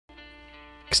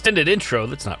Extended intro.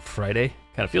 That's not Friday.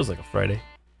 Kind of feels like a Friday.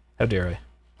 How dare I?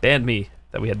 Ban me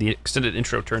that we had the extended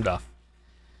intro turned off.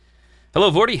 Hello,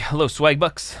 Vorty. Hello, Swag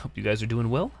Bucks. Hope you guys are doing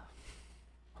well.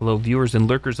 Hello, viewers and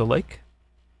lurkers alike.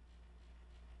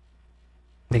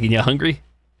 Making you hungry?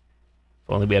 If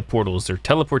only we had portals or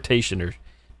teleportation or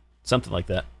something like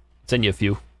that. I'd send you a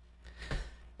few.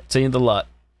 I'd send you the lot.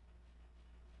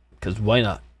 Because why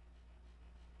not?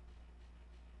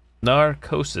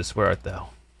 Narcosis, where art thou?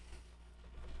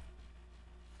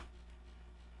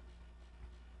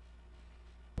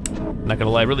 I'm not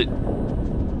gonna lie, really,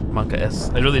 Monka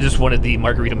S. I really just wanted the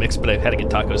margarita mix, but I had to get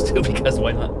tacos too because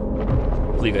why not?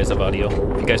 Hopefully you guys have audio.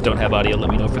 If you guys don't have audio,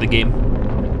 let me know for the game.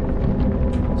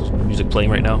 There's music playing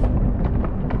right now.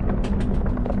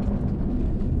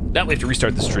 Now we have to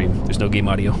restart the stream. There's no game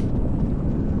audio.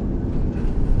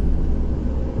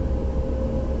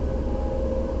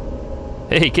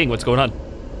 Hey King, what's going on?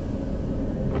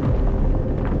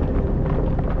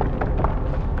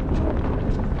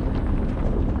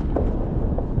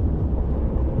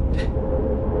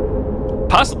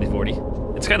 Possibly 40.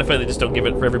 It's kind of funny they just don't give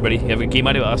it for everybody. You have a game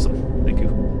audio? Awesome. Thank you.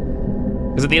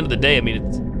 Because at the end of the day, I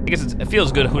mean, it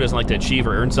feels good who doesn't like to achieve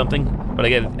or earn something. But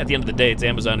again, at the end of the day, it's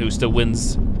Amazon who still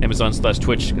wins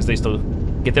Amazon/Twitch because they still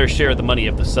get their share of the money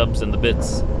of the subs and the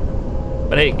bits.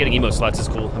 But hey, getting emote slots is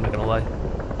cool. I'm not gonna lie.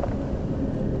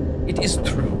 It is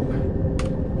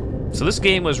true. So this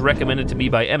game was recommended to me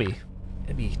by Emmy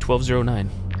 1209.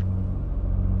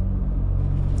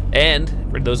 And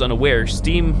for those unaware,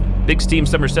 big Steam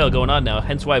summer sale going on now,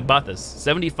 hence why I bought this.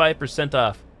 75%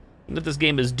 off. Even if this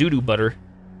game is doo-doo butter,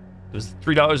 it was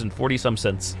 $3.40 some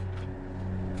cents.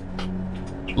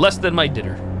 Less than my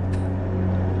dinner.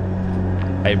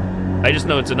 I just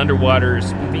know it's an underwater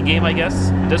spoopy game, I guess.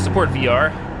 It does support VR.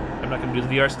 I'm not gonna do the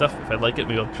VR stuff. If I like it,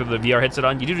 maybe I'll put the VR headset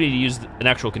on. You do need to use an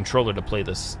actual controller to play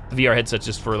this. The VR headset's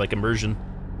just for like immersion.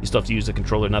 You still have to use the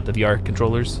controller, not the VR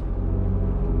controllers.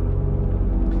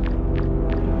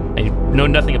 I know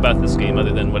nothing about this game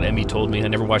other than what Emmy told me. I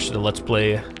never watched a Let's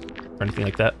Play or anything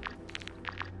like that.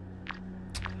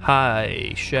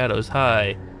 Hi, shadows,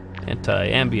 hi.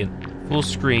 Anti-ambient, full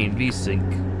screen, V-Sync.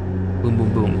 Boom,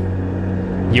 boom,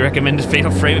 boom. You recommended Fatal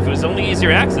Frame if it was only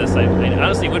easier access. I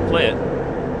honestly would play it.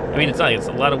 I mean, it's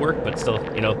a lot of work, but still,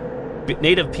 you know,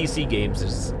 native PC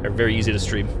games are very easy to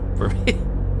stream for me.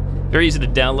 Very easy to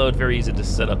download, very easy to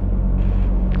set up.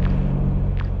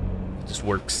 It just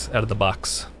works out of the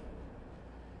box.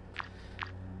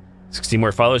 60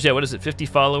 more followers. Yeah, what is it? 50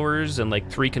 followers and like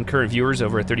 3 concurrent viewers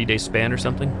over a 30-day span or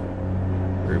something?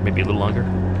 Or maybe a little longer.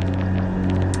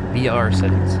 VR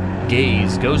settings.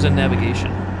 Gaze. Goes in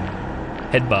navigation.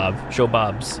 Head bob. Show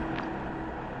bobs.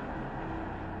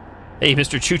 Hey,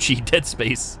 Mr. Chuchi. Dead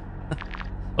Space.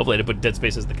 Hopefully I didn't put Dead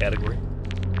Space as the category.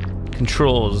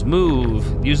 Controls.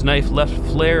 Move. Use knife left.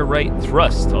 Flare right.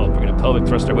 Thrust. Oh, we're going to pelvic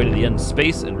thrust our way to the end.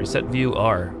 Space and reset view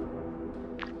R.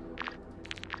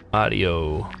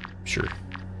 Audio. Sure.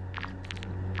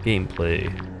 Gameplay.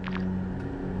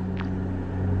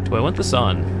 Do I want this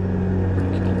on?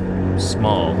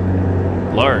 Small.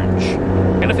 Large.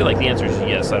 I kind of feel like the answer is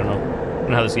yes. I don't know. I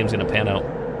don't know how this game's going to pan out.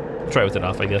 I'll try with it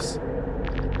off, I guess.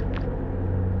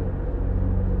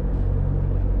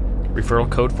 Referral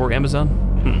code for Amazon?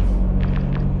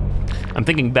 I'm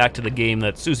thinking back to the game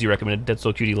that Susie recommended, Dead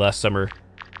Soul Cutie, last summer,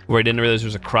 where I didn't realize there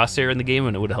was a crosshair in the game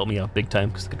and it would have helped me out big time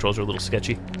because the controls are a little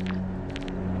sketchy.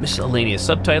 Miscellaneous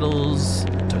subtitles.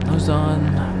 Turn those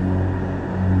on.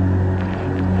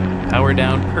 Power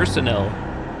down. Personnel.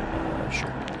 Sure.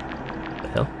 What the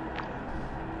hell?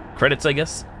 Credits, I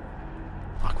guess.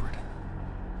 Awkward.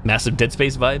 Massive Dead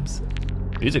Space vibes.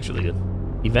 Music's really good.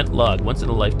 Event log. Once in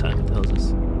a lifetime. What the hell is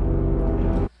this?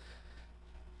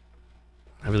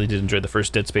 I really did enjoy the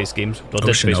first Dead Space games. Well,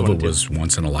 Dead Space 1 was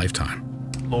once in a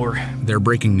lifetime. Lore. They're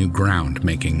breaking new ground,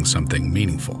 making something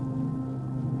meaningful.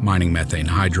 Mining methane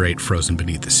hydrate frozen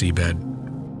beneath the seabed.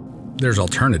 There's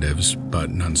alternatives,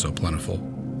 but none so plentiful.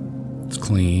 It's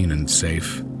clean and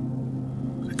safe.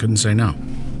 I couldn't say no.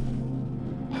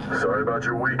 Sorry about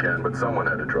your weekend, but someone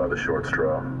had to draw the short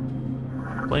straw.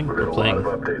 We've got a lot of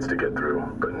updates to get through,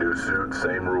 but new suit,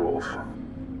 same rules.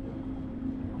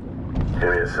 Give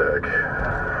me a sec.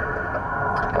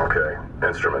 Okay,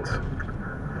 instruments.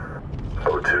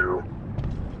 O2.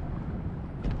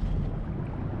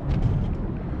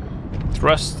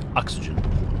 Thrust oxygen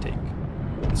intake.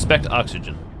 Inspect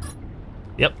oxygen.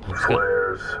 Yep.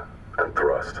 Flares and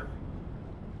thrust.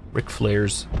 Rick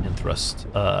flares and thrust.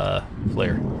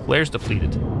 Flare. Flares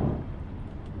depleted.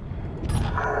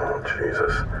 Oh,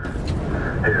 Jesus.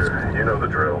 Here, you know the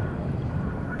drill.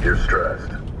 You're stressed,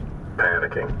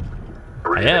 panicking,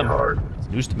 breathing hard. It's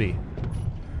news to me.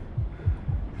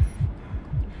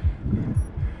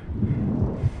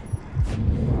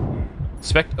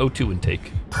 Inspect O2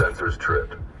 intake. Sensors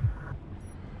tripped.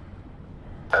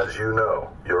 As you know,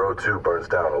 your O2 burns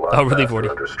down a lot really, faster 40?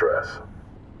 under stress.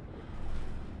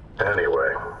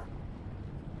 Anyway,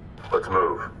 let's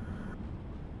move.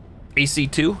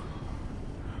 AC2?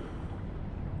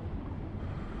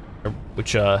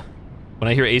 Which, when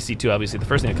I hear AC2, obviously the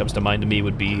first thing that comes to mind to me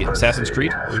would be Assassin's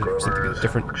Creed. Or something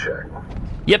different. Check.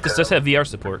 Yep, this does have VR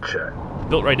support. Check.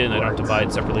 Built right in, I don't have to buy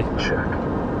it separately. Check.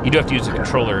 You do have to use a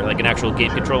controller, like an actual game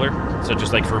controller. So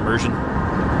just like for immersion,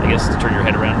 I guess, to turn your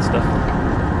head around and stuff.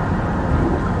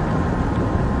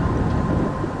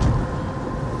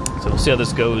 So we'll see how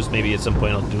this goes. Maybe at some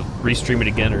point I'll restream it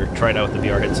again or try it out with the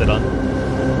VR headset on.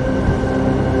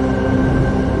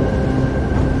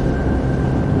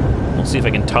 We'll see if I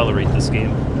can tolerate this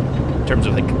game in terms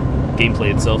of like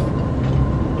gameplay itself.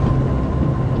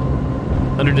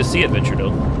 Under the sea adventure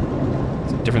though.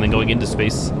 It's different than going into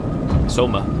space.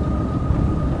 Soma.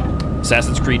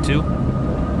 Assassin's Creed 2.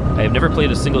 I have never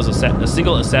played a single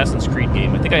Assassin's Creed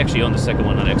game. I think I actually own the second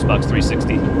one on Xbox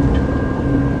 360.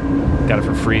 Got it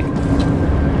for free.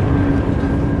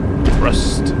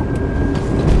 Rust.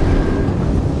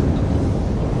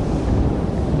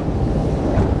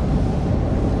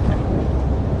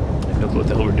 I have no clue what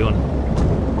the hell we're doing.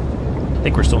 I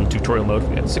think we're still in tutorial mode.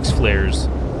 We got 6 flares.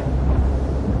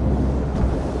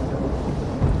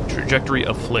 Trajectory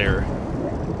of flare.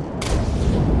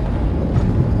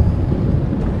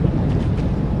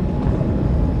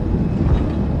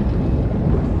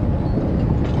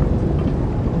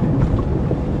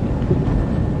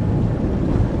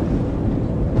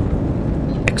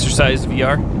 Exercise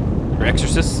VR or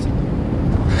Exorcist.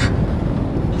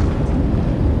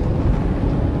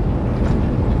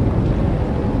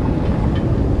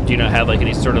 Do you not have like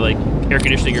any sort of like air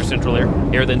conditioning or central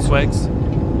air then swags?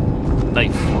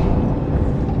 Knife.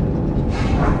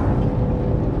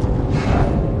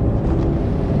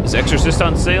 Is Exorcist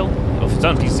on sale? Well, if it's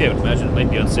on PC, I would imagine it might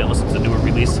be on sale unless it's a newer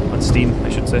release on Steam, I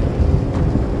should say.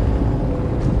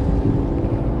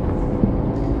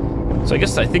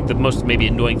 So I think the most maybe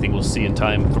annoying thing we'll see in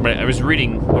time, from what I was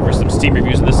reading over some Steam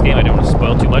reviews of this game, I don't want to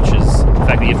spoil too much, is the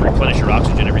fact that you have to replenish your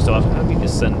oxygen every so often. How do you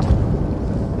descend? I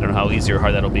don't know how easy or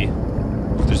hard that'll be.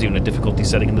 If there's even a difficulty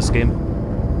setting in this game.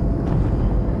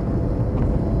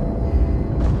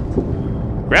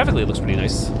 Graphically, it looks pretty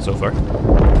nice so far.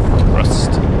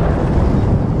 Rust.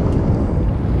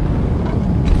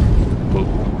 Whoa.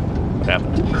 What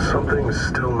happened? Something's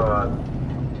still not...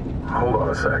 Hold on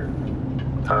a sec.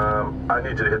 I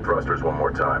need you to hit thrusters one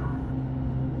more time.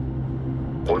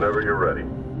 Whenever you're ready.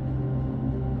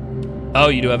 Oh,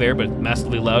 you do have air, but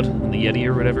massively loud in the Yeti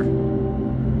or whatever.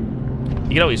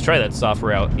 You can always try that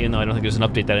software out. You know, I don't think there's an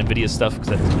update that NVIDIA stuff, because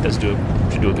that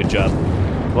should do a good job.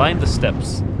 Climb the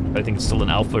steps. I think it's still an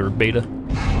alpha or beta.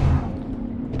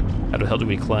 How the hell do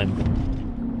we climb?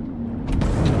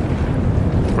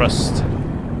 Thrust.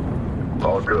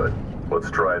 All good. Let's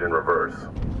try it in reverse.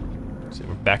 So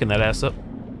we're backing that ass up.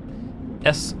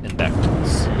 S and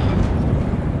backwards.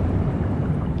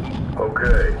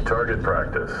 Okay, target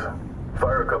practice.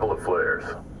 Fire a couple of flares.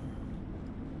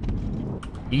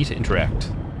 E to interact.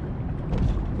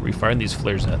 Where are we firing these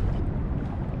flares at?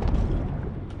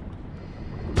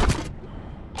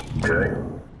 Okay.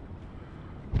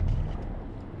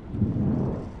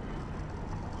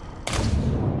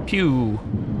 Pew.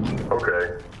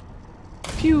 Okay.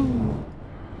 Pew.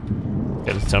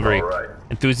 Gotta sound very All right.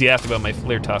 enthusiastic about my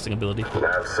flare tossing ability.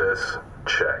 Nav-sys,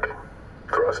 check.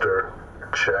 Thruster,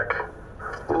 check.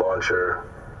 Launcher,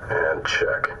 and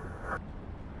check.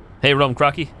 Hey, Rome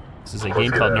Crocky. This is a game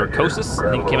called Narcosis.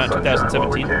 I think it came out in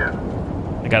 2017.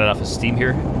 I got it off of Steam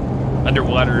here.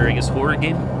 Underwater, I guess, horror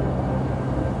game.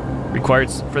 Required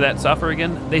for that software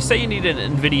again. They say you need an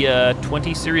NVIDIA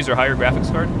 20 series or higher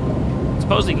graphics card.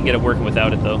 Supposedly you can get it working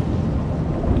without it, though.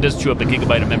 It does chew up a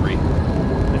gigabyte of memory.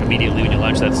 Like immediately when you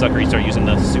launch that sucker, you start using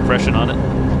the suppression on it.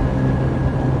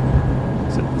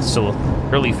 So it's still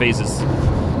early phases.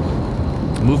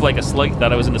 Move like a slug.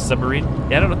 Thought I was in a submarine.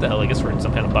 Yeah, I don't know what the hell. I guess we're in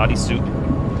some kind of bodysuit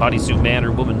man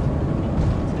or woman.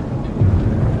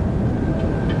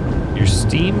 Your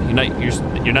Steam? You're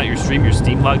not your stream. Your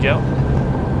Steam logged out.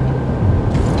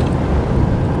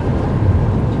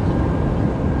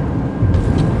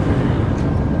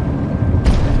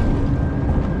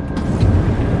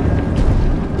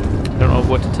 Don't know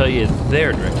what to tell you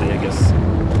there directly. I guess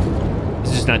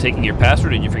it's just not taking your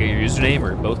password and you forget your username,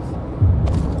 or both.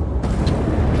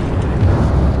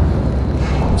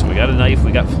 We got a knife,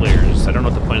 we got flares. I don't know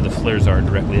what the point of the flares are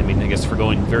directly. I mean, I guess for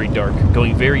going very dark,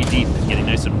 going very deep, and getting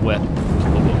nice and wet.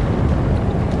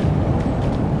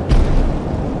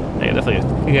 Hey,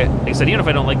 definitely. Like I said, even if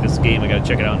I don't like this game, I gotta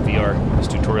check it out in VR. This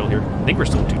tutorial here. I think we're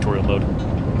still in tutorial mode.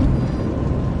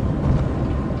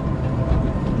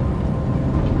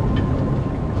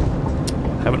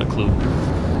 Haven't a clue.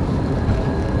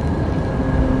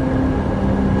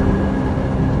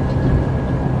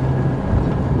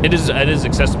 It is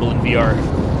accessible in VR.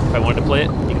 If I wanted to play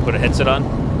it, you can put a headset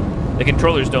on. The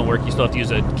controllers don't work. You still have to use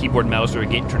a keyboard and mouse or a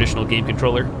traditional game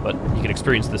controller, but you can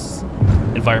experience this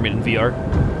environment in VR.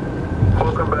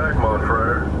 Welcome back,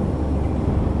 Monfrere.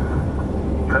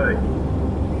 Hey.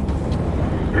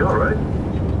 You alright?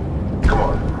 Come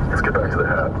on, let's get back to the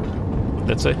hat. What'd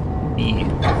that say? E.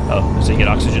 Oh, so you get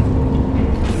oxygen.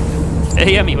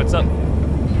 Hey, Emmy, what's up?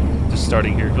 Just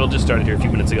starting here. Well, just started here a few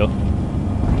minutes ago.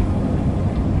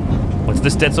 What's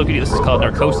this Dead Soul? This is called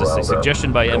Narcosis, a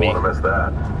suggestion by Emmy.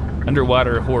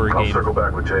 Underwater horror game.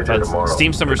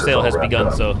 Steam Summer Sale has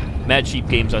begun, so Mad Cheap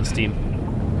games on Steam.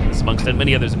 It's amongst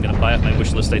many others I'm going to buy off my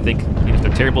wish list, I think. Even if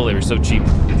they're terrible, they were so cheap.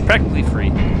 Practically free.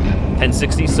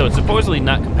 1060, so it's supposedly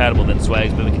not compatible then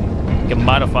Swags, but we can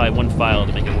modify one file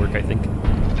to make it work, I think.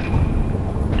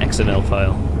 XML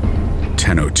file.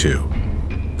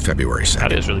 10:02, February 2nd.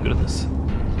 That is really good at this.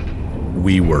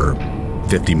 We were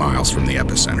 50 miles from the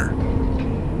epicenter.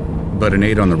 But an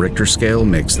 8 on the Richter scale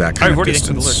makes that kind of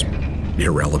distance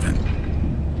irrelevant.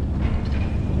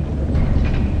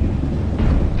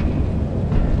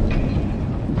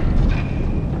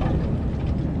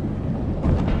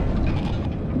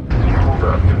 Hold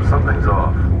up, something's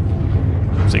off.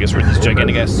 So I guess we're in these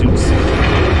gigantic ass suits.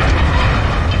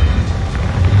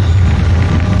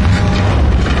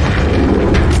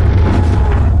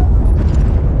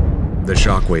 The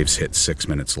shockwaves hit 6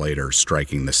 minutes later,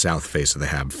 striking the south face of the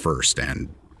hab first and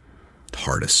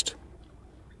hardest.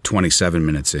 27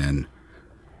 minutes in,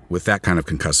 with that kind of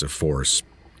concussive force,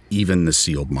 even the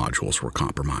sealed modules were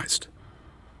compromised.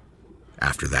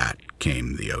 After that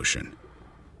came the ocean.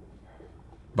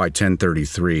 By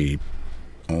 10:33,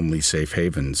 only safe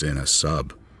havens in a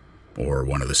sub or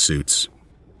one of the suits.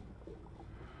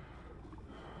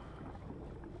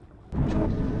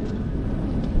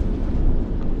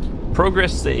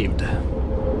 Progress saved.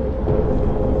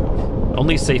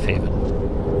 Only safe haven.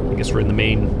 I guess we're in the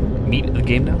main meat of the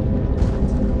game now.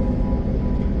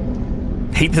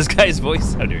 Hate this guy's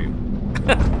voice? How dare you?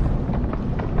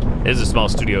 It is a small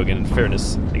studio again, in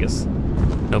fairness, I guess.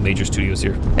 No major studios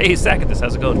here. Hey, Sackatus,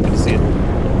 how's it going? Good to see you.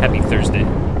 Happy Thursday.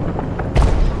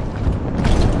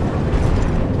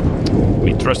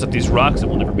 We thrust up these rocks and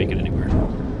we'll never make it anywhere.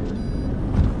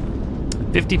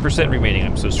 50% remaining.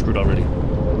 I'm so screwed already.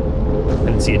 I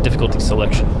didn't see a difficulty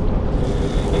selection.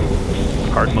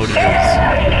 Hard mode it is.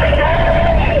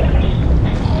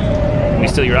 Can we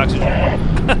steal your oxygen?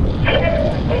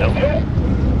 No.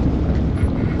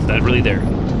 Is that really there?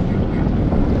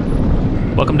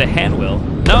 Welcome to Hanwell.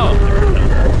 No!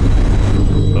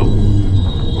 Oh.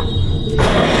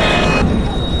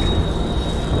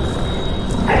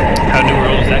 How new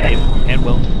world is that game?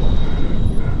 Hanwell.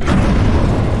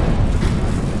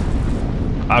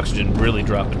 Oxygen really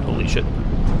dropped. Holy shit.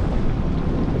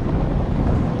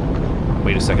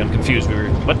 Wait a second, I'm confused. We were...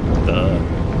 What? The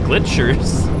glitch or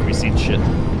is... Have we seen shit? I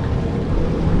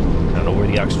don't know where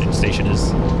the oxygen station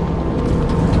is.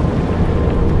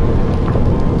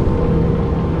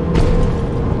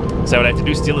 Is that what I have to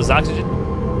do? Steal his oxygen?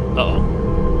 Uh-oh.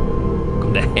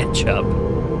 Welcome to hand job.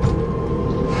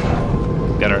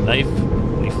 Got our knife.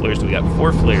 How many flares do we got?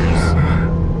 4 flares.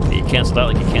 Yeah, you canceled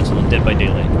out like you canceled in Dead by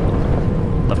Daylight.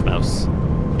 Left mouse.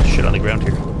 Shit on the ground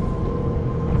here.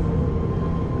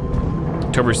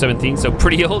 October 17th, so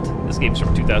pretty old. This game's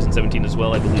from 2017 as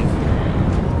well, I believe.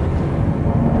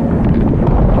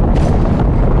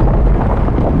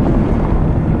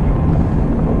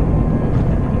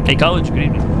 Hey, college, good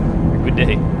evening. Or good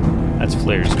day. That's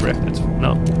flares, correct? That's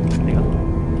no. Hang on.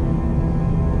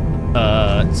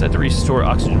 It said to restore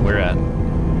oxygen. Where at?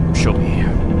 Show me.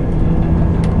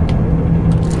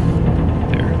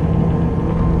 There.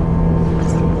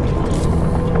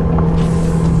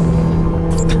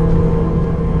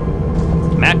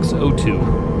 Max O2.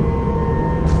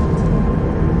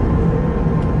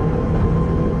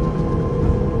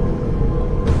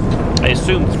 I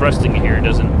assume thrusting here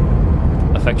doesn't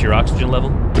affect your oxygen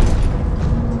level.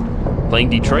 Playing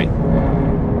Detroit.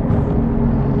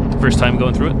 First time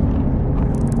going through it.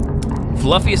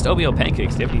 Fluffiest oatmeal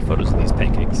pancakes. Do you have any photos of these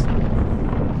pancakes?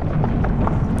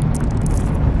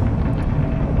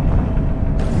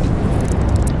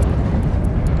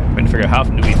 Trying to figure out how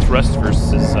often do we thrust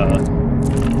versus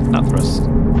not thrust.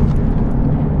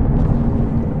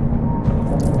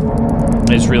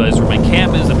 I just realized where my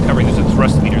cam is. I'm covering. There's a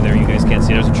thrust meter there. You guys can't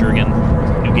see it. I wasn't sure again.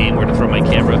 new game where to throw my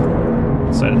camera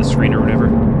inside of the screen or whatever.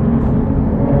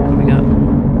 What do we got?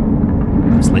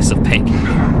 Slice of pancake.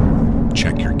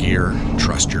 Check your gear,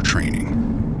 trust your training.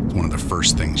 It's one of the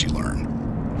first things you learn.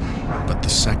 But the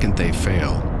second they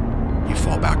fail, you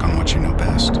fall back on what you know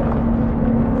best.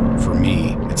 For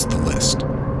me, it's the list.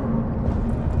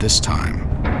 This time,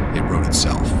 it wrote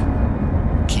itself.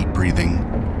 Keep breathing,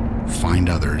 find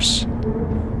others,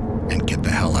 and get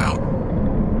the hell out.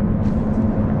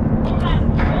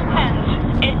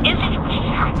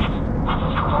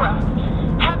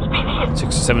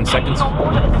 6 to 7 seconds. Standing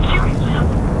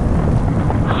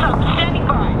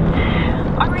by.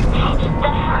 I repeat, the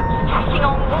hat's testing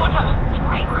on water.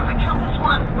 Great, compass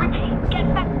 1. Repeat, get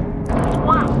back.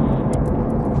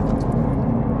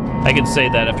 1. I can say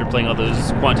that after playing all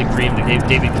those Quantic Dream, the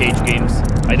David Cage games,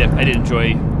 I did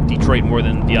enjoy Detroit more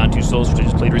than Beyond Two Souls, which I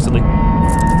just played recently.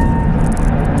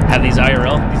 Have these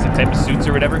IRL, these type of suits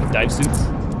or whatever, dive suits.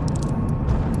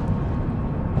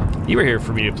 You were here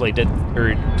for me to play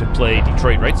Detroit,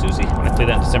 right, Susie? When I played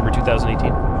that in December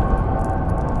 2018.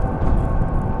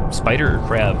 Spider or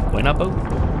crab? Why not both?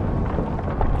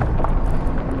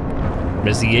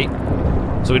 Resi 8.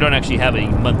 So we don't actually have a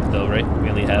month though, right? We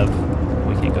only have.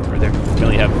 We can't go through there. We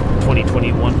only have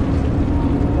 2021.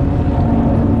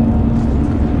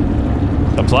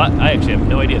 The plot? I actually have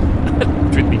no idea.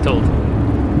 Truth be told.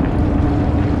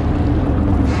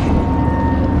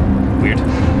 Weird.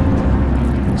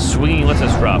 Swinging lets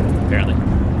us drop, apparently.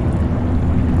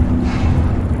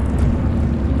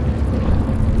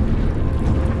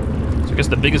 So I guess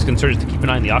the biggest concern is to keep an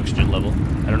eye on the oxygen level.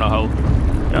 I don't know how.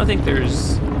 I don't think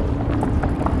there's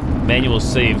manual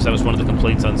saves. That was one of the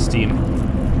complaints on Steam. I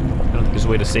don't think there's a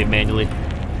way to save manually.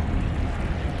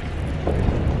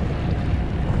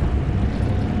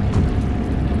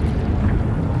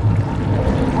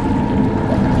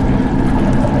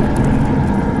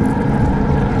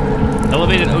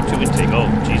 Elevated O2 intake. Oh,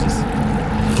 Jesus.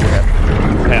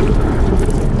 Crap.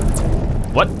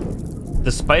 What?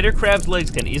 The spider crab's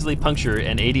legs can easily puncture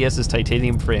an ADS's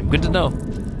titanium frame. Good to know.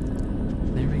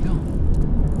 There we go.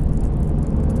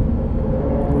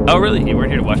 Oh, really? You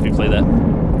weren't here to watch me play that?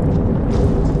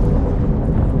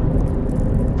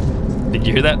 Did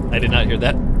you hear that? I did not hear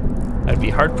that. I'd be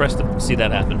hard-pressed to see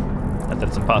that happen. Not that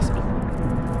it's impossible.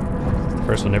 The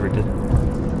first one never did.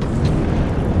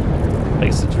 I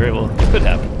guess it's very well, it could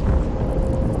happen.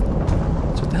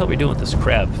 So what the hell are we doing with this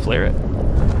crab? Flare it.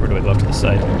 Or do I go off to the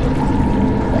side?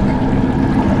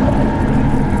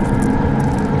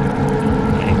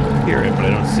 I hear it, but I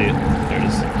don't see it. There it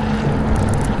is.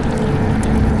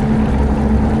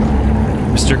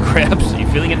 Mr. Krabs? Are you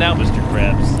feeling it now, Mr.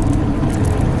 Krabs?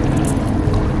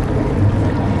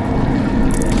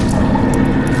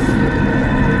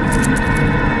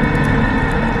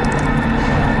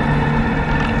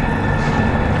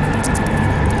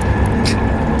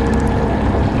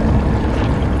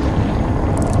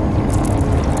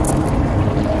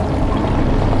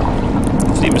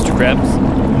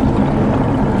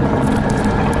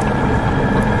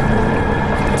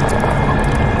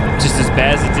 Just as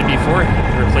bad as it did before.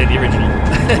 Never played the original.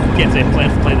 Can't say I plan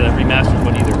to play the remastered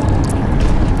one either.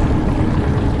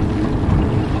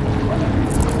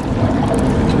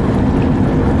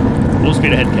 Full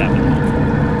speed ahead, Captain.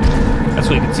 That's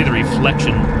so you can see the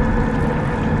reflection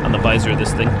on the visor of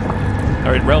this thing.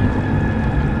 All right, Realm.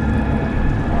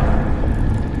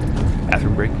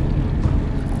 Bathroom break.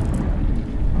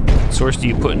 Source do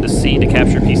you put into C to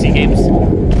capture PC games?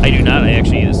 I do not. I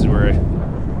actually, this is where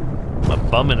I'm a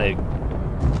bum and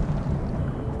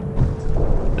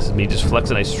this is me just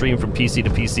flexing. I stream from PC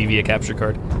to PC via capture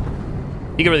card.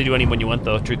 You can really do any one you want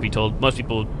though, truth be told. Most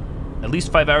people, at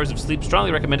least 5 hours of sleep,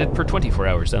 strongly recommended per 24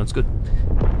 hours. Sounds good.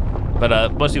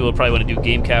 But most people will probably want to do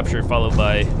game capture followed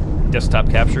by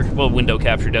desktop capture. Well, window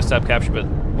capture, desktop capture, but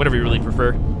whatever you really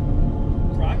prefer.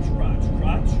 Crotch,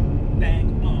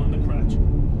 bang on the crotch.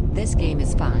 This game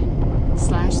is fine.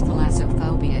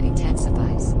 /thalassophobia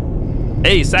intensifies.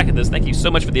 Hey, Sakithus, thank you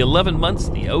so much for the 11 months,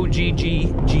 the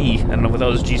OGGG. I don't know what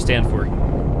those G stand for.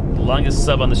 The longest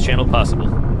sub on this channel possible.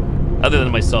 Other than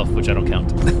myself, which I don't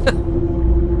count.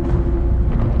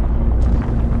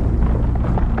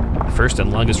 First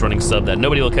and longest running sub that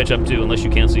nobody will catch up to unless you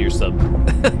cancel your sub.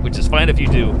 Which is fine if you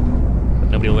do,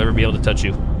 but nobody will ever be able to touch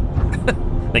you.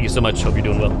 Thank you so much, hope you're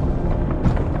doing well.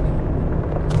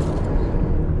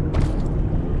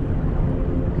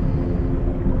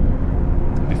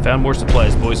 Found more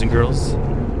supplies, boys and girls.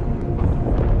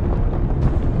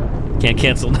 Can't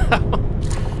cancel now.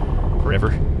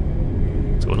 Forever.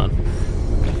 What's going on?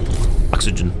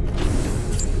 Oxygen.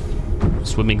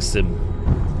 Swimming sim.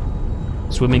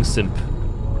 Swimming simp.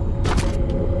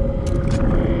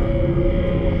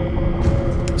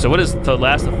 So what is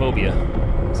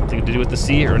thalassophobia? Something to do with the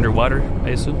sea or underwater, I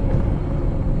assume?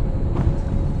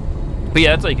 But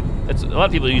yeah, that's a lot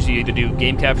of people usually either do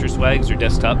game capture swags or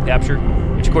desktop capture,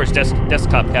 which of course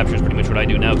desktop capture is pretty much what I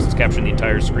do now because it's capturing the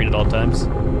entire screen at all times.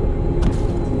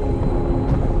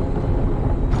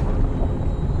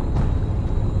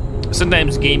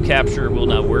 Sometimes game capture will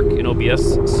not work in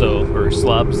OBS, or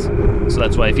slobs, so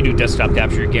that's why if you do desktop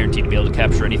capture, you're guaranteed to be able to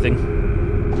capture anything.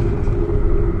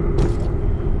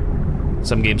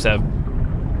 Some games have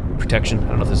protection. I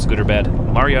don't know if this is good or bad.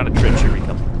 Mariana Trench, here we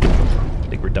come. I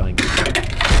think we're dying.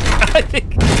 I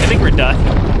think we're dying.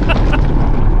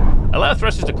 Allow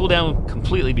thrusters to cool down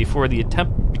completely before the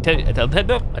attempting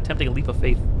a leap of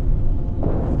faith.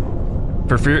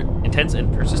 For fear, intense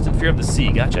and persistent fear of the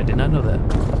sea. Gotcha, I did not know that.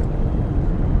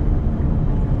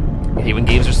 I hate when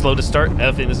games are slow to start. I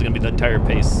don't think this is going to be the entire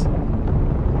pace.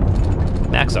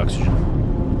 Max oxygen.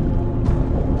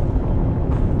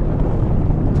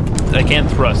 I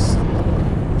can't thrust.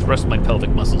 Thrust my pelvic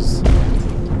muscles.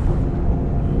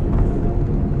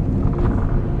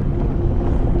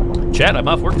 Chat, I'm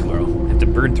off work tomorrow. I have to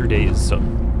burn through days, so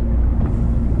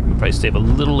we'll probably stay up a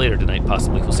little later tonight,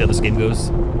 possibly. We'll see how this game goes.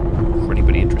 For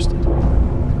anybody interested.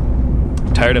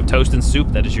 Tired of toast and soup?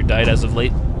 That is your diet as of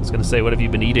late? I was gonna say, what have you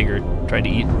been eating or trying to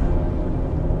eat?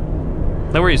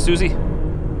 No worries, Susie.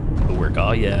 Go work,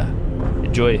 oh yeah.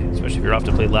 Enjoy, especially if you're off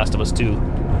to play Last of Us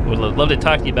 2. Would love to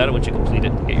talk to you about it once you complete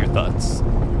it. Get your thoughts. All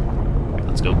right,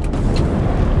 let's go.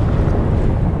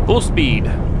 Full speed.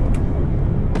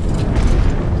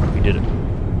 We did it.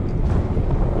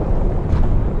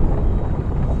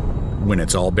 When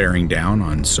it's all bearing down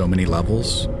on so many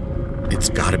levels, it's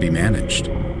gotta be managed.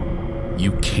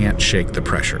 You can't shake the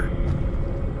pressure.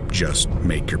 Just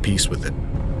make your peace with it.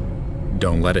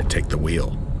 Don't let it take the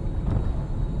wheel.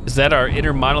 Is that our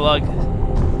inner monologue,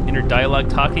 inner dialogue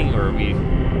talking, or are we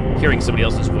hearing somebody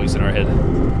else's voice in our head?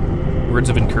 Words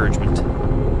of encouragement.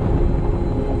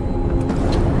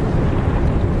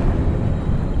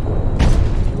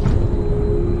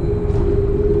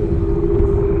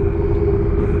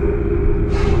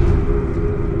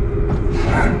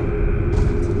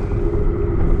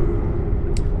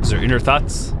 Is there inner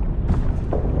thoughts?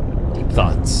 Deep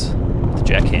thoughts. With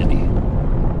Jack Handy.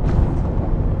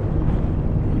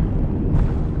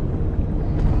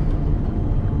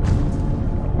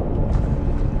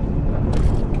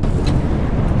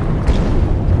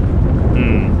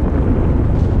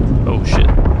 Oh shit.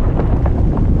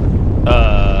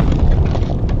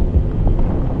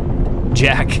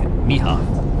 Jack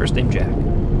Mehoff. First name Jack.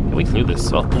 Can we clear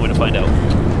this? Well, I'm going to find out.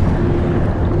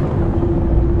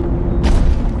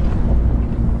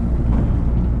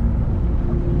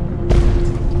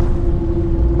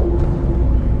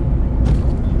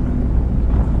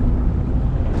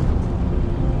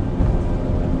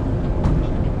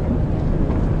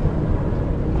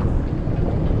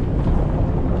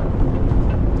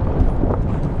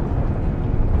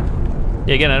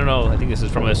 Yeah, again, I don't know. I think this is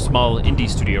from a small indie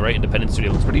studio, right? Independent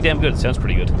studio. Looks pretty damn good. It sounds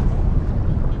pretty good.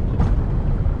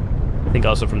 I think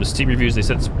also from the Steam reviews, they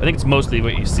said I think it's mostly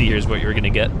what you see here is what you're going to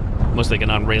get. Mostly like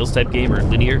a on-rails type game or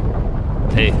linear.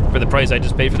 Hey, for the price I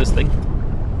just paid for this thing,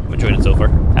 I'm enjoying it so far.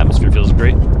 Atmosphere feels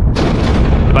great.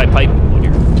 Goodbye, pipe. Oh,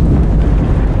 dear.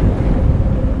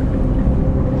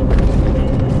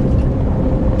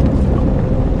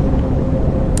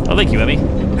 Oh, thank you, Emmy.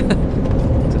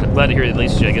 I'm glad to hear at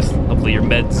least, I guess, hopefully your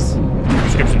meds,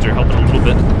 prescriptions are helping a little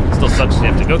bit. Still sucks to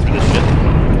have to go through this shit.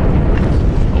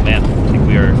 Oh man, I think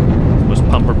we are most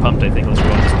pumped, I think. Let's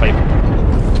go on this pipe.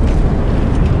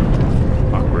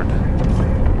 Awkward.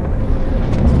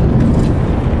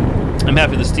 I'm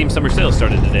happy the Steam Summer Sale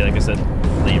started today, like I said.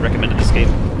 That you recommended this game.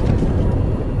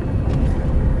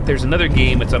 There's another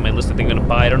game that's on my list I think I'm going to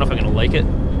buy. I don't know if I'm going to like it.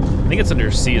 I think it's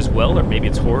under C as well, or maybe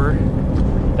it's horror.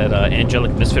 That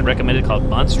Angelic Misfit recommended called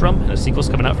Monstrum, and a sequel's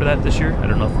coming out for that this year. I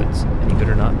don't know if it's any good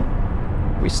or not.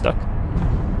 Are we stuck?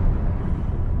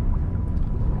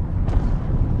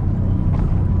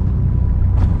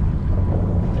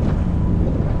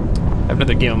 I have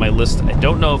another game on my list. I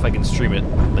don't know if I can stream it.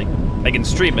 Like, I can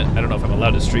stream it. I don't know if I'm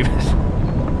allowed to stream it.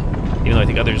 Even though I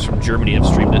think others from Germany have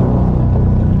streamed it.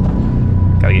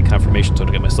 Gotta get confirmation so I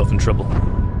don't get myself in trouble.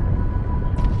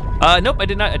 Nope, I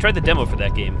did not. I tried the demo for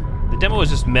that game. The demo was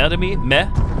just meh to me,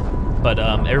 but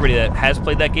everybody that has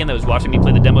played that game, that was watching me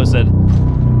play the demo, said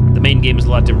the main game is a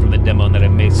lot different from the demo and that I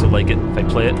may still like it if I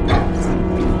play it.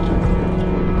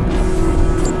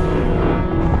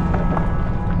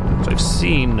 So I've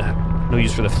seen no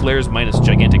use for the flares minus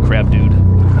gigantic crab dude.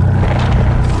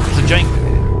 It's a giant... I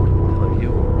love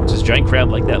you. Does this giant crab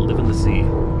like that live in the sea?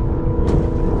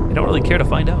 I don't really care to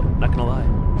find out, not gonna lie.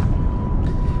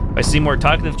 If I see more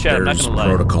talkative chat, I'm not There's gonna lie.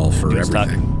 protocol for Dude's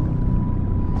everything.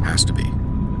 talking. Has to be.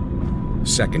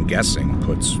 Second guessing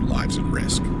puts lives at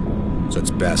risk. So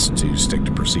it's best to stick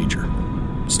to procedure,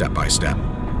 step by step.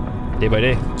 Day by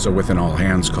day. So with an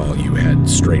all-hands call, you head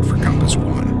straight for Compass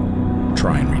 1.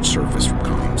 Try and reach surface from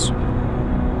comms.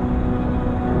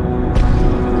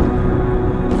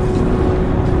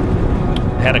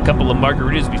 I had a couple of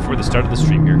margaritas before the start of the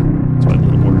stream here. That's why I'm a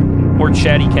little more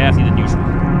chatty Cathy than usual.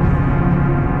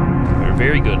 They're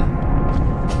very good.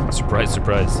 Surprise,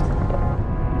 surprise.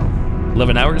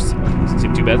 11 hours? Doesn't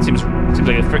seem too bad. Seems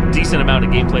like a decent amount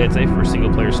of gameplay, I'd say, for a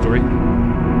single-player story.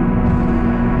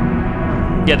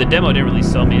 Yeah, the demo didn't really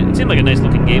sell me. It seemed like a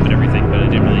nice-looking game and everything, but I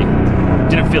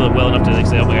didn't feel it well enough to like,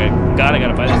 say, oh my god, I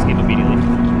gotta buy this game immediately.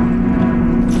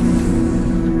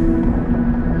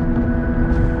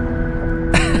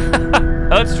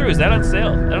 Oh, that's true. Is that on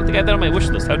sale? I don't think I had that on my wish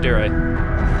list. How dare I?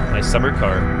 My summer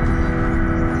car.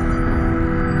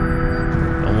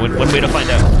 Oh, one way to find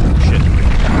out. Shit.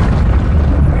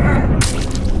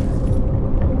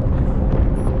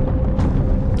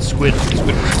 Squid.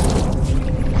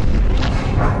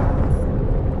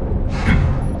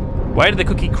 Why did the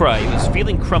cookie cry? It was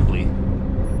feeling crumbly.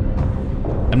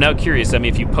 I'm now curious,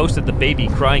 if you posted the baby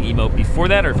crying emote before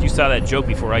that, or if you saw that joke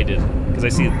before I did. Because I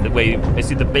see the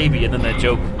baby and then that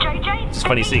joke. It's just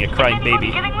funny seeing a crying baby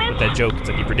with that joke. It's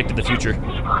like he predicted the future.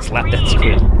 Slap that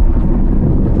squid.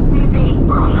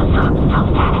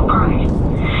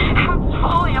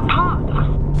 Falling apart.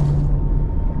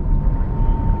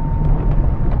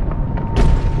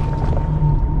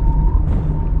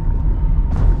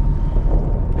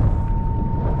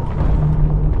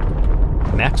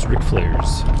 Max Ric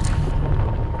Flairs.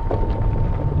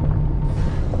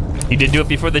 You did do it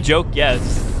before the joke? Yeah,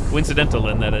 it's coincidental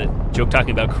in that a joke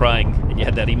talking about crying, and you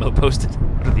had that emo posted.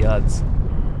 What are the odds?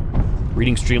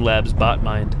 Reading Streamlabs bot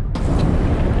mind.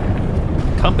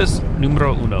 Compass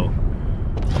numero uno.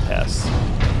 I'll pass.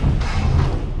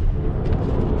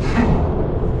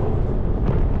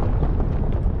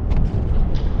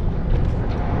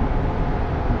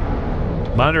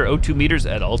 Monitor O2 meters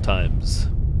at all times.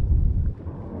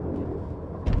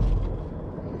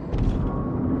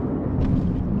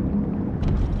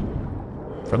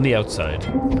 From the outside.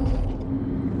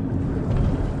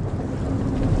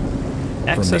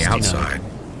 Access From the outside,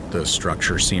 the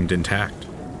structure seemed intact.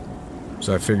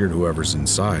 So I figured whoever's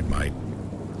inside might...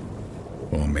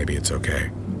 Well, maybe it's okay.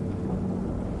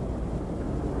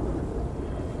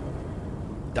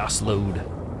 DOS load.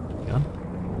 Yeah.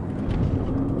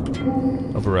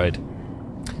 Override.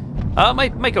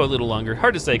 Might go a little longer.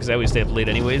 Hard to say because I always stay up late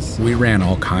anyways. We ran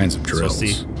all kinds of So we'll drills.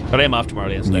 see. But I am off tomorrow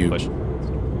to answer that question.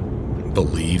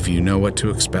 Believe you know what to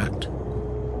expect.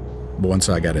 But once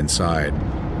I got inside,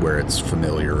 where it's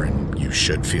familiar and you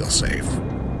should feel safe.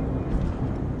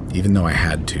 Even though I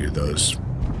had to, those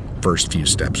first few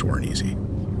steps weren't easy.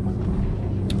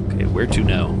 Okay, where to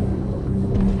now?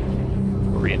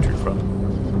 Where we entered from?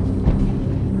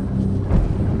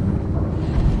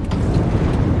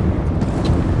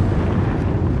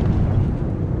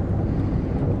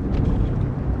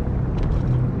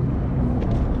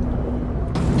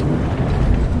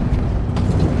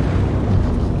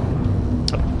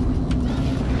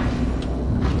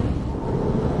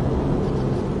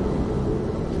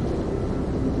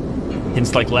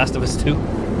 Hints like Last of Us 2.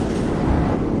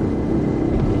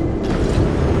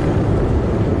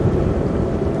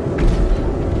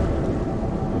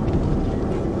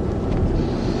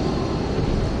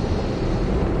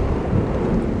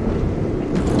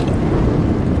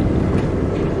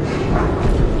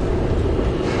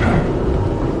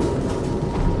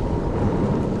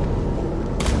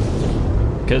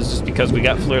 Just because we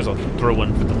got flares, I'll throw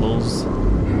one for the lulz.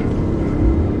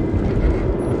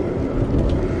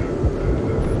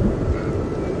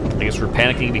 I guess we're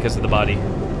panicking because of the body.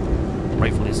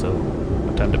 Rightfully so.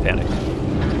 No time to panic.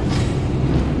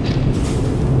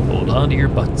 Hold on to your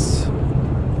butts.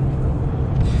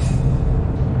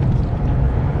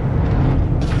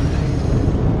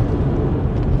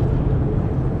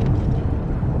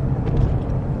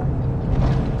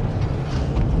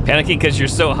 Panicking because you're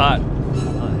so hot.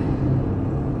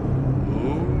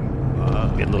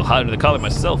 Get a little hot under the collar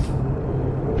myself.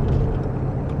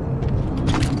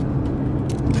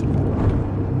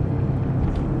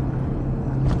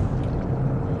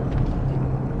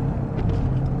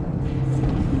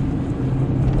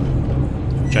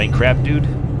 Giant crab dude.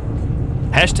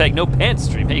 Hashtag no pants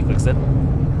stream. Hey, clicks that.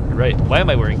 You're right. Why am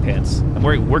I wearing pants? I'm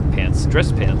wearing work pants,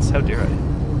 dress pants. How dare I?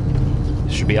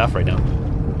 This should be off right now.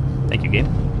 Thank you, game.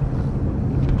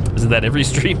 Isn't that every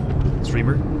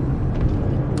streamer?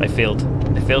 I failed.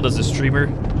 I failed as a streamer.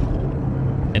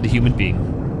 And a human being.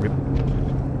 Rip.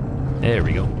 There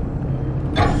we go.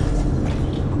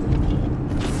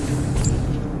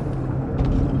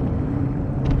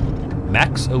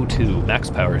 Max O2, max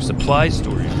power, supply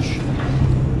storage.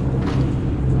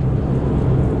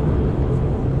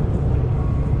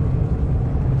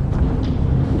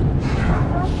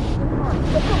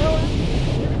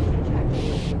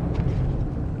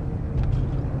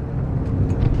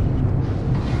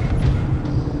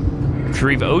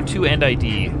 Retrieve O2 and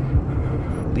ID.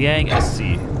 Liang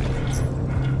SC.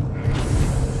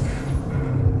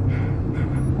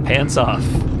 Pants off.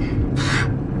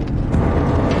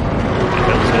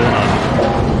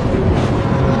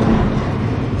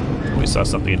 We saw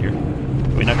something in here.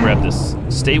 Can we not grab this?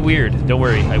 Stay weird. Don't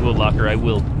worry. I will, Locker. I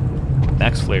will.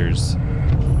 Max flares.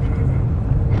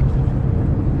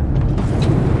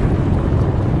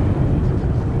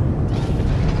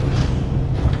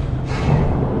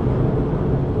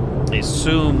 I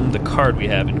assume the card we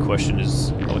have in question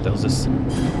is... Oh, what the hell is this?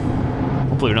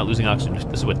 Hopefully we're not losing oxygen.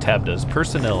 This is what tab does.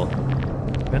 Personnel.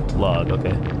 Vent log.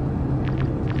 Okay.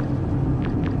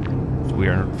 So we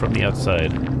are from the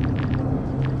outside.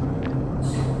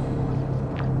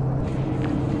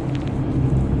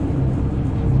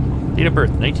 Date of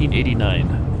birth, 1989.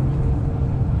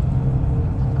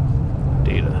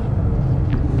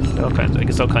 Data. All kinds. I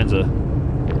guess all kinds of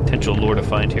potential lore to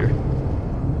find here.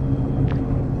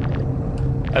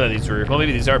 I thought these were, well,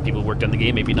 maybe these are people who worked on the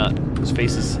game, maybe not. Those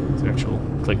faces, these are actual,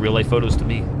 look like real life photos to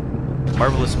me.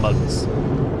 Marvelous mugs.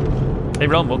 Hey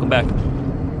Realm, welcome back.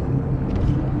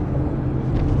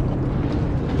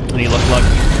 Any luck?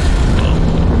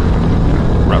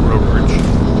 Roach.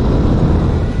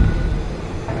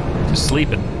 Just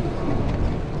sleeping.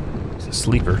 He's a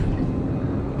sleeper.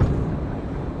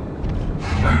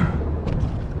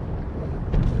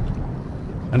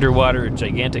 Underwater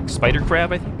gigantic spider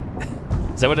crab, I think.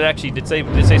 Is that what it actually did say?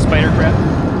 Did it say spider crab?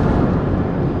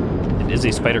 It is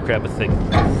a spider crab a thing.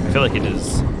 I feel like it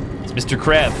is. It's Mr.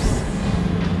 Krabs.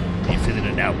 You feeling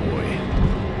it now, boy?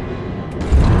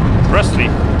 Rusty.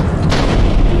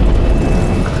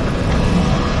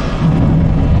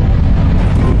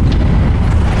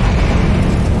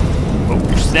 Oh,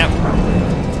 snap.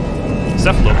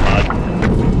 Cephalopod.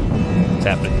 What's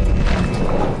happening?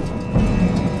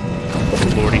 Oh,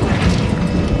 lordy.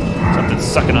 Something's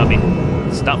sucking on me.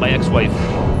 It's not my ex-wife.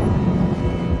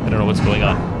 I don't know what's going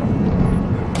on.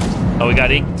 Oh, we got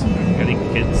inked. We got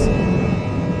inked, kids.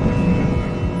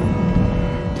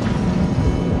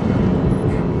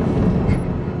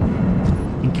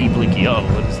 Inky blinky. Oh,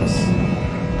 what is this?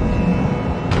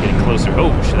 Getting closer.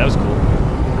 Oh, shit, that was cool.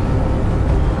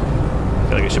 I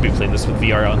feel like I should be playing this with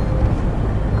VR on.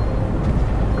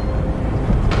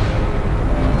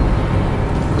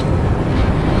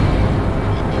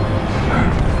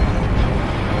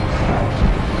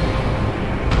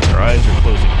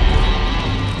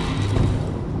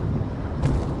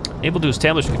 Able to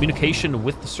establish communication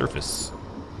with the surface.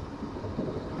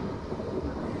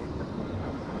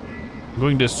 I'm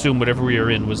going to assume whatever we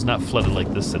are in was not flooded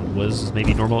like this and was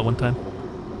maybe normal at one time.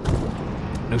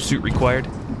 No suit required.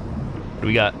 What do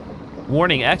we got?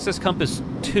 Warning, access compass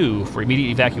 2 for immediate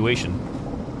evacuation.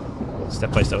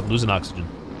 Step by step, losing oxygen.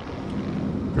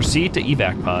 Proceed to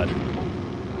evac pod.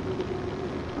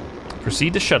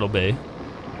 Proceed to shuttle bay.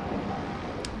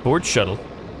 Board shuttle.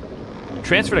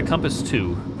 Transfer to compass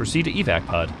 2. Proceed to evac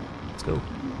pod. Let's go.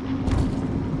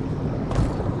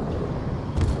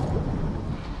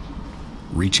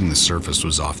 Reaching the surface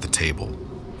was off the table,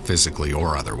 physically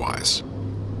or otherwise.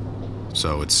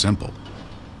 So it's simple.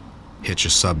 Hitch a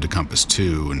sub to compass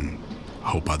 2 and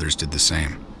hope others did the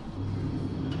same.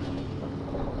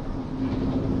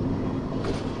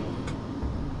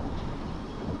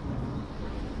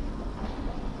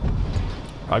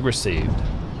 Progress saved.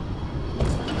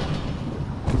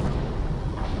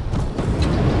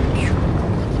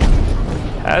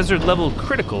 Hazard level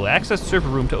critical. Access server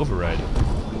room to override.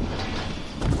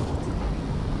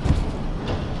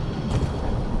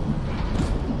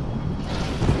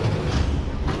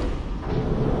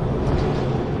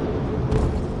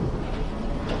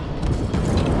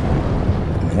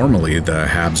 Normally, the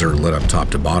habs are lit up top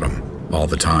to bottom, all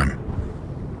the time.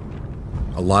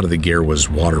 A lot of the gear was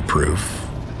waterproof.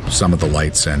 Some of the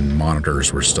lights and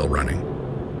monitors were still running.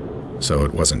 So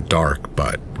it wasn't dark,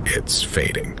 but it's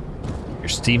fading. Your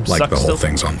Steam like sucks the whole still?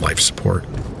 thing's on life support.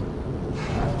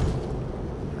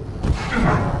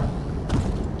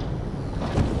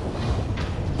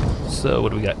 So,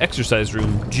 what do we got? Exercise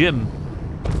room, gym.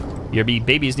 BRB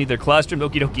babies need their claws trimmed.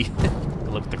 Okie dokie.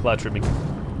 Good luck with the claw trimming.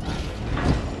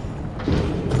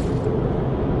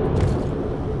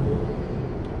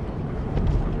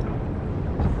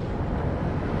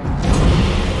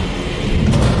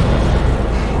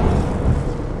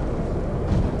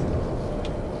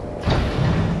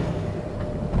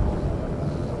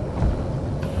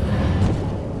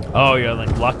 Oh, yeah, like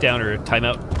lockdown or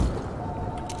timeout.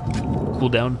 Cool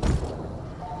down.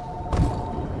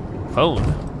 Phone.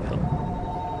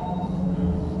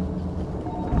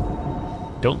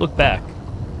 Don't look back.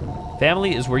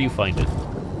 Family is where you find it.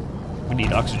 We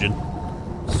need oxygen.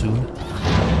 Soon.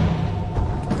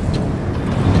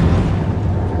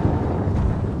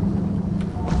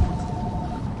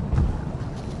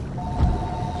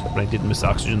 But I didn't miss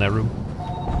oxygen in that room.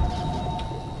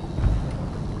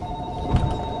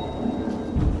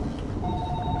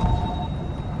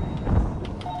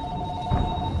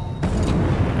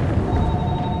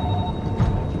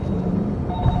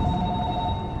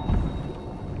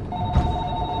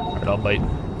 Alright, I'll bite.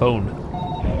 Phone.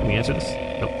 Can we answer this?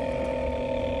 Nope.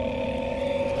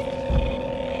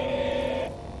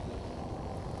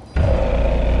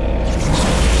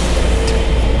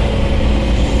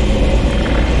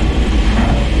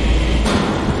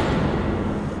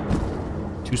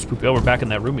 Too spooky. Oh, we're back in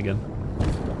that room again.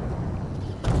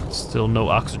 Still no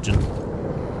oxygen.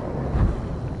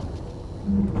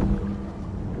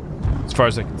 As far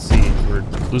as I can see, we're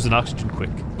losing oxygen quick.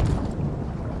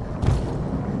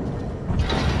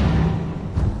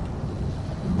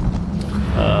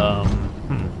 I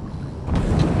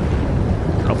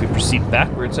don't know if we proceed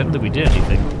backwards. I don't think we did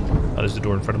anything. Oh, there's the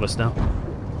door in front of us now.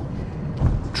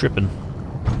 Tripping.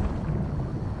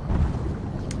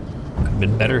 Could have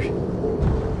been better.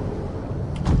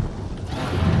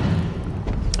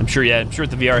 I'm sure, yeah, I'm sure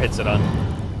with the VR headset on.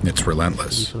 It's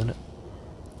relentless. I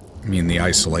mean, the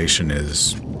isolation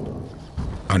is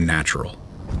unnatural.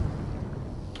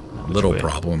 Little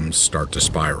problems start to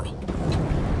spiral.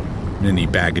 Any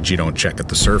baggage you don't check at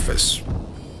the surface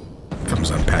comes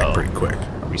unpacked pretty quick.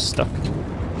 Are we stuck?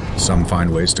 Some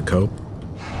find ways to cope,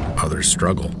 others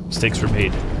struggle. Mistakes were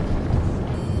made.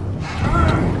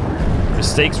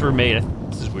 Mistakes were made.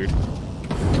 This is weird.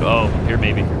 Oh, here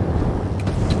maybe.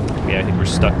 Yeah, I think we're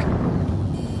stuck.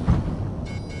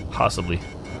 Possibly.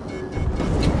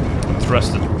 I'm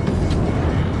thrusting.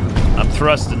 I'm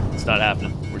thrusting. It's not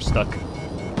happening. We're stuck.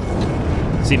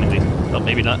 Seemingly. Oh,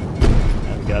 maybe not.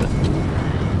 Yeah, we got it.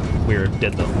 We're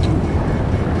dead though.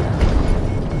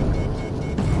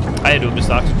 I had to have missed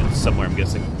oxygen somewhere, I'm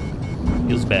guessing.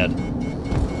 Feels bad.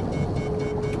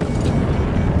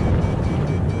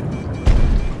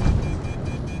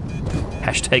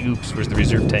 Hashtag oops, where's the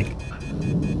reserve tank?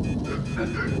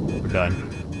 We're done.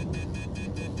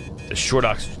 The short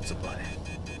oxygen supply.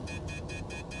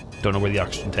 Don't know where the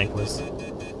oxygen tank was.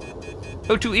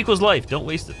 O2 equals life. Don't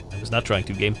waste it. I was not trying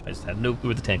to, game. I just had no clue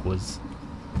where the tank was.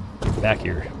 Back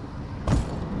here.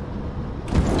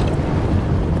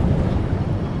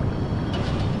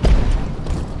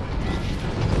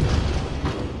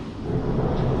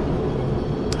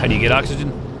 How do you get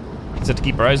oxygen? Is that to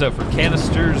keep our eyes out for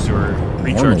canisters or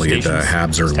recharge Normally, stations? the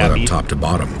habs are lit up top to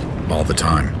bottom all the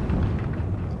time.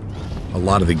 A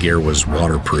lot of the gear was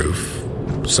waterproof.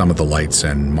 Some of the lights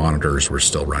and monitors were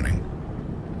still running.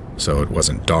 So it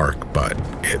wasn't dark, but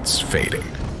it's fading.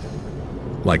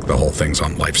 Like the whole thing's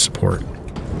on life support.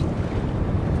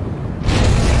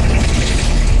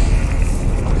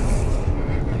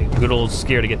 Like a good old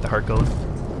scare to get the heart going.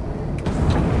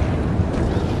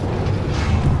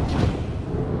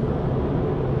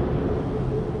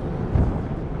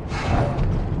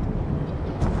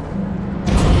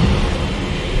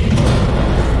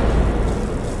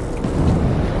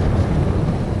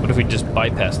 What if we just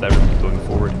bypass that route going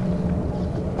forward?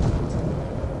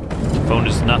 The phone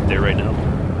is not there right now.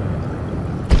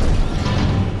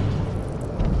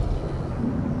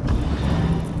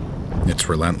 It's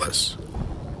relentless.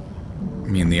 I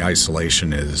mean, the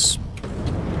isolation is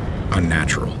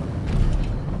unnatural.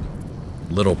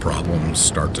 Little problems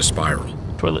start to spiral.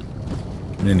 Toilet.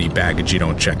 Any baggage you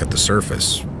don't check at the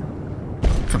surface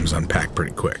comes unpacked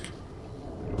pretty quick.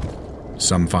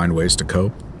 Some find ways to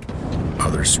cope,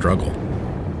 others struggle.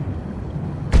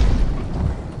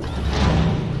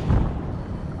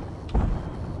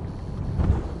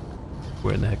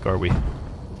 Where in the heck are we?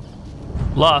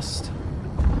 Lost.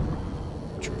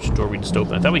 Church door we just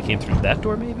opened. I thought we came through that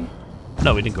door, maybe?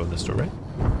 No, we didn't go in this door, right?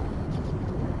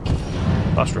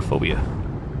 Claustrophobia.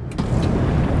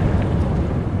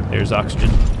 There's oxygen.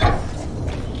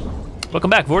 Welcome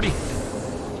back, Vorty.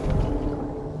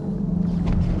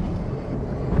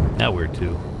 Now where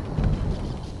to?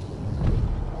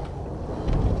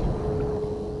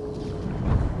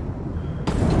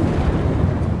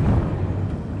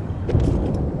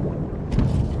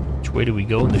 Which way do we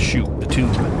go in the chute, the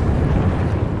tube?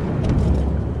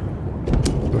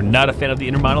 We're not a fan of the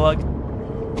inner monologue?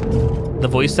 The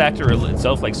voice actor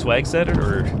itself, like Swag said it,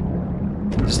 or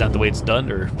Just not the way it's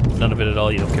done, or none of it at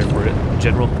all? You don't care for it in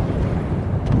general?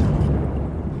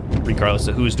 Regardless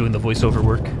of who's doing the voiceover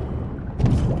work.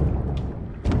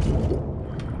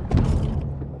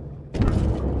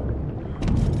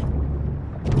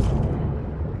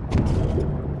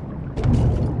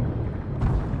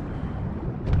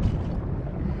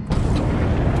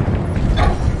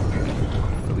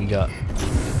 What do we got?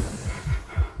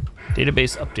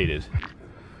 Database updated.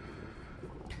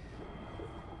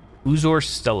 Uzor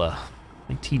Stella,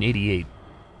 1988.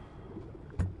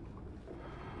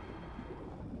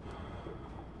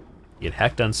 Get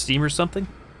hacked on Steam or something?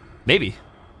 Maybe.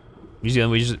 Usually the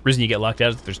only reason you get locked out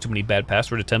is if there's too many bad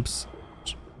password attempts.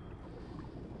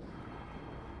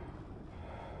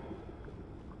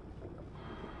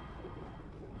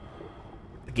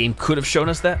 The game could have shown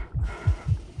us that.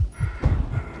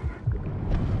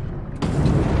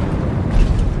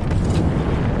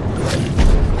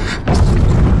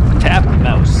 Tap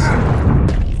mouse.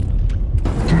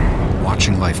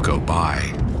 Watching life go by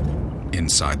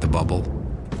inside the bubble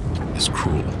is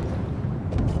cruel.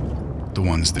 The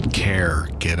ones that care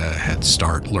get a head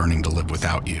start learning to live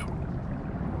without you.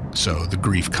 So the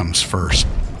grief comes first,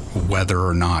 whether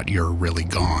or not you're really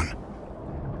gone.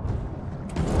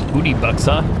 Booty bucks,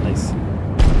 huh? Nice.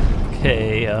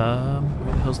 Okay,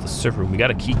 where the hell's the server room? We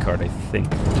got a key card, I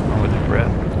think. Where the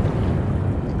grab?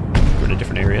 We're in a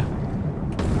different area.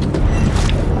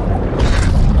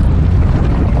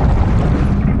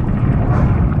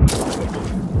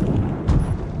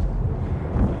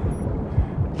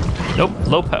 Nope,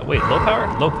 low power. Wait, low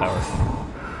power? Low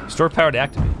power. Store power to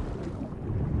activate.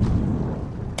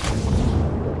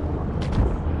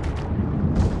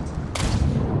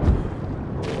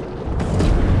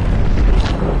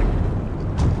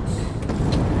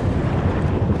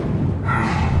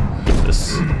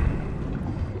 This.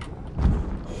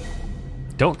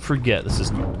 Don't forget, this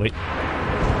is. Wait.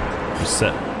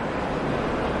 Reset.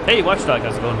 Hey, Watchdog,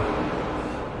 how's it going?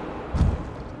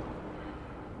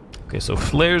 Okay, so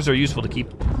flares are useful to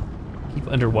keep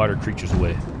underwater creatures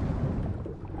away.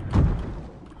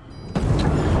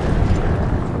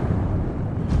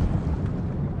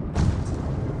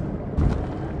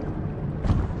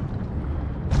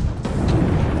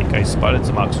 I think I spotted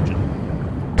some oxygen.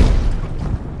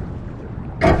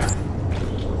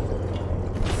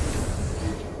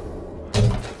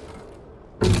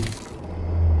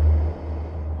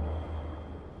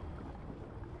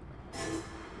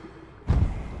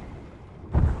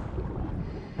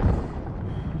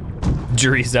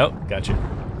 Jury's out. Gotcha.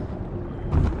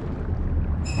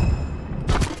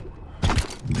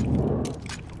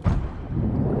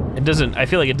 It doesn't. I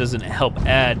feel like it doesn't help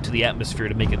add to the atmosphere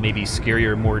to make it maybe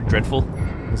scarier, more dreadful,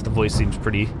 because the voice seems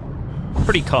pretty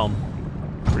calm,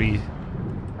 pretty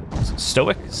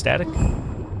stoic, static.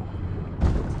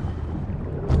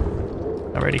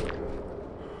 Alrighty.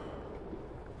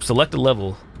 Select a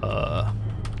level.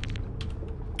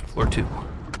 Floor 2.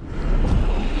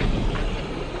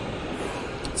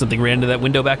 Something ran into that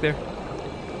window back there?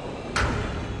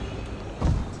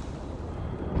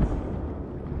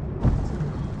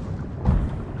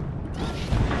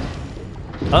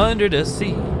 Under the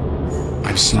sea.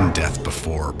 I've seen death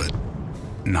before, but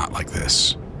not like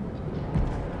this.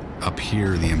 Up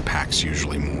here, the impact's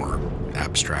usually more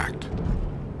abstract.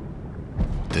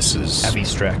 This is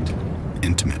abstract.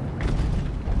 Intimate.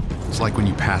 It's like when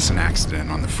you pass an accident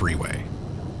on the freeway.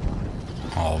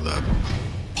 All the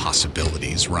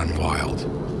possibilities run wild.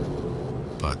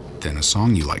 But then a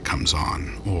song you like comes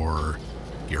on, or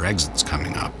your exit's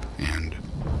coming up, and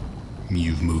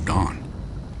you've moved on.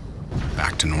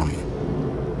 Back to normal.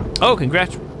 Oh,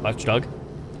 congrats, Watchdog.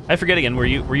 I forget again, were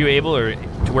you able or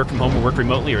to work from home or work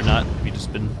remotely or not? Have you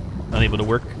just been unable to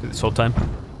work this whole time?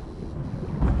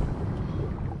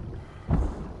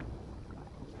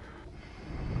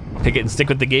 Pick it and stick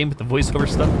with the game with the voiceover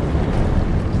stuff?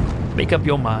 Make up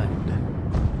your mind.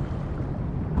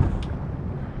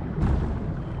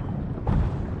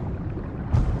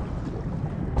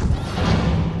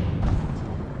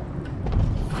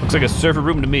 Looks like a server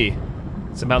room to me.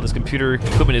 Somehow this computer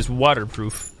equipment is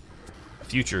waterproof.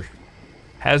 Future.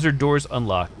 Hazard doors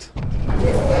unlocked. I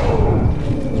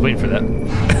was waiting for that.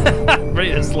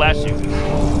 Ready to slash you.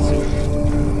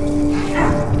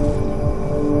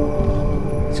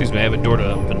 Excuse me, I have a door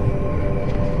to open.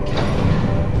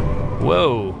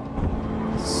 Whoa.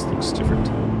 This looks different.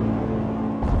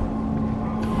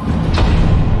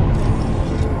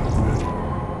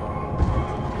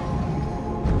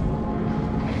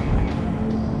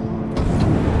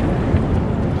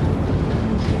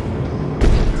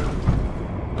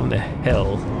 How the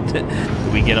hell did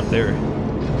we get up there?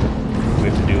 We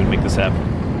we have to do and make this happen?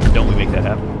 Or don't we make that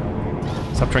happen?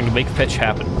 Stop trying to make fetch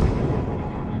happen.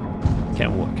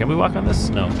 Can we walk on this?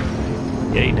 No.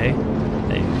 Yay, nay?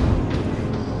 Nay.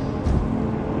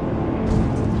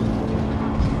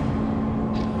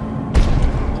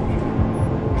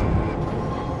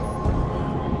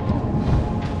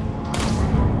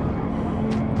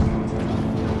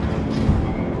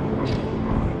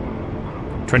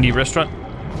 Trendy restaurant?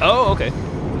 Oh, okay.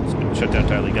 It's been shut down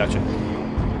entirely. Gotcha.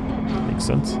 Makes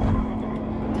sense.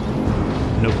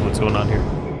 No clue what's going on here.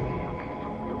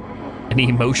 Any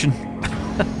emotion?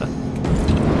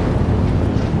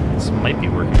 This might be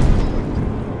working.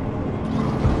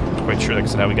 Not quite sure, like I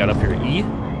said, how we got up here. E?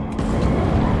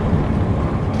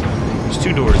 There's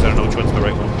 2 doors. I don't know which one's the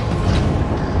right one.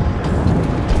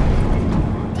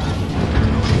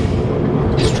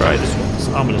 Let's try this one. This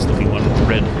ominous looking one with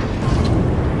red.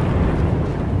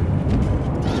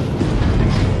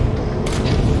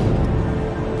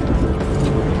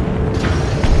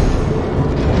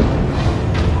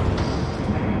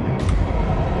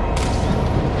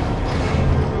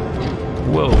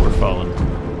 Whoa, we're falling.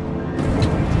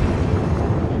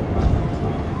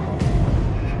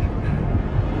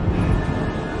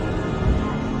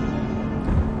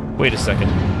 Wait a second.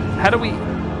 How do we...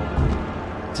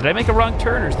 Did I make a wrong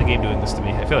turn, or is the game doing this to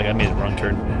me? I feel like I made a wrong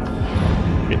turn.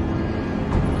 It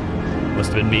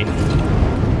must have been me.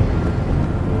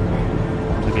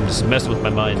 The game just messed with my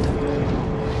mind.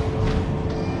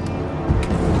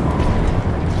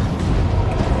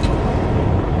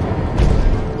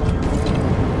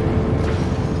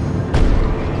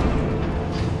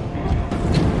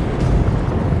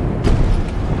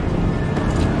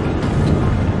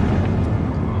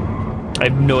 I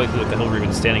have no idea what the hell we're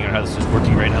even standing or how this is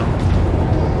working right now.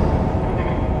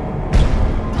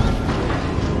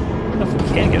 I don't know if we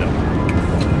can get him.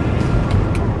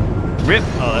 Rip!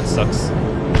 Oh, that sucks.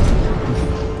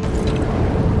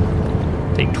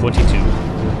 Take 22.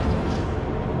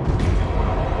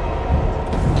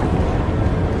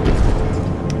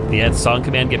 The add song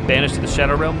command get banished to the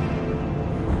Shadow Realm.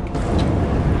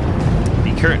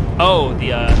 The current... Oh,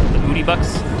 the booty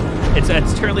bucks.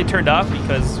 It's currently turned off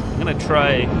because I'm gonna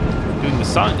try doing the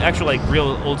song, actual like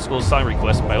real old school song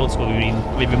request. By old school we mean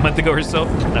maybe a month ago or so,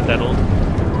 not that old,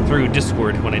 through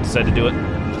Discord when I decided to do it.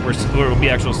 Where it will be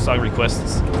actual song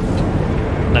requests,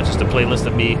 not just a playlist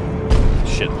of me.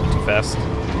 Shit, too fast.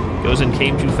 Goes and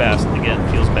came too fast. Again,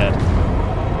 feels bad.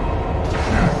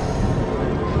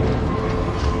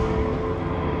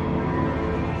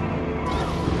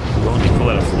 Willing to pull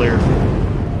out a flare.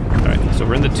 All right, so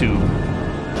we're in the tube.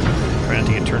 Trying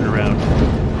to get turned around.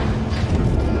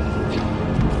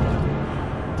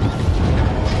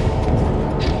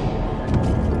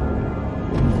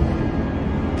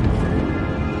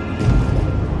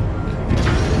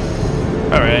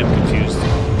 Alright, I'm confused.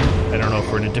 I don't know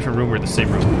if we're in a different room or the same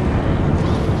room.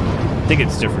 I think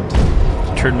it's different.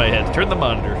 Turn my head. Turn the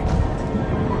monitor.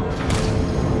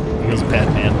 Feels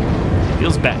Batman.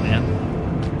 Feels Batman.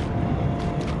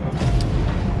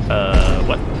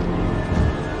 What?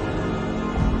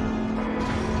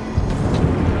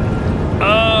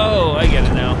 Oh, I get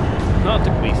it now. Oh, it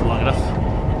took me long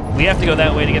enough. We have to go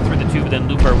that way to get through the tube and then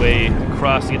loop our way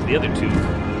across to get to the other tube.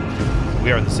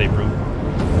 We are in the same room.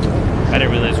 I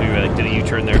didn't realize we did a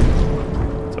U-turn there.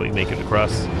 So we make it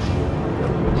across.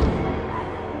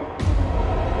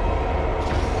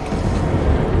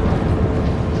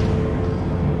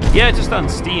 Yeah, just on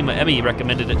Steam. Emmy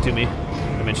recommended it to me.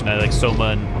 I mentioned I like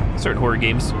Soma and certain horror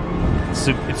games.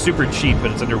 It's super cheap,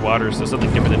 but it's underwater, so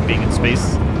something different than being in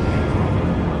space.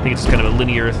 I think it's just kind of a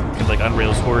linear, kind of like on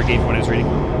rails horror game from what I was reading.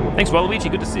 Thanks, Waluigi.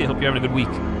 Good to see you. Hope you're having a good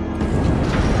week.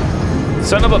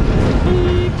 Son of a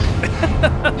beep.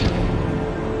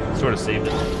 Sort of saved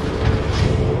it.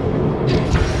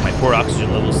 My poor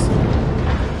oxygen levels.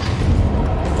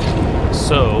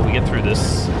 So we get through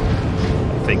this.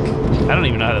 I think. I don't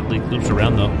even know how that loops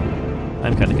around though.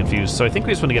 I'm kind of confused. So I think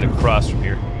we just want to get across from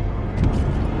here.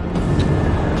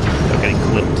 Without getting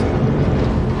clipped.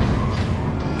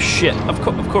 Shit, of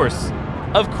course.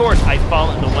 Of course I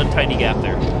fall into one tiny gap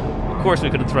there. Of course we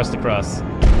couldn't thrust across.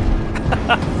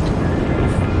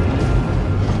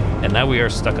 And now we are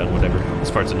stuck on whatever. This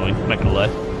part's annoying, I'm not gonna lie.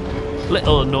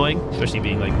 Little annoying, especially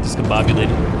being like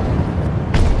discombobulated.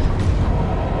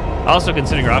 Also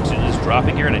considering our oxygen is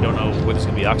dropping here and I don't know where there's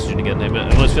gonna be oxygen again. I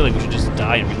almost feel like we should just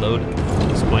die and reload at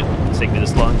this point. It's taking me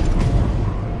this long.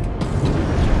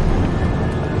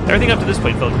 Everything up to this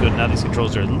point felt good, now these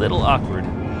controls are a little awkward.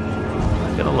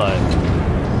 Not gonna lie.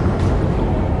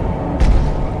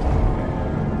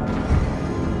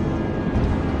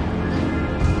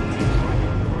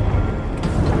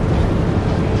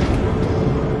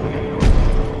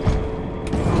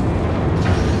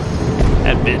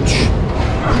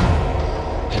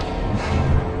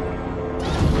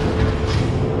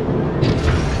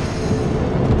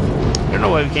 don't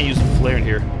know why we can't use a flare in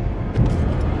here.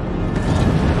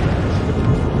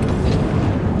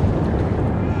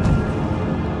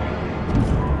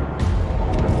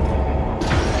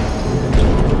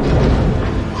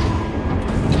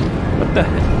 What the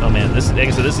heck? Oh man, this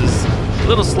is a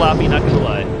little sloppy, not gonna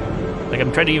lie. Like,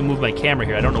 I'm trying to even move my camera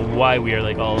here. I don't know why we are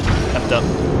like all effed up.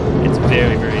 It's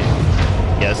very, very...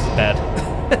 Yeah, this is bad.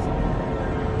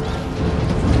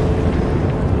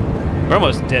 We're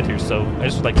almost dead here, so I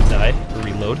just would like to die or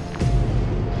reload.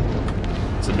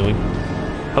 It's annoying.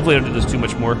 Hopefully I don't do this too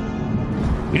much more.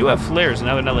 We do have flares, and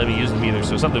now they're not letting me use them either,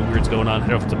 so something weird's going on. I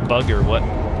don't know if it's a bug or what,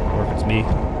 or if it's me.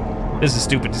 This is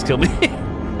stupid, just kill me.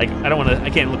 Like, I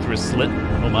can't look through a slit.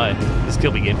 Oh my, this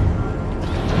kill me game.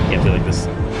 Can't play like this.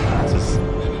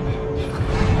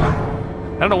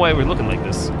 I don't know why we're looking like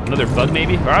this. Another bug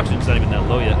maybe? Our oxygen's not even that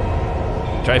low yet.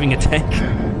 Driving a tank.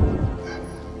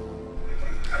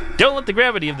 Don't let the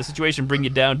gravity of the situation bring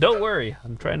you down. Don't worry.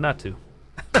 I'm trying not to.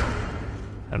 I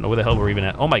don't know where the hell we're even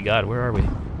at. Oh my god, where are we?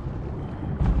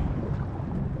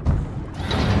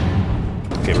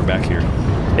 Okay, we're back here.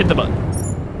 Hit the button.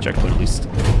 Checkpoint at least.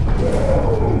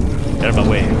 Get out of my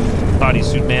way.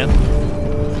 Bodysuit man.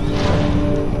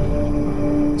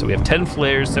 So we have 10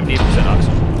 flares, 78%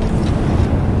 oxygen.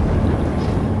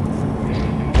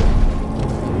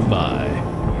 Bye.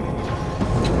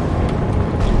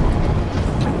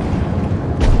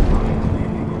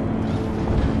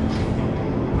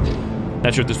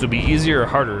 Not sure if this would be easier or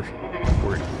harder,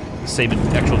 or the same in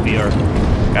actual VR.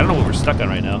 I don't know what we're stuck on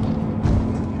right now.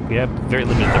 We have very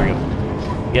limited. There we go.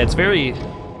 Yeah, it's very.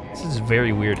 This is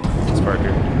very weird. This part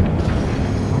here.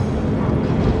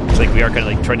 It's like we are kind of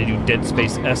like trying to do Dead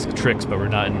Space-esque tricks, but we're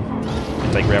not in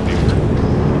anti-gravity.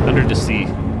 We're under the sea,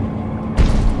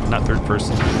 not third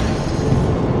person.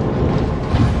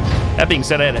 That being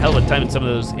said, I had a hell of a time in some of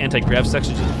those anti-grav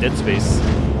sections in Dead Space.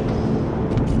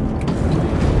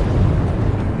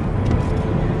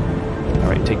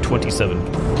 Alright, take 27.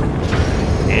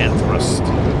 And thrust.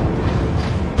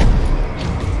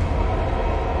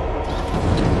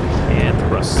 And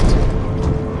thrust.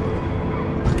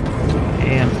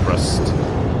 And thrust.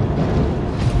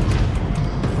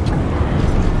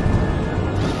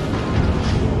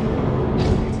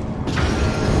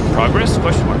 Progress?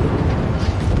 Question mark.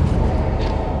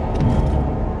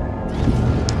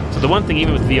 So the one thing,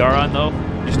 even with VR on though,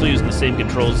 you're still using the same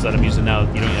controls that I'm using now.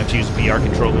 You don't actually use VR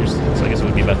controllers, so I guess it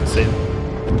would be about the same.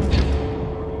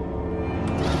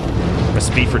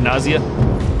 Recipe for nausea?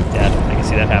 Yeah, I can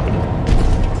see that happening.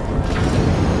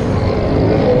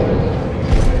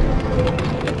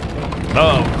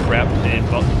 Oh, crap. And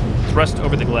thrust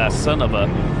over the glass. Son of a...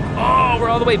 Oh, we're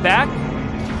all the way back?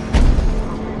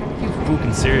 Are you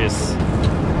fucking serious?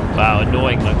 Wow,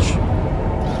 annoying much.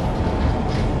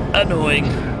 Annoying.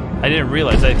 I didn't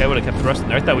realize I would have kept thrusting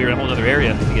there. I thought we were in a whole other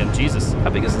area again. Jesus, how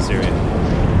big is this area?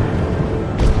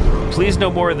 Please no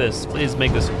more of this. Please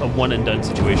make this a one and done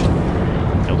situation.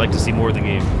 I would like to see more of the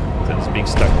game instead of being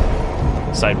stuck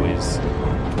sideways.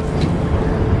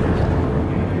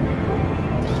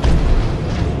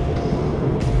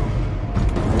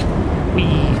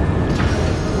 Whee!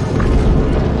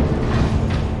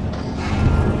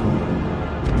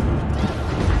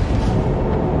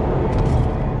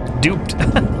 Duped.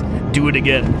 Do it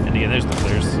again. And again, there's the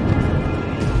flares.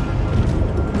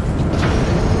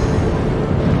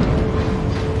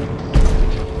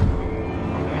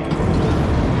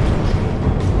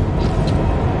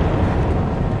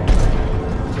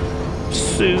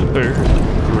 Super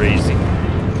crazy.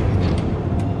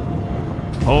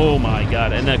 Oh my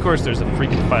god. And then of course there's a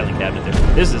freaking filing cabinet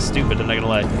there. This is stupid, I'm not gonna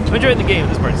lie. I'm enjoying the game,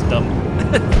 this part's dumb.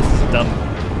 This is dumb.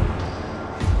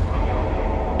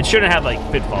 It shouldn't have like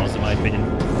pitfalls in my opinion.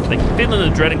 Like feeling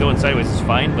the dread and going sideways is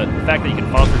fine, but the fact that you can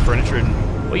fall through furniture and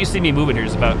what you see me moving here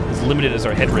is about as limited as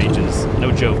our head range is.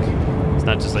 No joke. It's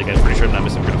not just like I'm pretty sure I'm not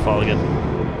missing, we're gonna fall again.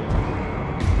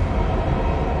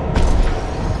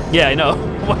 Yeah, I know.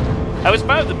 I was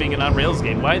fine with it being an on-rails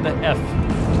game. Why the F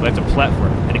do I have to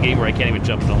platform in a game where I can't even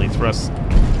jump and only thrust,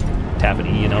 tap and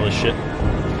E and all this shit?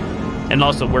 And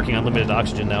also working on limited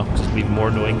oxygen now, which is even more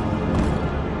annoying.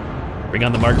 Bring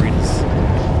on the margaritas.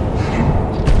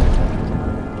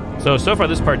 So far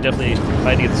this part definitely, if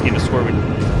I had to get this game to score,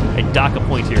 I'd dock a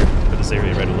point here for this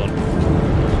area right alone.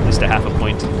 At least a half a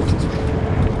point.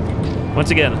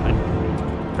 Once again, I'm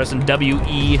pressing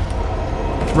W-E,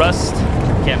 thrust,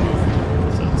 can't move.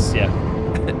 Yeah.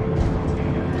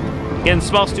 Again,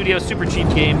 small studio, super cheap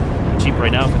game. Cheap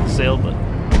right now for the sale, but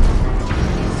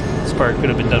this part could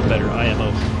have been done better.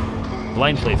 IMO.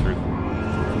 Blind playthrough.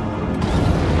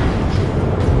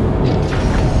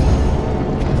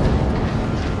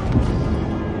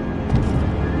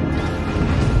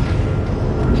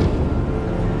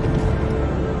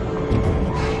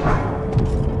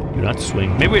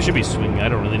 swing. Maybe I should be swinging. I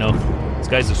don't really know. This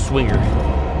guy's a swinger.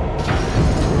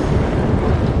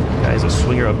 Guy's a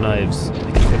swinger of knives.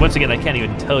 Once again, I can't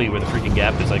even tell you where the freaking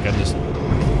gap is. Like, I'm just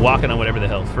walking on whatever the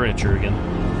hell. Furniture again.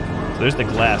 So there's the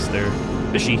glass there.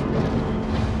 Fishy.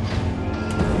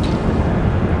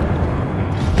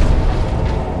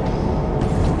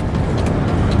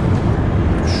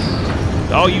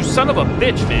 Oh, you son of a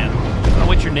bitch, man. I don't know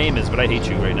what your name is, but I hate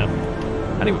you right now.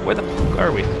 Where the fuck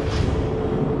are we?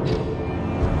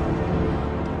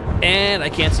 And I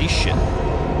can't see shit.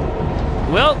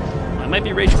 Well, I might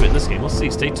be rage quitting this game. We'll see.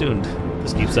 Stay tuned.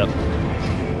 This keeps up.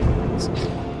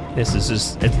 This is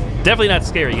just... It's definitely not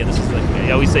scary. Again, this is like...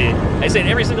 I always say... I say it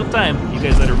every single time. You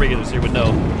guys that are regulars here would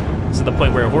know. This is the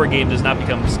point where a horror game does not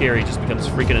become scary. It just becomes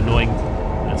freaking annoying.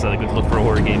 That's not a good look for a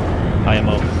horror game.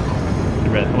 IMO.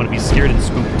 I want to be scared and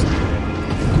spooked.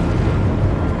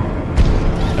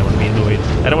 I want to be annoyed.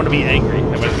 I don't want to be angry.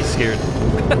 I want to be scared.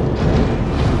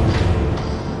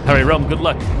 Alright, Realm, good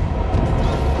luck.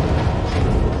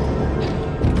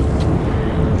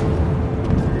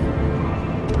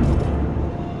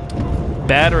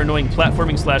 Bad or annoying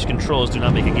platforming / controls do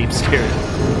not make a game scary.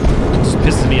 It just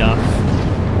pisses me off.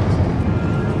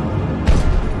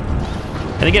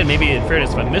 And again, maybe in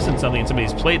fairness, if I'm missing something and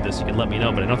somebody's played this, you can let me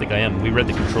know, but I don't think I am. We read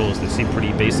the controls. They seem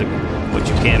pretty basic, what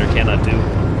you can or cannot do.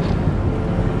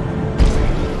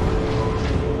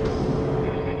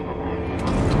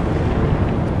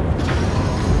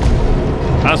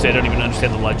 Honestly, I don't even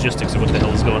understand the logistics of what the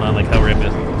hell is going on, like how we're able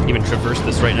to even traverse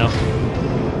this right now.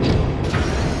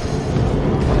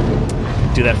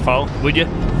 Do that fall, would you?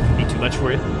 Be too much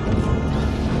for you?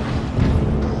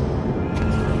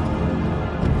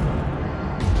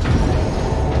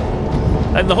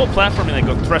 And the whole platforming, like,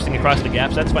 go thrusting across the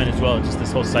gaps, that's fine as well. It's just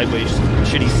this whole sideways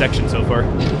shitty section so far.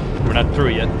 We're not through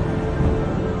it yet.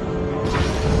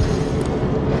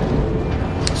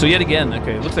 So yet again,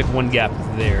 okay, it looks like one gap is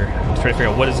there. I'm trying to figure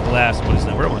out what is glass and what is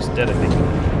not. We're almost dead, I think.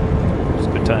 It's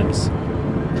good times.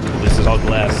 This is all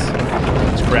glass.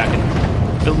 It's cracking.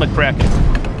 Fill my cracking.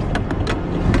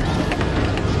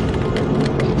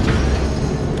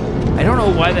 I don't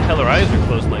know why the hell our eyes are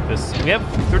closed like this. We have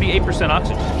 38%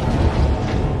 oxygen.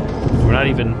 We're not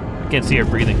even... I can't see our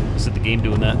breathing. This is the game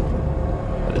doing that.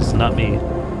 But it's not me.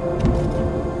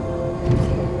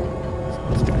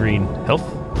 What's the green? Health?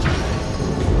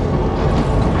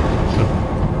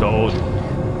 Oh.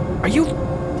 Are you...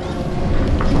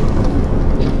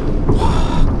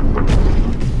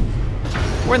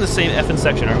 We're in the same effing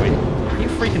section, aren't we? Are you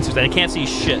freaking serious? I can't see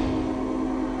shit.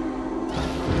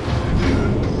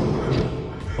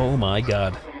 Oh my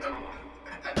god.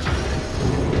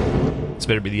 This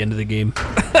better be the end of the game.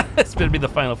 This better be the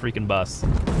final freaking boss.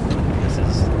 This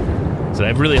is... So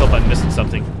I really hope I'm missing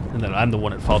something, and that I'm the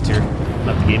one at fault here,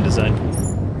 not the game design.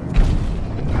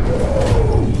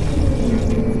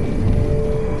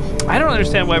 I don't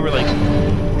understand why we're, like,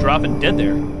 dropping dead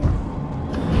there.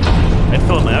 I'd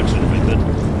fill up my oxygen if I could.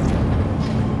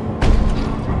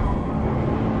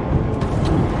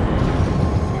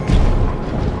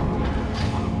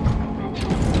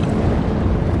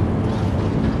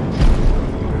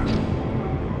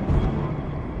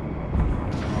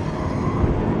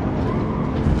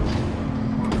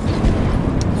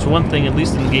 So one thing, at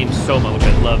least in the game Soma, which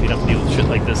I love, you don't have to deal with shit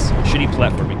like this. Shitty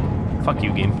platforming. Fuck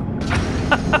you, game.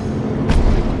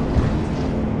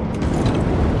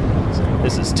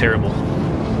 This is terrible.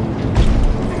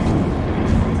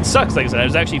 It sucks, like I said. I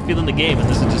was actually feeling the game, and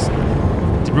this is just...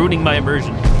 It's ruining my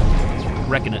immersion. It's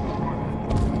wrecking it.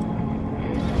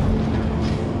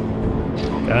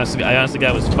 I honestly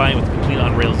I was fine with the complete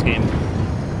on-rails game.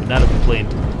 Would not have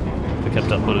complained if I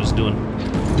kept up what I was doing.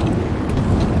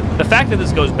 The fact that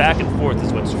this goes back and forth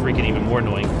is what's freaking even more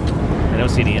annoying. I don't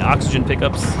see any oxygen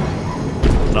pickups.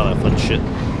 All that fun shit.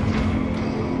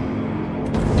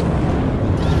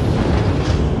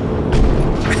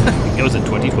 It goes in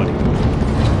 2020.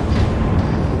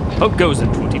 Hope goes in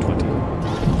 2020.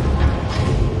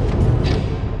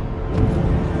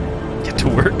 Get to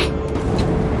work.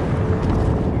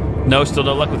 No, still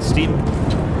no luck with Steam.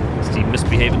 Steam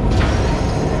misbehaving.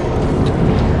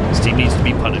 Steam needs to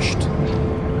be punished.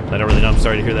 I don't really know. I'm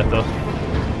sorry to hear that, though.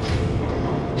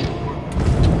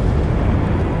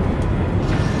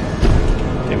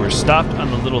 Okay, we're stopped on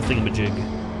the little thingamajig.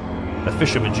 A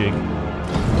fishamajig.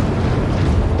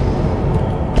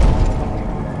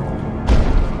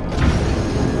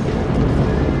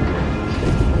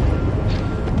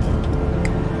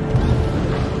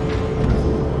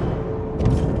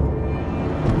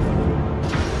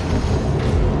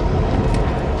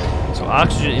 So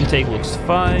oxygen intake looks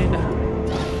fine.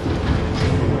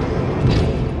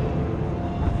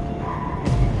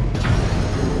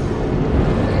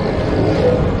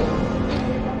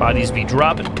 Bodies be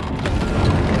dropping. I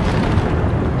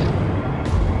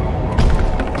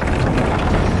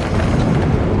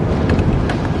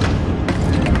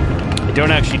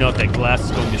don't actually know if that glass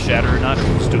is going to shatter or not, or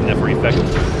we're just doing that for effect.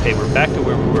 Okay, we're back to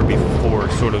where we were before,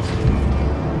 sort of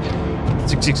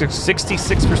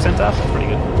 66% off. That's pretty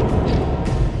good.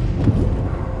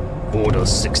 Border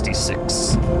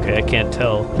 66. Okay, I can't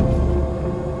tell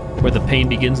where the pain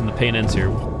begins and the pain ends here,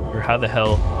 or how the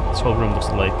hell this whole room looks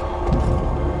like.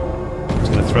 I'm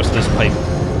just gonna thrust this pipe,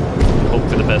 hope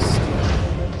for the best.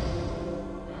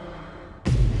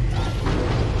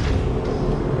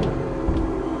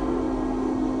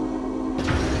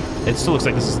 It still looks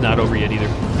like this is not over yet either.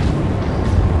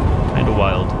 Kinda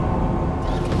wild.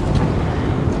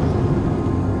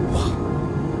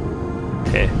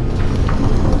 Okay.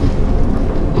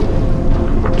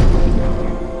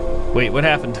 Wait, what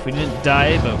happened? We didn't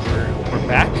die, but we're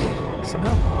back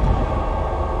somehow?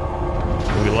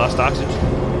 We lost oxygen?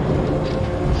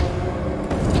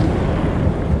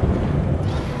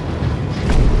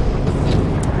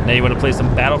 Now you want to play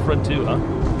some Battlefront 2, huh?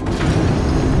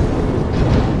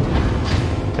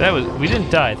 We didn't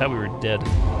die. I thought we were dead.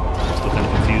 I'm still kind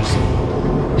of confused.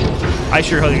 I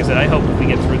sure, like I said, I hope if we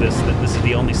get through this, that this is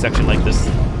the only section like this.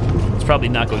 It's probably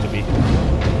not going to be.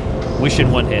 Wish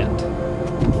in one hand.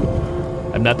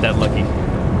 I'm not that lucky.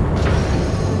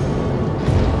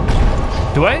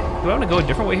 Do I want to go a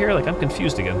different way here? Like, I'm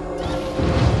confused again.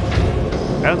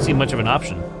 I don't see much of an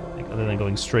option, like, other than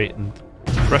going straight, and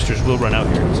thrusters will run out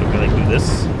here. So we're gonna do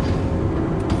this.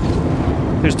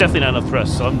 There's definitely not enough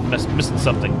thrust, so I'm missing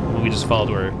something when we just fall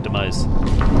to our demise.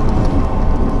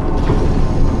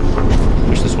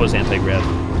 Wish this was anti-grav.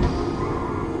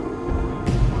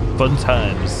 Fun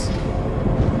times.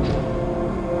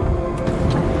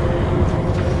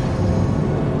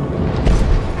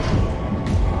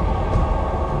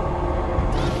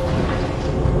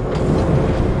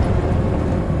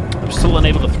 I'm still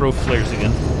unable to throw flares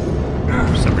again,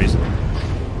 for some reason.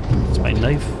 It's my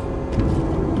knife.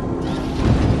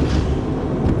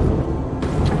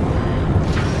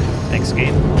 Thanks,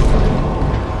 game.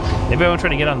 Maybe I'm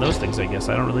trying to get on those things, I guess.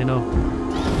 I don't really know.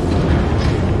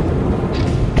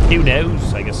 Who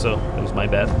knows? I guess so. That was my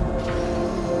bad.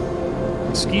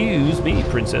 Excuse me,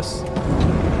 princess.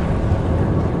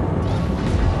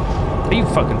 Are you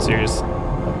fucking serious?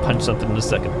 I'll punch something in a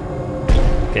second.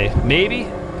 Okay, maybe?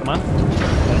 Come on.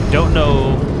 I don't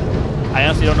know. I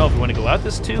honestly don't know if we want to go out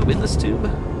this tube, in this tube.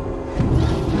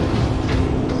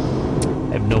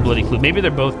 I have no bloody clue. Maybe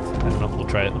they're both. I don't know. We'll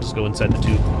try it. We'll just go inside the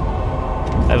tube.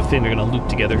 I have a feeling they're gonna loop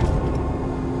together.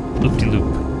 Loop-de-loop.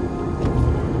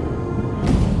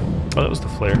 Oh, that was the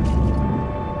flare.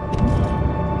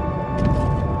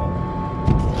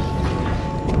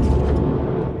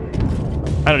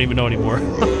 I don't even know anymore.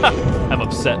 I'm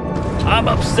upset. I'm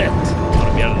upset! I want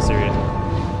to be out of this area.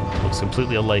 It looks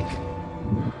completely alike.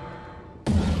 I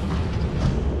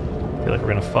feel like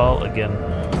we're gonna fall again.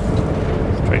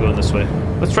 Let's try going this way.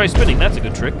 Let's try spinning. That's a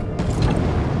good trick.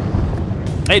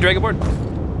 Hey, Dragonborn.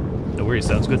 No worries.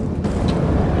 Sounds good.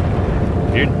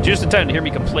 You're just in time to hear me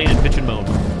complain and bitch and moan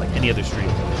like any other stream.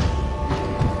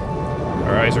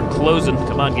 Our eyes are closing.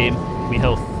 Come on, game. Give me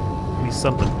health. Give me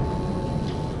something.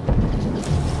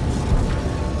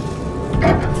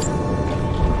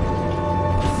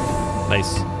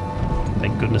 Nice.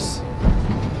 Thank goodness.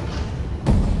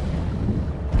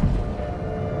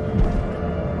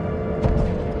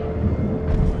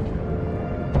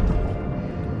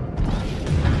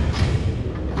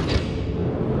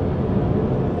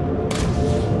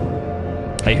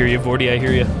 I hear you, Vordy, I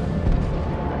hear you.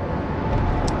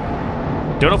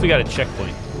 Don't know if we got a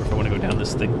checkpoint, or if I want to go down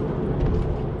this thing.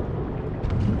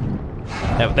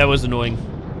 That was annoying.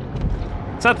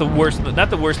 It's not the worst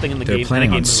thing in the game. They're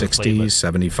planning on 60,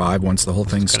 75 once the whole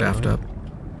thing's staffed up.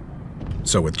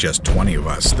 So with just 20 of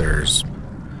us, there's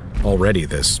already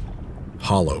this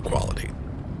hollow quality.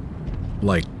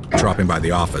 Like dropping by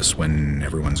the office when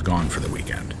everyone's gone for the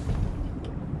weekend.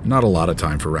 Not a lot of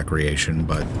time for recreation,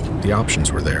 but the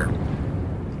options were there.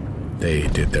 They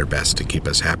did their best to keep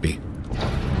us happy.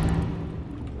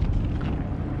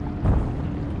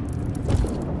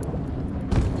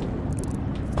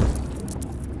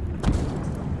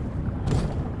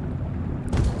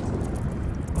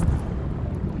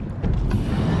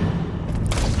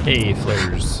 Hey,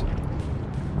 flares.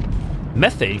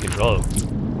 Methane control.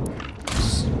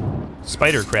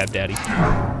 Spider crab daddy.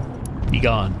 Be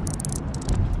gone.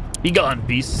 Be gone,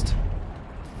 beast.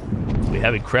 We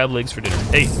having crab legs for dinner.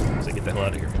 Hey, let's get the hell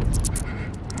out of here.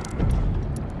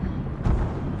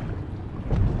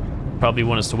 Probably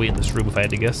want us to wait in this room if I had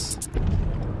to guess.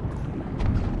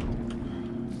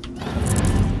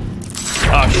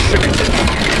 Oh, sugar tits.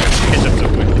 Catch up so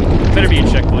quick. Better be a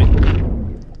checkpoint.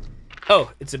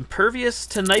 Oh, it's impervious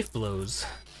to knife blows.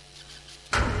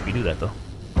 We knew that, though.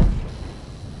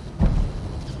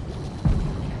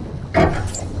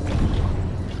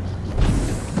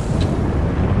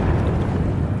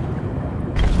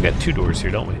 We got 2 doors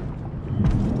here, don't we?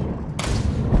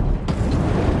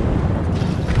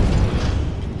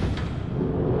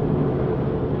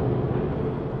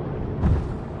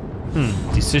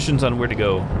 Decisions on where to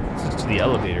go. To the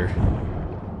elevator.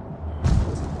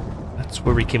 That's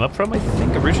where we came up from, I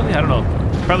think, originally? I don't know.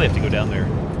 Probably have to go down there.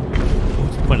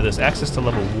 What's the point of this? Access to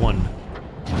level 1.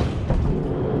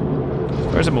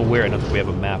 As far as I'm aware, I don't think we have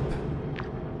a map.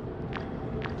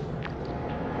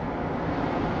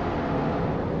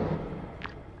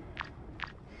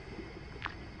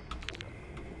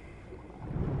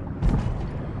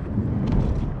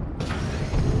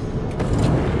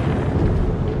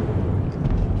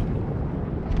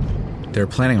 They're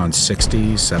planning on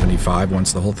 60, 75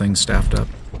 once the whole thing's staffed up.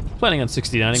 Planning on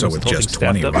 69. So with just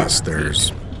 20 of us,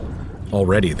 there's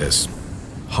already this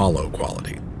hollow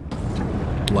quality.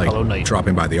 Like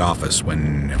dropping by the office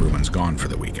when everyone's gone for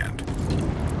the weekend.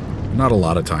 Not a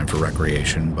lot of time for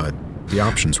recreation, but the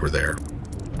options were there.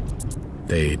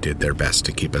 They did their best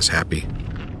to keep us happy.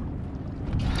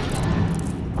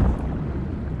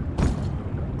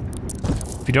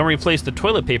 If you don't replace the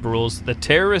toilet paper rolls, the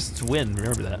terrorists win.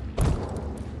 Remember that.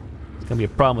 Gonna be a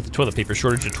problem with the toilet paper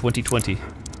shortage of 2020.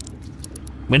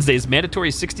 Wednesday is mandatory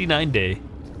 69 day.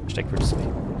 Hashtag participate.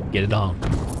 Get it on.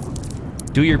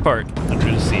 Do your part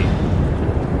under the sea.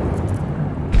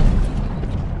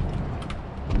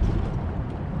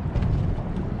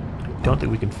 Don't think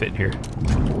we can fit in here.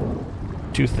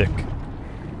 Too thick.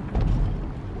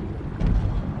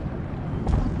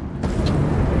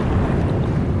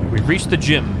 We've reached the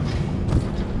gym.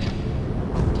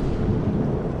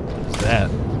 What's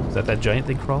that? Is that giant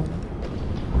thing crawling?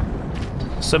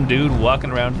 Some dude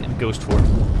walking around in ghost form.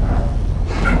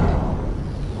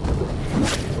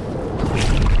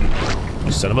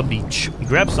 You son of a beach. We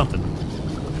grabbed something.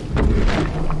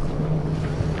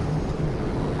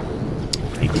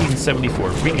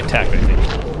 1874. Being attacked, I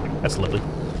think. That's lovely.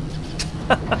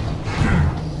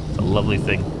 It's a lovely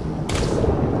thing.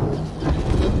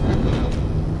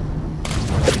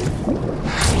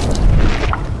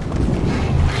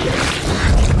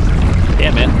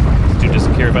 Damn, man. This dude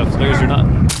doesn't care about flares or not.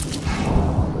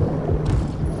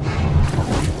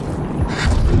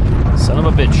 Son of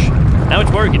a bitch. Not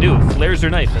much more you can do. Flares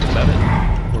or knife, that's about it.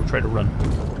 Or try to run.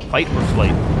 Fight or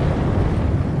flight.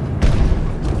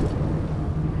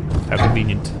 How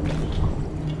convenient.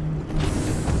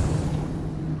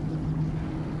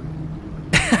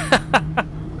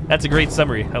 That's a great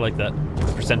summary. I like that.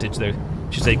 The percentage there.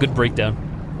 Should say good breakdown.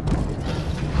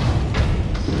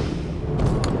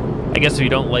 I guess if you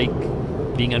don't like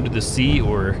being under the sea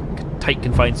or tight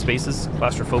confined spaces,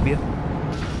 claustrophobia.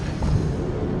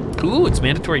 Ooh, it's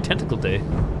mandatory tentacle day.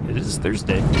 It is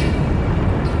Thursday.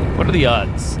 What are the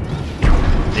odds?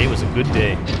 Today was a good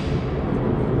day.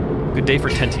 Good day for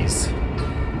tenties.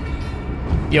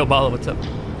 Yo, Bala, what's up?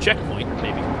 Checkpoint,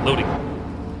 maybe. Loading.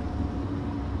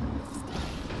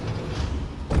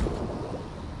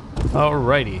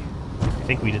 Alrighty. I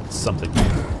think we did something.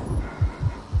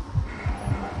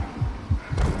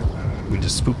 We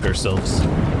just spooked ourselves.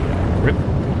 Rip.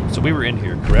 So we were in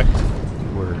here, correct?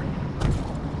 We were.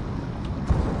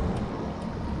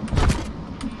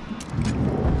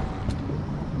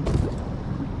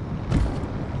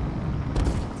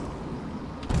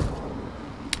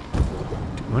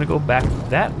 Do we want to go back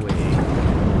that way?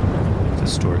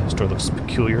 This store looks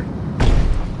peculiar.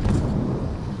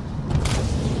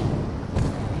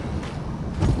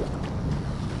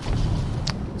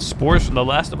 Spores from The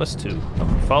Last of Us 2.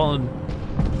 Follow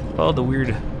the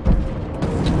weird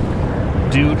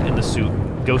dude in the suit.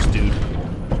 Ghost dude.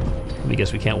 I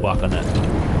guess we can't walk on that.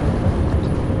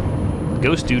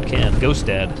 Ghost dude can. Ghost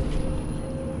dad.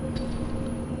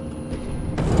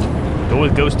 Go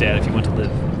with Ghost Dad if you want to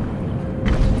live.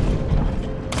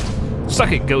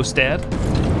 Suck it, Ghost Dad.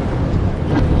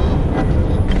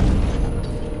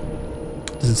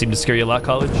 Doesn't seem to scare you a lot,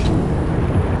 college.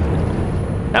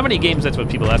 How many games? That's what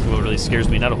people ask me what really scares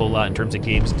me. Not a whole lot in terms of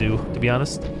games do, to be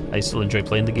honest. I still enjoy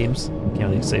playing the games. Can't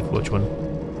really say which one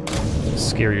is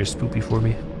scary or spoopy for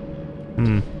me.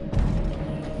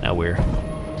 Now where?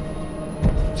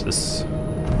 What's this?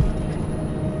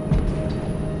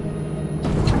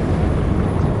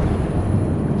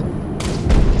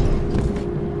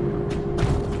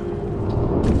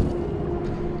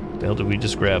 The hell did we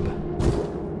just grab?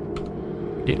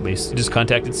 Database. You just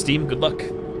contacted Steam. Good luck.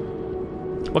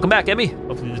 Welcome back, Emmy.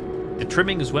 Hopefully the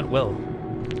trimmings went well.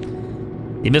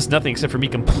 You missed nothing except for me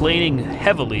complaining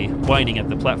heavily, whining at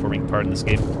the platforming part in this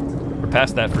game. We're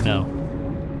past that for now.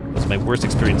 That's my worst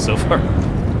experience so far.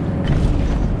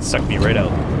 It sucked me right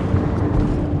out.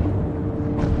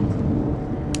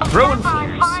 Throwing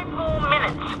flares. 5 more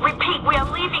minutes. Repeat, we are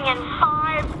leaving in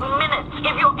 5 minutes.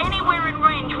 If you're anywhere in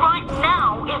range right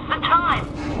now is the time.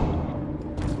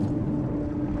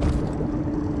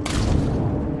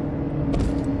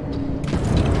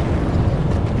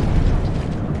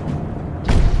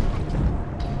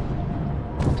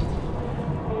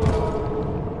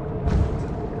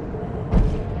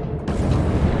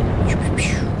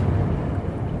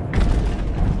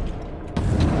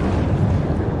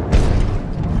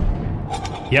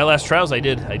 Yeah, Last Trials I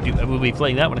did. I will be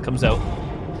playing that when it comes out.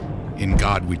 In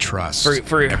God we trust.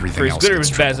 For Everything as else good or gets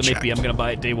as bad as it may triple-checked. be, I'm gonna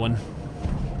buy it day one.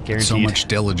 Guaranteed. So much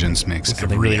diligence makes Something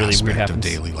every really, really weird aspect of happens.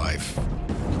 daily life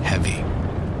heavy.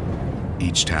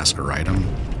 Each task or item,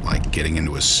 like getting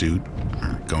into a suit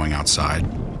or going outside,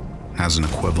 has an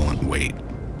equivalent weight.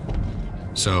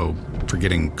 So, for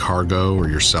getting cargo or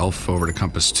yourself over to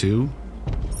Compass 2,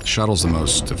 the shuttle's the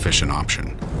most efficient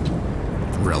option,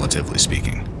 relatively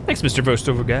speaking. Thanks, Mr.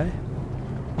 Voiceover guy.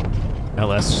 Now,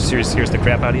 last here's the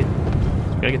crap out of you.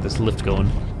 Gotta get this lift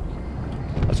going.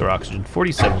 That's our oxygen.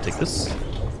 47 will take this.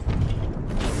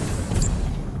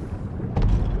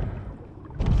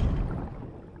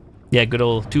 Yeah, good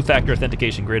old two-factor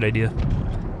authentication. Great idea.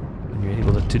 When you're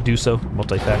able to do so,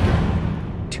 multi-factor.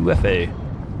 2FA.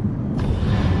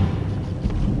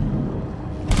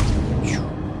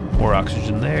 More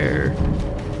oxygen there.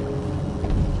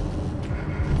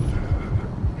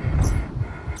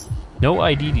 No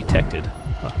ID detected.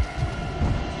 Huh.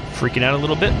 Freaking out a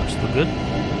little bit, which is still good.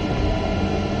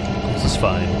 This is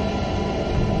fine.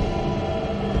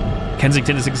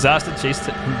 Kensington is exhausted, chased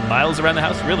miles around the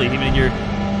house. Really, even in your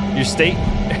state,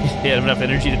 you have enough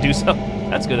energy to do so.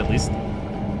 That's good, at least.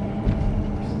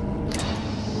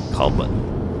 Call button.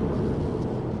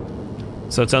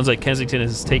 So it sounds like Kensington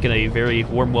has taken a very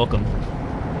warm welcome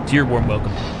to your warm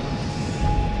welcome.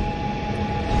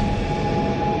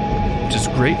 Which is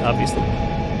great, obviously.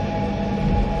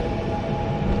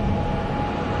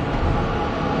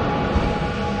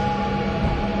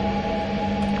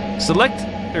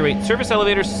 Service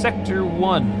elevator, sector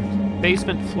 1.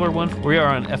 Basement, floor 1. We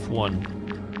are on F1.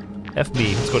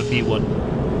 FB, let's go to B1.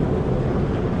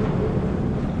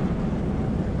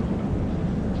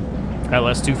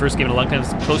 Last 2, first game in a long time.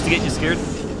 It's close to getting you scared.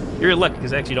 You're in luck,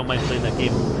 because I actually don't mind playing that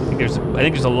game. I think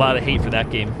there's a lot of hate for that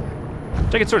game.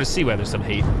 Which I can sort of see why there's some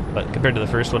hate, but compared to the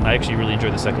first one, I actually really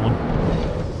enjoyed the second one.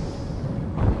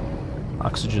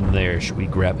 Oxygen there, should we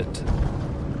grab it?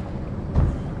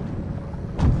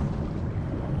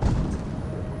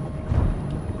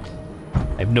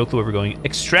 I have no clue where we're going.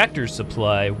 Extractor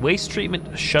supply, waste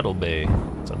treatment, shuttle bay.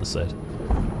 It's on the side.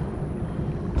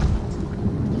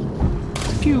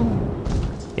 Pew!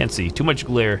 Can't see, too much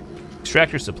glare.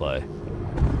 Extractor supply.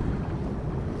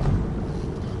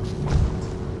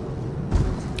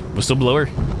 Whistleblower.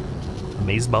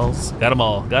 Amazeballs. Got them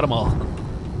all. Got them all.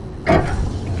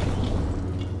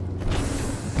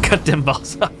 Cut them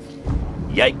balls off.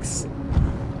 Yikes.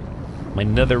 My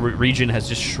nether region has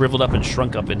just shriveled up and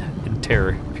shrunk up in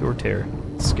terror. Pure terror.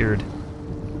 Scared.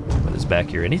 What is back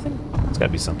here? Anything? It's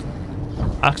gotta be something.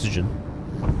 Oxygen.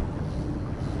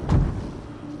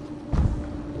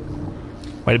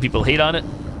 Why do people hate on it?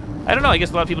 I don't know, I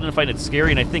guess a lot of people didn't find it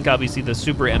scary, and I think obviously the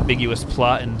super ambiguous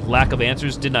plot and lack of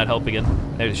answers did not help again.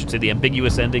 I should say the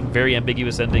ambiguous ending, very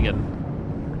ambiguous ending, and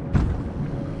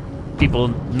people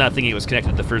not thinking it was connected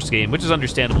to the first game, which is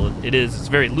understandable. It is. It's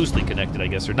very loosely connected, I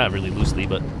guess, or not really loosely,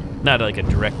 but not like a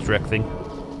direct thing.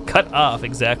 Cut off,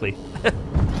 exactly.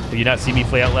 Have you not seen me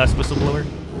play Outlast Whistleblower?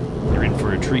 You're in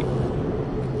for a treat.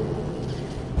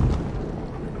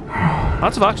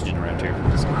 Lots of oxygen around here.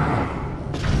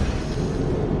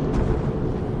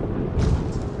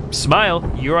 Smile,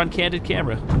 you're on candid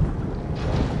camera.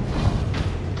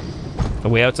 The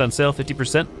Way Out's on sale,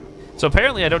 50%. So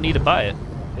apparently I don't need to buy it.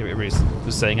 Everybody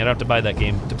was saying I don't have to buy that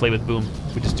game to play with Boom.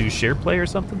 We just do share play or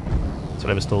something? That's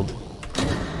what I was told.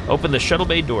 Open the shuttle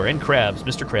bay door and Krabs,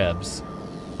 Mr. Krabs.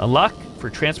 Unlock for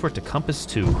transport to Compass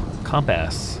 2.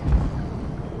 Compass.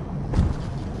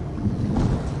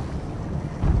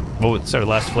 Oh, it's our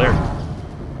last flare.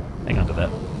 Hang on to that.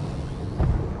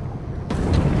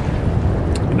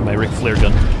 Into my Ric Flair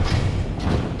gun.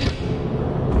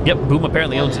 Yep, Boom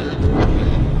apparently owns it.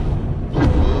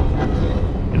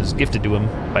 It was gifted to him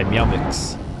by Meow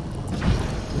Mix.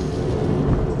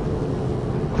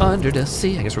 Under the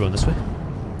sea. I guess we're going this way.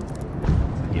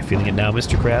 Are you feeling it now,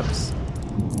 Mr. Krabs?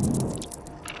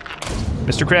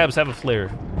 Mr. Krabs, have a flare.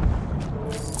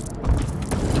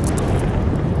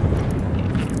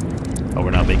 Oh,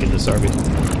 we're not making this, are we?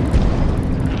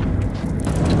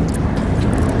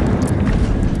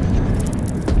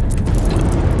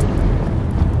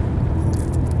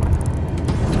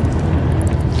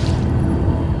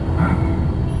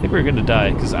 I think we're gonna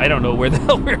die, because I don't know where the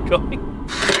hell we're going.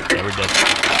 Yeah, we're dead.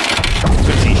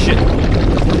 Couldn't see shit.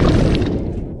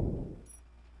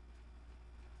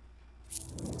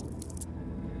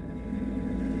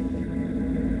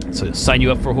 So sign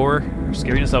you up for horror? You're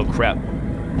scaring us out, crap.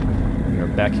 We are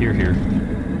back here.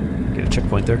 Get a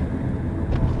checkpoint there.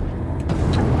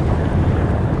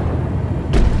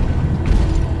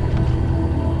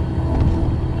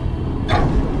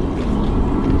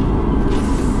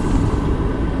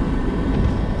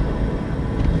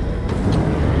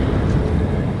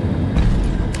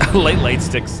 Light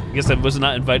sticks. I guess I was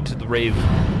not invited to the rave.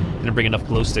 Didn't bring enough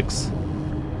glow sticks.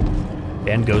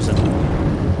 And goes in.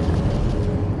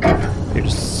 Here,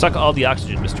 just suck all the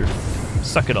oxygen, mister.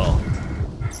 Suck it all.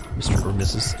 Mr. or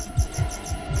Mrs.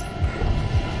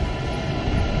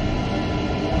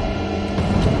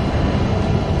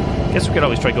 Guess we could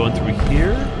always try going through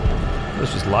here.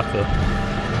 Let's just lock the...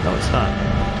 No, it's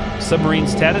not. Submarine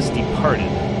status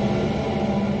departed.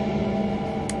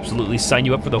 Absolutely sign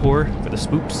you up for the horror, for the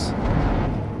spoops.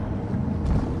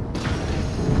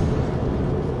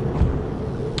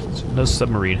 So no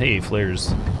submarine. Hey,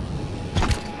 flares.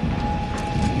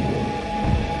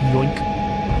 Yoink.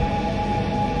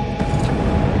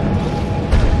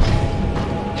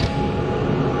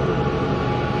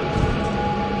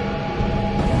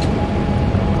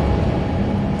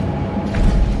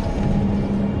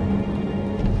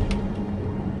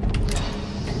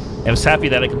 I was happy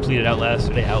that I completed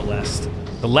Outlast.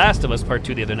 The Last of Us Part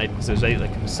 2 the other night because I was,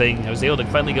 like I was saying, I was able to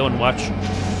finally go and watch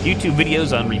YouTube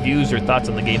videos on reviews or thoughts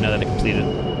on the game now that I completed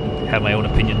it. Have my own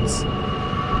opinions.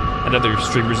 And other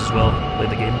streamers as well play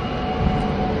the game.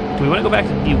 Do we want to go back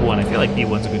to B1? I feel like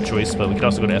B1's a good choice, but we could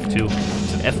also go to F2.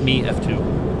 It's an F me, F2.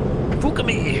 Fuka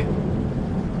me!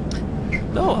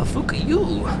 No, Fuka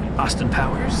you, Austin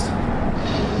Powers.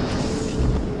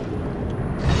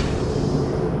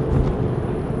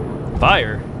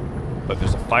 Fire? But if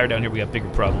there's a fire down here, we got bigger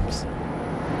problems.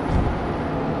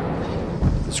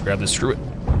 Let's grab this, screw it.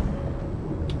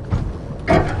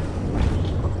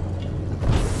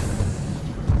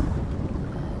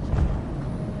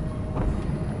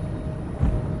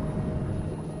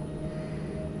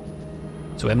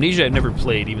 So Amnesia I've never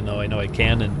played, even though I know I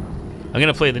can, and I'm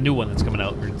gonna play the new one that's coming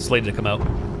out, or slated to come out.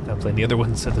 I'm playing the other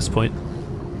ones at this point.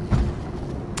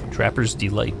 Trapper's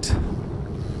Delight.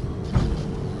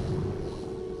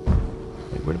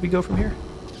 Wait, where did we go from here?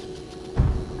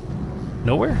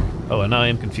 Nowhere? Oh, and now I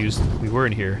am confused. We were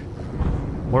in here.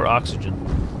 More oxygen.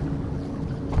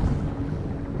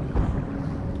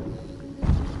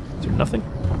 Is there nothing?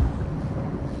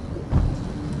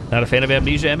 Not a fan of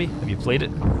Amnesia, Emmy? Have you played it?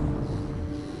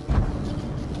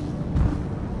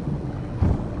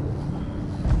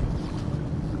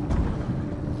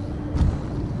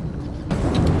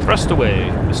 Thrust away,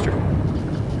 mister.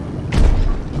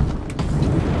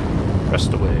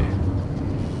 Thrust away.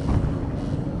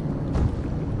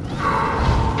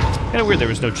 Kinda weird there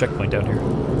was no checkpoint down here.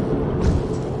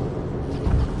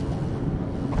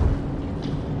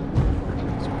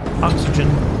 Oxygen.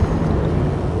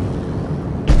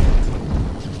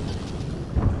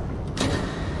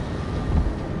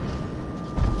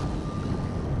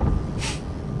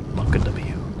 Monka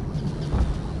W.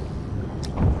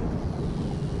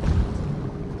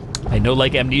 I know,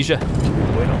 like Amnesia.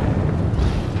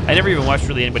 I never even watched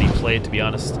really anybody play it, to be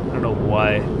honest. I don't know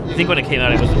why. I think when it came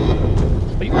out, I wasn't...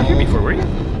 Oh, you weren't here before, were you?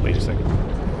 Wait a second.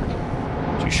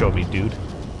 You showed me, dude. Do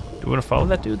we want to follow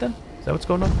that dude, then? Is that what's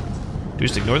going on? Do we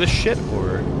just ignore this shit,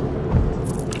 or...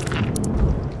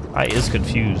 I is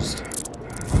confused.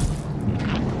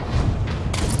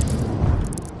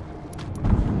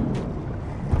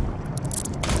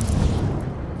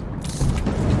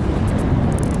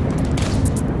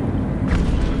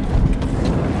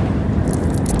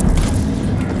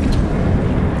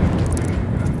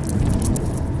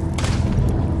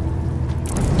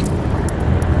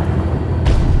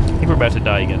 About to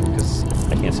die again because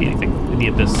I can't see anything in the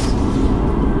abyss.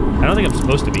 I don't think I'm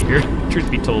supposed to be here, truth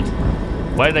be told.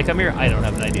 Why did I come here? I don't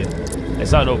have an idea. I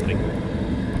saw an opening.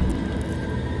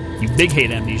 You big hate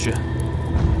Amnesia.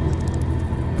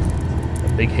 A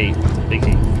big hate. It's a big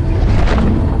hate.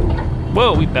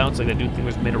 Whoa, we bounced like that dude thing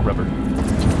was made of rubber.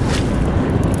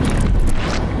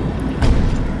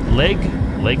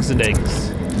 Legs and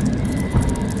eggs.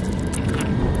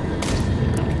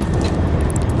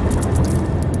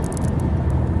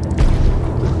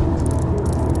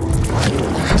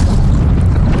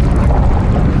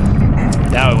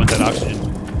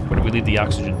 the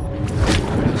oxygen.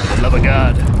 For the love of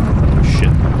God. Oh,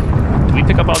 shit. Did we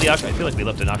pick up all the oxygen? I feel like we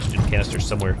left an oxygen canister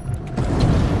somewhere.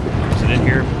 Is it in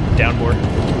here? Down more?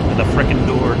 At the frickin'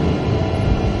 door.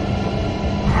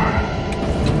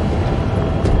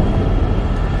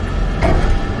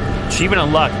 Achievement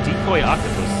unlocked. Decoy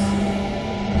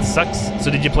octopus. It sucks. So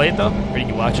did you play it, though? Or did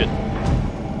you watch it?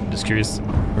 I'm just curious.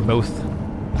 Or both.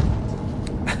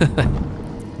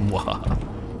 Wow.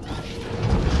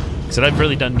 So I've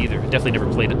really done neither. Definitely never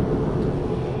played it.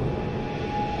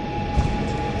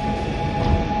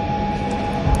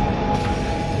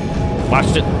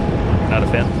 Watched it. Not a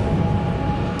fan.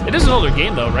 It is an older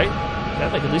game, though, right?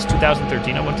 That like at least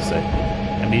 2013, I want to say.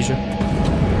 Amnesia.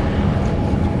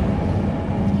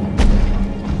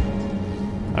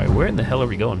 All right, where in the hell are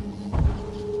we going?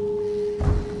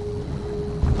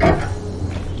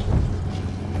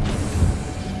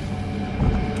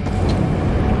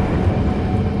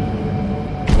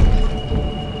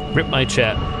 Rip my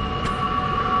chat. I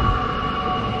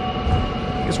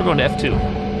guess we're going to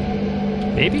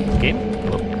F2. Maybe? Game?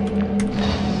 Hello.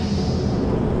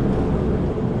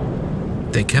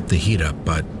 They kept the heat up,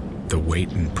 but the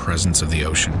weight and presence of the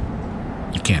ocean,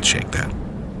 you can't shake that.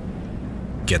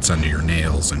 Gets under your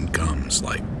nails and gums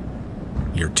like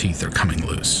your teeth are coming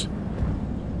loose.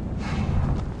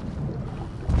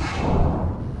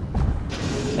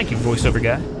 Thank you, voiceover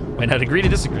guy. Why not agree to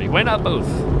disagree? Why not both?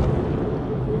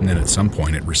 And then at some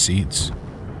point it recedes.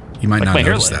 You might Like not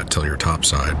notice hairline. that till you're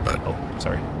topside, but Oh,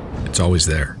 sorry. it's always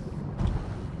there.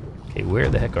 Okay, where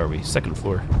the heck are we? Second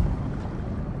floor.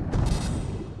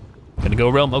 Gonna go,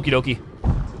 Realm. Okie dokie.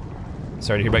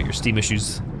 Sorry to hear about your Steam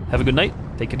issues. Have a good night.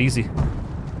 Take it easy.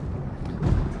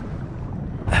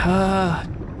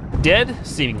 Dead?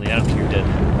 Seemingly. I don't think you're dead.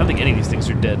 I don't think any of these things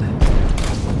are dead.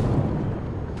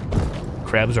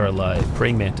 Crabs are alive.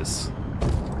 Praying mantis.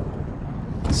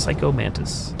 Psycho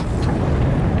mantis.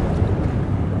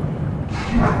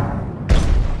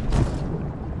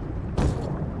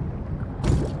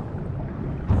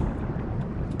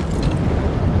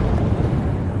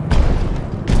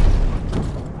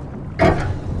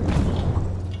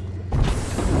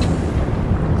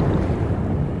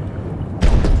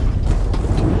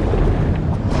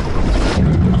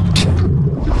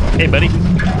 Hey, buddy.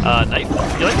 Knife.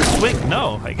 You like to swing?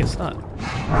 No, I guess not.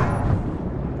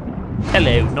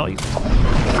 Hello, knife.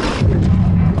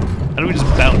 How do we just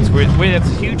bounce? We have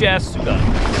this huge ass suit on.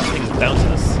 This thing is bouncing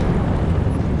us.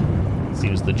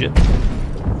 Seems legit.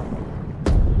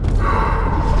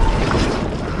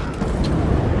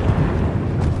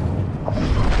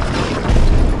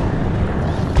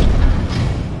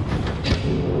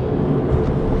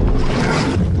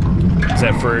 Is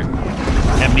that for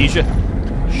amnesia?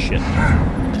 Shit.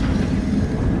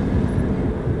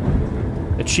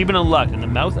 Achievement unlocked in the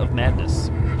mouth of madness.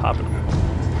 Poppin'.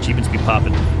 Achievements be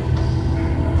poppin'.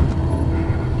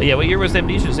 Oh, yeah, what year was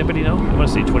Amnesia? Does anybody know? I want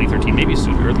to say 2013, maybe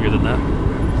soon earlier than that.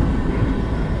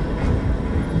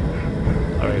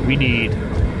 Alright, we need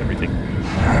everything.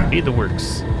 We need the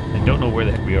works. I don't know where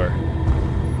the heck we are.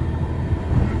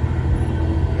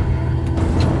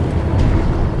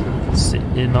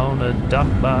 Sitting on a dock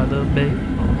by the bay.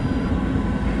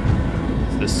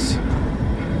 What's this?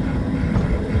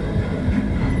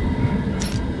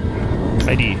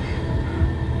 ID.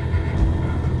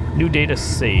 New data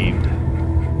saved.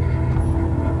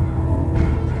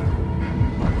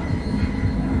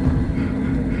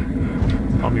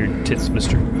 Palm your tits,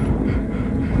 mister.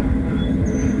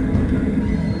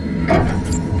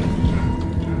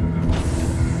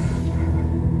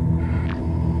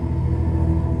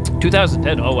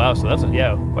 $2010. Oh wow, so that's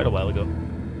quite a while ago.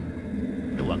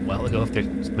 A long while ago if they're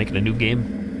making a new game.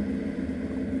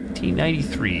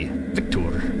 1993. Victor.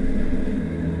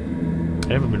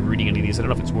 I haven't been reading any of these. I don't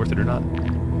know if it's worth it or not.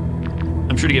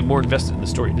 I'm sure to get more invested in the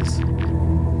story it is.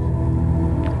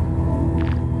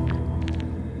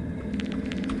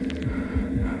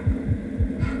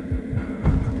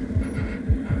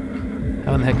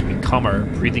 How in the heck do we calm our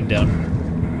breathing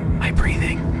down? My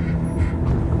breathing.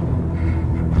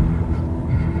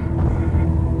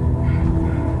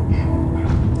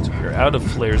 So we're out of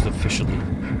flares officially.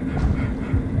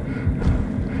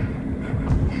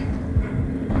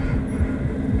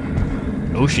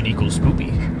 Ocean equals spoopy.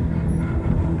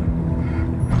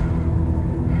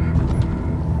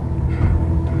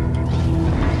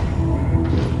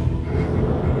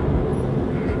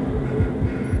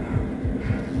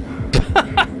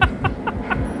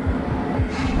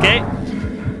 Okay.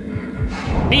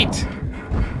 Neat.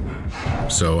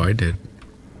 So I did.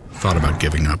 Thought about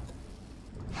giving up.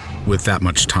 With that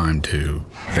much time to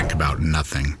think about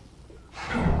nothing.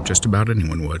 Just about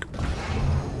anyone would.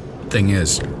 Thing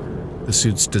is, the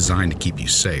suit's designed to keep you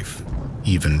safe,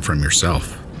 even from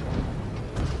yourself.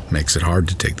 Makes it hard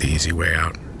to take the easy way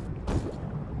out.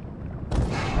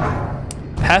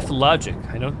 Pathologic.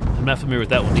 I'm not familiar with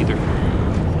that one either.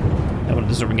 That one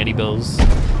doesn't ring any bells.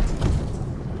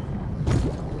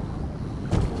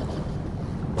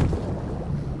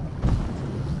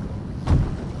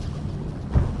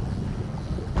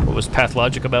 What was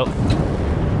Pathologic about?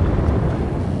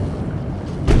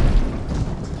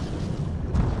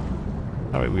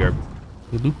 Alright, we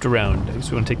looped around. I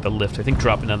guess we want to take the lift. I think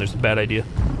dropping down there's a bad idea.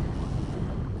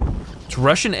 It's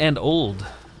Russian and old.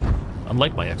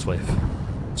 Unlike my ex-wife.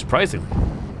 Surprisingly.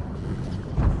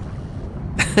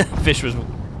 Fish was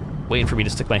waiting for me to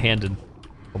stick my hand in.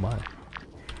 Oh my.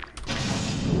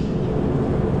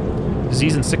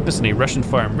 Disease and sickness in a Russian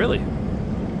farm. Really?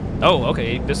 Oh,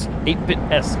 okay.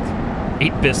 8-bit-esque.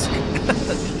 8-bisque.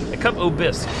 I come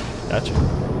obisque. Gotcha.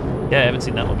 Yeah, I haven't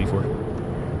seen that one before.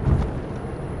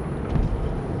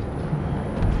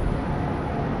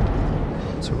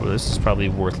 So this is probably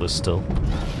worthless still.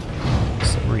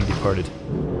 Submarine departed.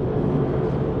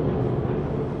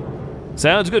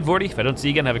 Sounds good, Vorty. If I don't see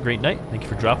you again, have a great night. Thank you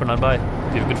for dropping on by.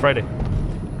 Hope you have a good Friday.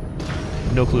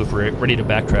 No clue if we're ready to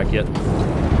backtrack yet.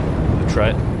 We'll try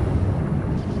it.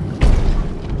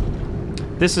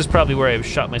 This is probably where I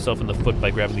shot myself in the foot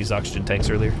by grabbing these oxygen tanks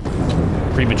earlier.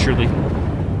 Prematurely. I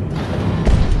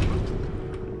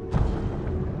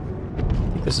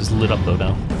think this is lit up though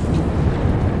now.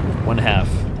 1/2.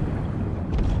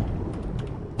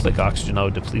 It's like oxygen now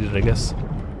depleted, I guess.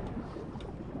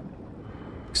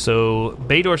 So,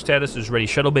 bay door status is ready.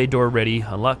 Shuttle bay door ready.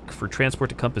 Unlock for transport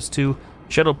to Compass 2.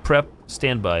 Shuttle prep,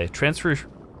 standby. Transfer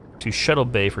to shuttle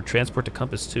bay for transport to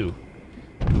Compass 2. Do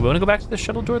we want to go back to the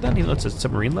shuttle door then, even though it's a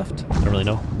submarine left? I don't really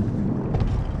know.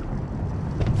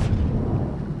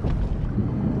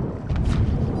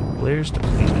 Flares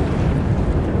depleted.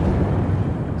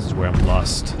 This is where I'm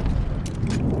lost.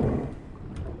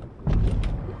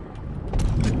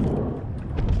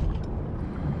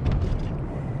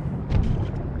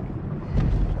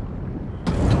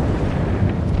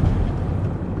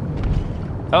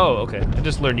 Oh, okay. I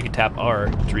just learned you can tap R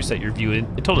to reset your view.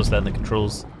 It told us that in the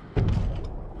controls.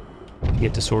 If you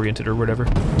get disoriented or whatever.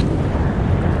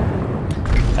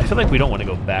 I feel like we don't want to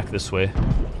go back this way. I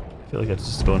feel like that's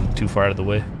just going too far out of the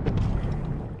way.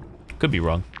 Could be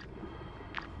wrong.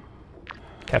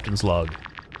 Captain's log.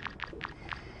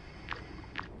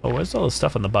 Oh, what's all the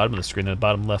stuff on the bottom of the screen, on the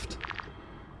bottom left?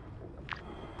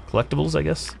 Collectibles, I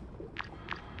guess?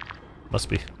 Must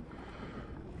be.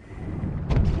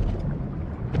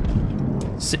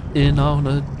 Sitting on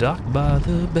a dock by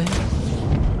the bay.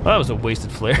 Oh, that was a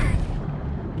wasted flare.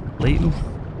 Leighton.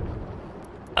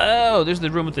 Oh, there's the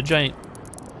room with the giant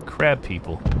crab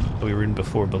people that we were in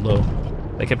before below.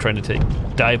 I kept trying to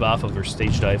dive off of or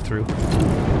stage dive through.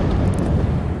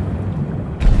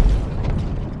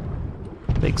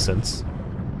 Makes sense.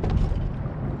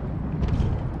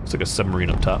 Looks like a submarine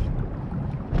up top.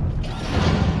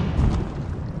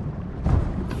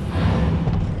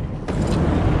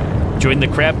 Join the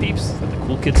crab peeps? Is that the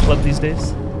cool kids club these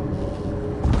days?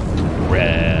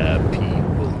 Crab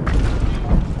people.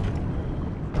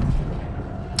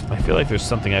 I feel like there's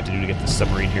something I have to do to get the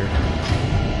submarine here.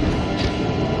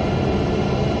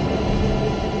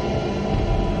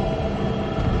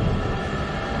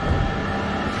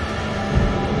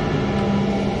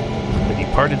 The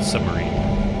departed submarine.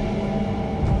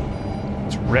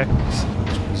 It's wrecked.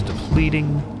 It's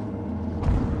depleting.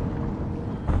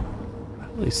 I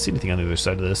don't really see anything on the other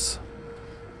side of this.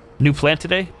 New plant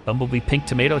today? Bumblebee pink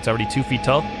tomato. It's already 2 feet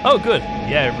tall. Oh, good.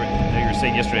 Yeah, I know you were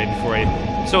saying yesterday before I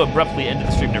so abruptly ended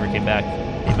the stream, never came back.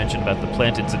 You mentioned about the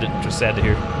plant incident, which was sad to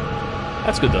hear.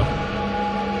 That's good, though.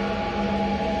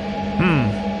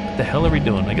 What the hell are we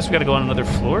doing? I guess we gotta go on another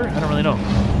floor? I don't really know.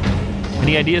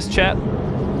 Any ideas, chat?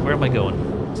 Where am I going?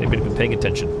 Has anybody been paying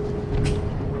attention?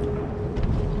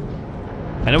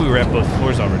 I know we were at both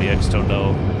floors already, I just don't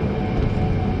know.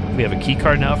 We have a key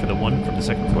card now for the one from the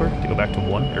second floor to go back to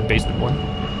 1, or basement 1.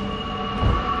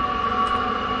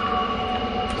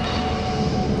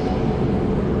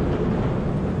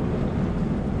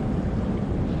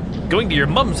 Going to your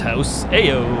mum's house,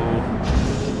 ayo.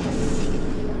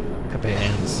 Cup of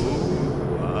hands.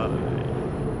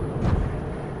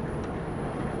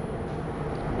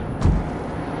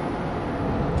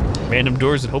 Random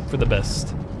doors and hope for the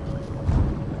best.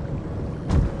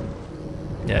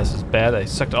 Yeah, this is bad. I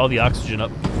sucked all the oxygen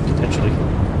up, potentially.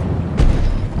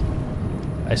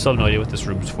 I still have no idea what this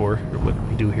room's for, or what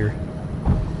we do here.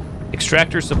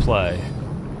 Extractor supply.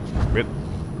 Rip.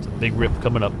 It's a big rip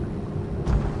coming up.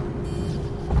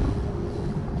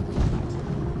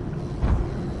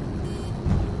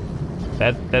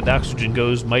 That oxygen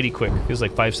goes mighty quick. Feels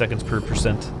like 5 seconds per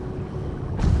percent.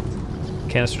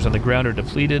 Canisters on the ground are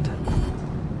depleted.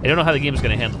 I don't know how the game's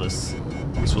gonna handle this.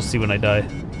 I guess we'll see when I die.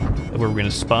 Where we're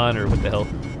gonna spawn or what the hell.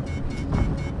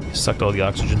 Sucked all the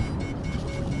oxygen.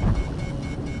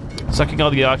 Sucking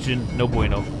all the oxygen, no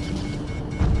bueno.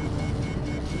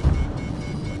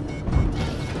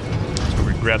 So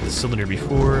we grabbed the cylinder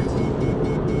before.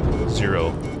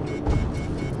 0.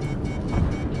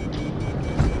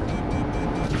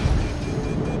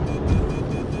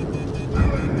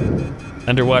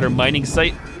 Underwater mining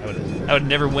site. I would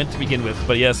never went to begin with,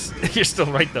 but yes, you're still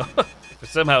right though.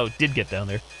 Somehow did get down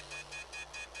there.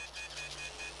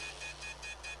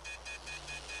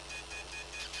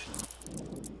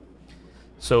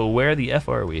 So where the F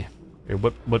are we? Or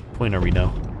what point are we now?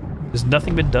 Has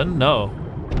nothing been done? No.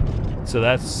 So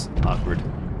that's awkward.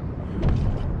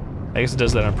 I guess it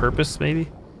does that on purpose, maybe?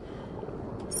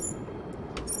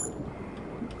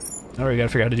 Alright, we gotta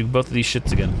figure out how to do both of these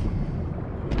shits again.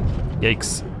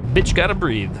 Yikes. Bitch gotta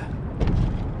breathe.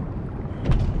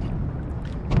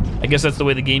 I guess that's the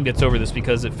way the game gets over this,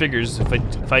 because it figures if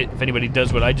anybody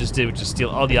does what I just did, which is steal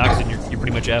all the oxygen, you're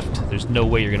pretty much effed. There's no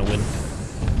way you're gonna win.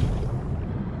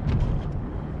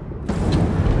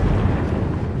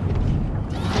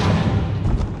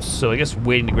 So I guess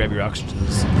waiting to grab your oxygen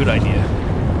is a good idea.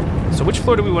 So which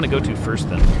floor do we want to go to first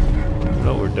then?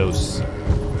 Oh, or dose.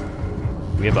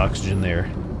 We have oxygen there.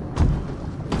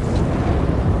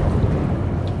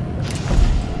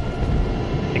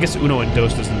 I guess Uno and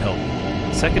dose doesn't help.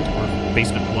 Second or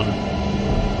basement 1?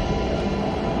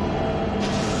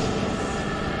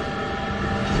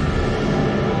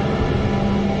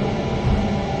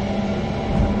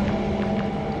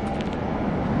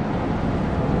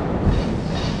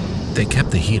 They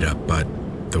kept the heat up, but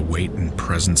the weight and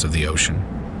presence of the ocean,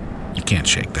 you can't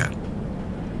shake that.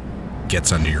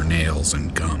 Gets under your nails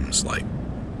and gums like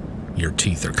your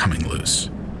teeth are coming loose.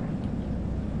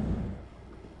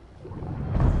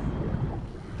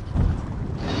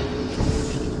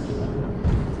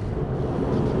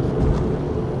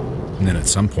 And then at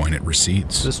some point it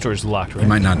recedes. This door's locked, right? You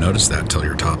might not notice that till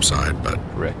you're topside, but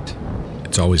correct.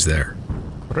 It's always there.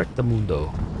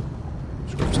 Correctamundo.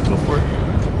 Should we just go for it?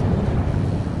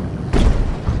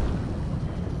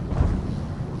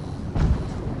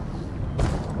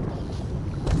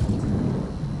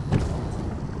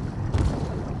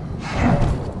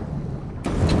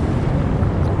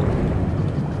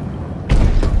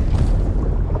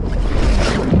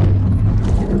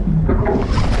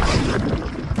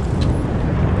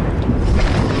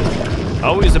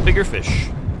 Always a bigger fish.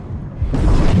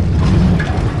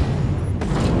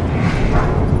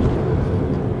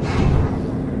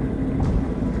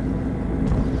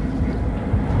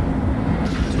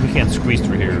 So we can't squeeze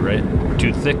through here, right? We're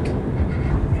too thick.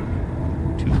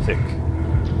 Too thick.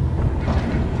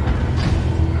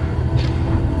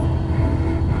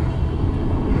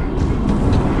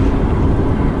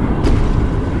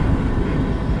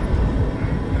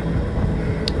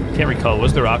 Can't recall.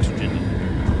 Was there oxygen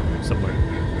somewhere?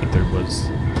 I think there was.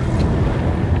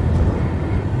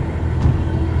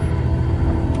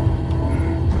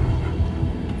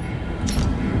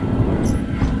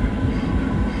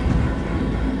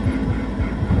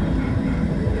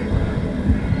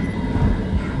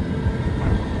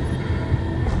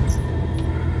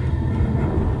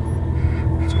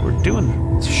 So we're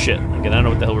doing shit. Like, I don't know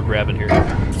what the hell we're grabbing here.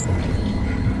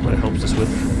 What it helps us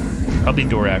with. Probably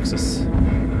door access.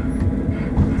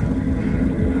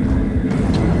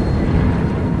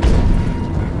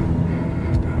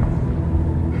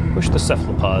 Push the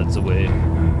cephalopods away.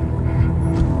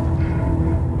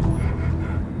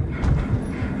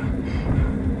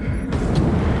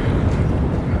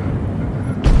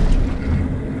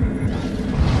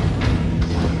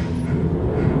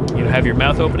 You have your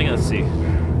mouth opening? Let's see.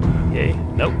 Yay.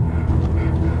 Nope.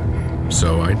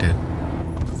 So I did.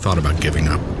 Thought about giving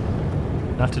up.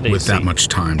 Not today. With that much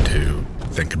time to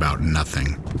think about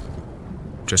nothing.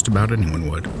 Just about anyone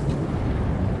would.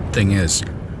 Thing is,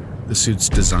 the suit's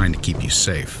designed to keep you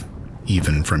safe,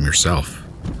 even from yourself.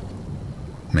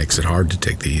 Makes it hard to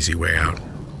take the easy way out.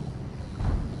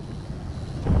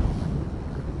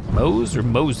 Mose or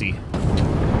Mosey?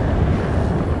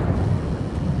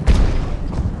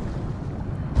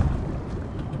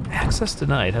 Access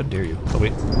denied. How dare you? Oh,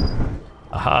 wait.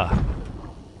 Aha.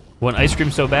 Want ice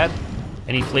cream so bad?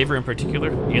 Any flavor in particular?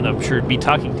 And I'm sure me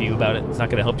talking to you about it, it's not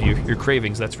going to help your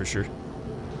cravings, that's for sure.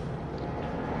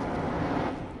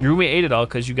 Your roommate ate it all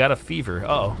because you got a fever.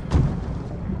 Uh-oh.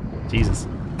 Jesus.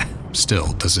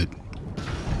 Still, does it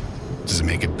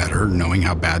make it better knowing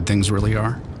how bad things really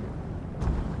are?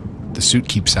 The The suit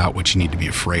keeps out what you need to be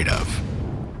afraid of.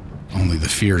 Only the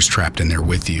fear's trapped in there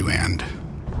with you, and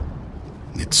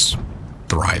it's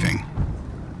thriving.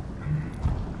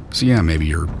 So yeah, maybe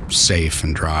you're safe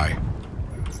and dry,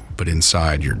 but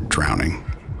inside you're drowning.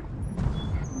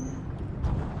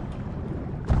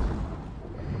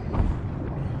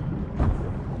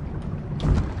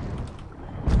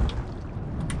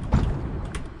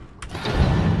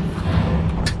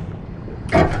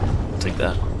 Take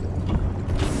that.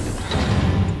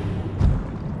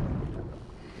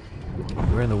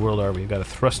 Where in the world are we? We've got to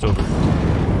thrust over.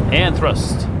 And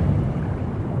thrust.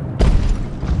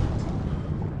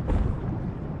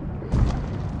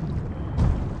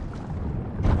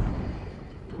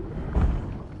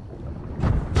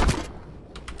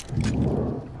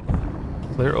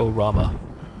 Clear-O-Rama.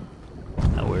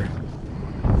 Now where?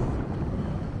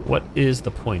 What is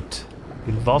the point?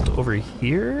 We can vault over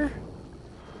here?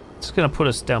 It's gonna put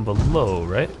us down below,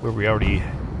 right? Where we already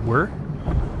were?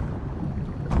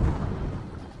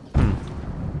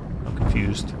 I'm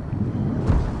confused.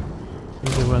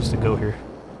 Where do they want us to go here?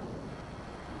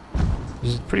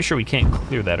 I'm pretty sure we can't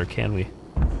clear that, or can we?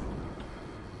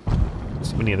 Don't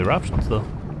see any other options, though.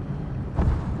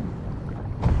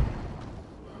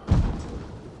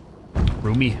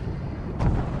 Roomie.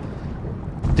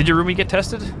 Did your roomie get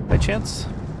tested, by chance?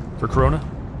 For Corona?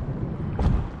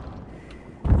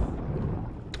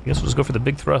 I guess we'll just go for the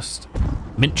big thrust.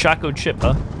 Mint Choco chip,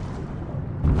 huh?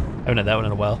 Haven't had that one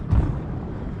in a while.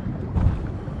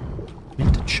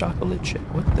 Mint chocolate chip.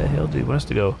 What the hell do you want us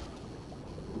to go?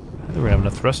 I think we're having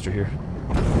a thruster here.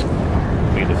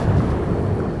 Negative.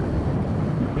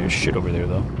 There's shit over there,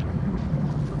 though.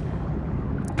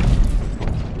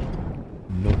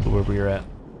 No clue where we are at.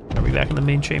 Are we back in the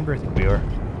main chamber? I think we are.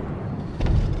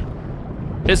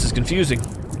 This is confusing.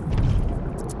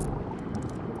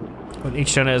 When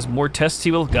H-Town has more tests, he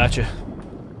will. Gotcha.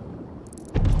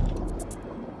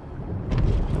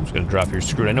 I'm just gonna drop here.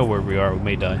 Screwed. I know where we are. We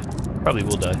may die. Probably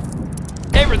will die.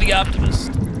 Ever the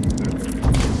optimist.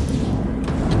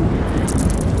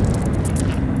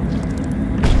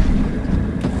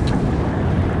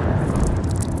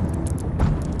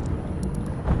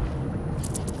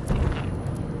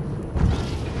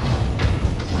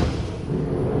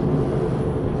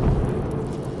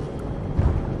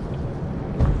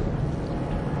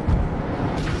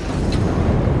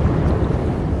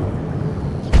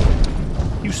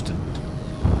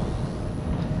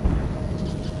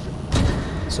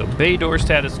 So bay door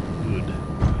status good.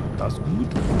 That's good.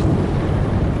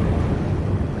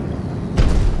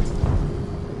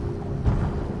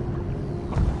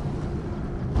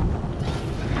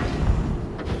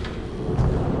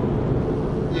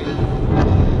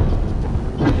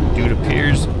 Dude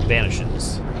appears,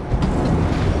 vanishes.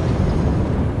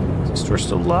 Is this door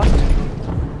still locked?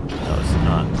 No, it's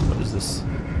not. What is this?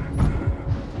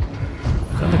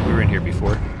 I don't think we were in here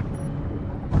before.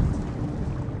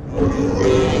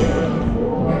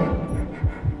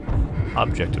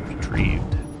 Objective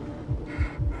retrieved.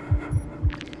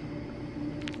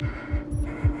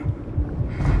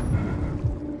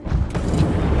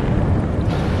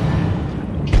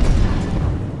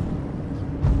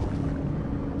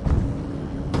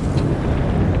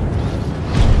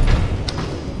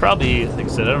 Probably, like I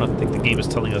said, I don't think the game is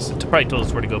telling us. It probably told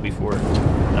us where to go before.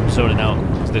 I'm zoning out.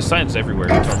 There's signs everywhere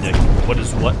telling you like, what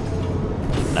is what.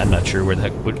 I'm not sure where the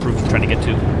heck, what room we're trying to get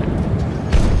to.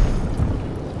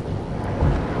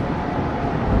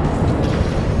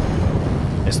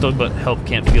 I still, but help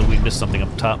can't feel we missed something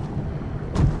up top.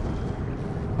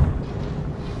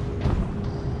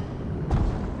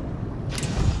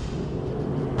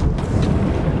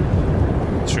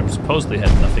 This room supposedly had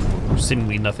nothing, or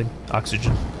seemingly nothing.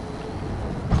 Oxygen.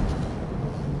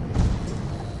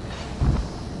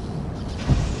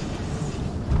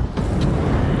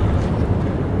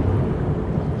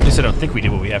 At least I don't think we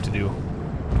did what we have to do.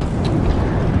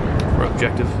 For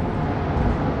objective.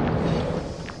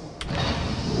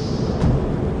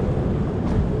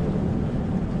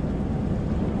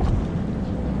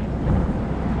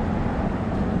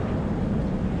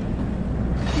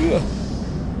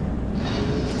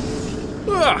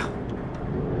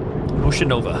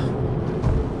 Oceanova.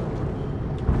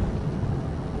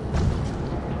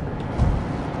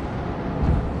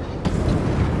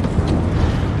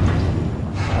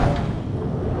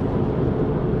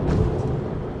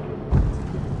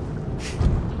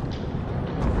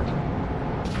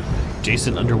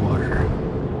 Jason underwater.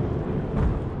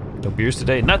 No beers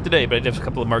today? Not today, but I did have a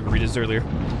couple of margaritas earlier.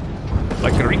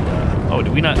 Margarita. Oh,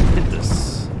 did we not hit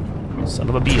this? Son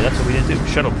of a bee, that's what we didn't do.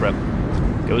 Shuttle prep.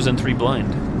 Goes in 3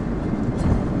 blind.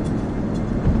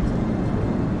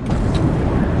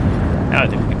 Now I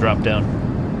think we can drop down.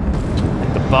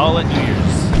 Like the ball at New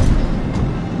Year's.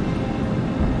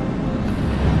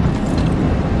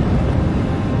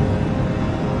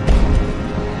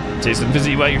 Jason,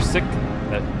 visit you while you're sick.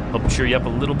 That help cheer you up a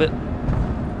little bit.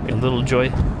 A little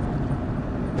joy.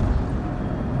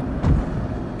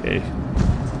 Okay.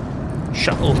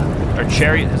 Shuttle. Our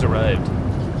chariot has arrived.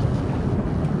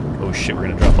 Oh shit, we're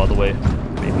gonna drop all the way.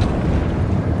 Maybe.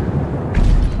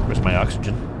 Where's my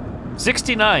oxygen?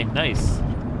 69, nice.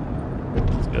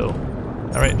 Let's go.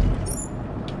 Alright.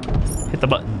 Hit the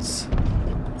buttons.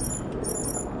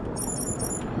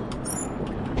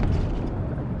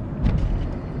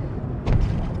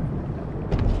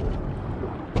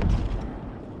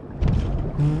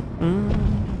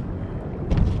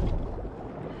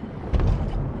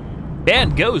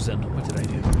 And goes in. What did I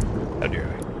do? How dare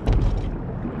I?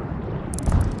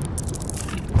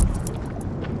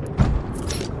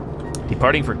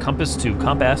 Departing for Compass 2.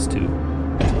 Compass 2.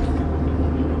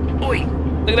 Oi!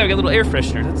 Look at that, we got a little air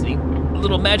freshener. That's neat. A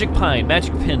little magic pine.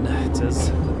 Magic pin. It says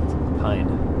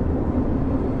pine.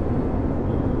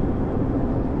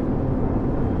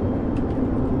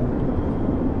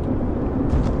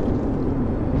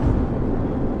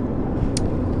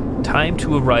 Time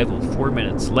to arrival, 4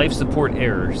 minutes. Life support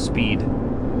error, speed.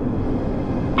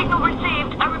 Signal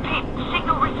received. I repeat,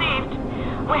 signal received.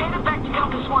 We're headed back to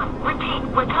Compass 1. Repeat,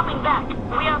 we're coming back.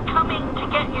 We are coming to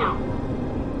get you.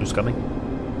 Who's coming?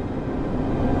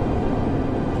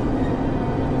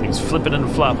 Things flipping and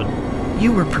flopping.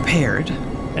 You were prepared.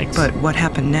 Thanks. But what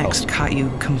happened next caught you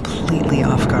completely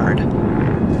off guard.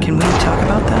 Can we talk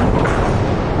about that?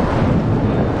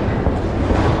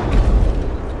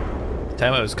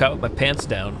 Time I was caught with my pants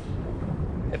down.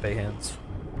 Pepe hands.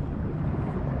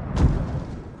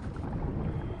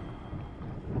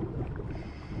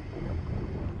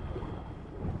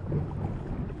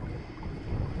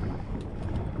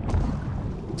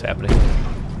 What's happening?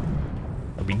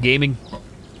 Are we gaming?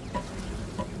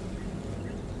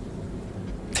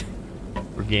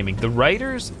 We're gaming. The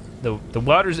writers, the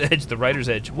water's edge, the writer's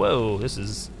edge. Whoa, this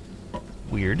is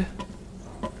weird.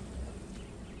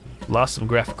 Lost some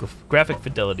graphic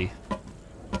fidelity.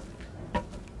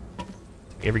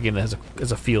 Every game that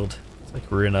has a field. It's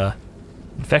like we're in a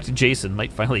infected Jason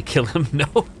might finally kill him.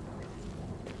 No.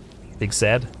 Big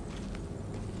sad.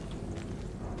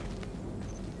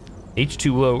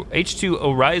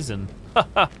 H2O Horizon.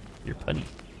 Haha. You're punny.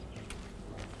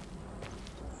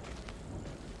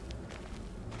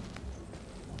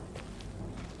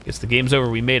 Guess the game's over.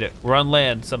 We made it. We're on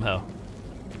land somehow.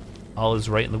 All is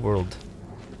right in the world.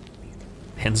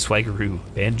 Ban Swaggeroo.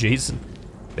 Ban Jason.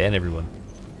 Ban everyone.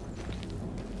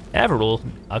 Averil.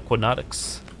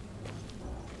 Aquanautics.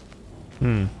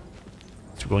 So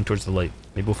we're going towards the light.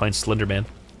 Maybe we'll find Slenderman.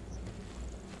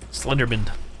 Slenderman.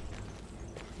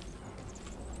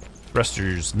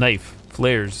 Thrusters. Knife.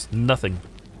 Flares. Nothing.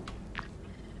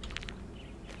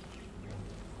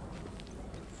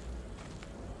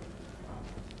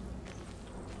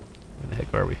 Where the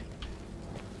heck are we?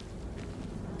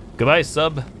 Goodbye,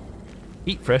 sub.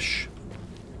 Eat fresh.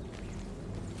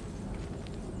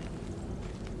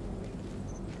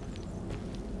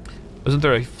 Wasn't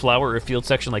there a flower or a field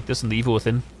section like this in the Evil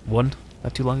Within 1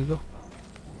 not too long ago?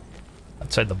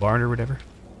 Outside the barn or whatever?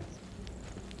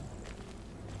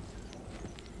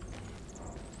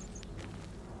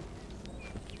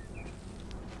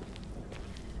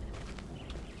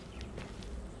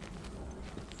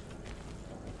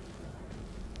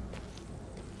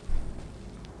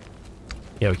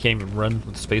 Yeah, we can't even run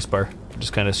with the spacebar. We're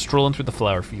just kind of strolling through the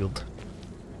flower field.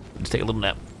 Let's take a little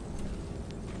nap.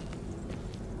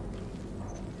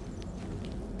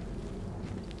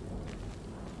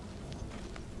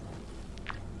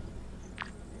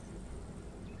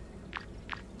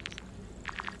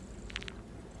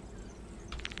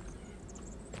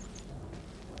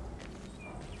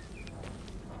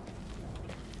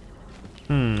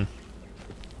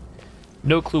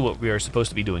 No clue what we are supposed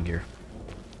to be doing here.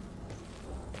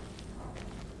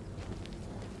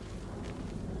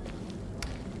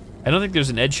 I don't think there's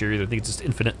an edge here either. I think it's just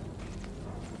infinite.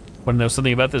 Want to know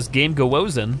something about this game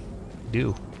Gowozen?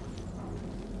 Do.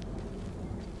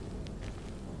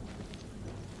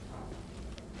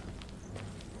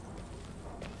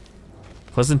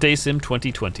 Pleasant Day Sim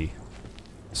 2020.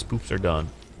 Spoofs are gone.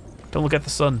 Don't look at the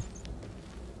sun.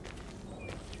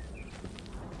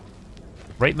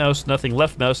 Right mouse, nothing.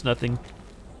 Left mouse, nothing.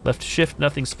 Left shift,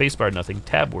 nothing. Spacebar, nothing.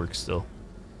 Tab works still.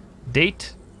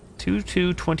 Date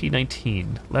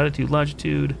 2/2/2019. Latitude,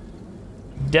 longitude,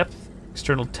 depth,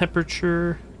 external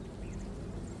temperature,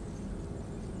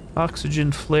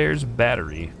 oxygen, flares,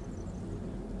 battery.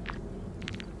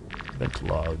 Event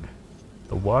log.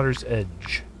 The water's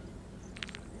edge.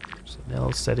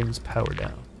 Personnel settings power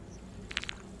down.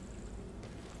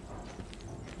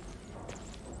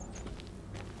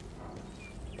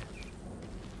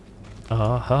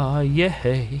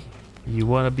 Yay. You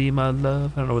wanna be my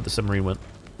love? I don't know where the submarine went.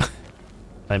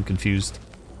 I'm confused.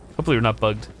 Hopefully we're not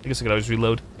bugged. I guess I could always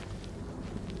reload.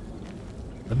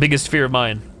 The biggest fear of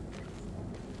mine.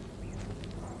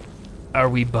 Are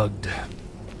we bugged?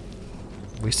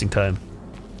 Wasting time.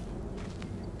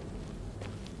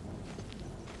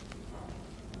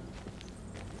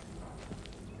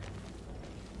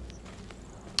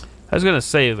 I was gonna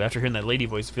say, after hearing that lady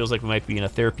voice, it feels like we might be in a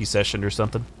therapy session or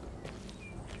something.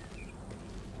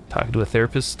 Talking to a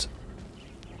therapist.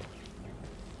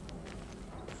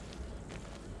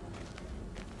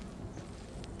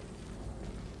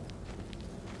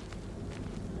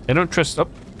 I don't trust... Oh,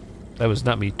 that was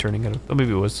not me turning. Oh,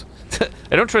 maybe it was.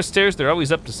 I don't trust stairs. They're always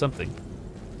up to something.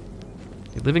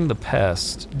 Living the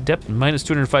past. Depth minus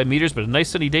 205 meters, but a nice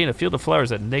sunny day in a field of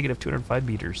flowers at negative 205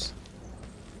 meters.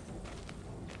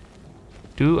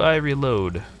 Do I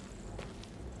reload?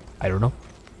 I don't know.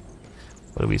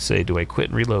 What do we say? Do I quit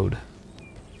and reload?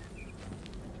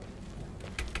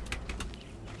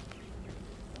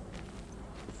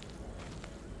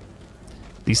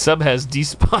 The sub has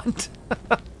despawned.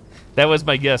 That was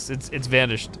my guess. It's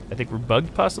vanished. I think we're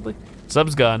bugged, possibly.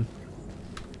 Sub's gone.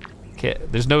 Okay,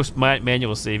 there's no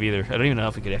manual save either. I don't even know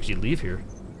if we could actually leave here.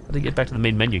 How do you get back to the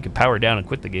main menu? You can power down and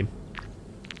quit the game.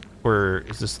 Or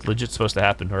is this legit supposed to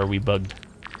happen, or are we bugged?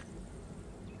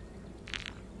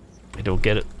 I don't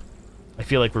get it. I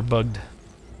feel like we're bugged.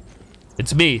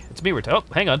 It's me. It's me we're talking.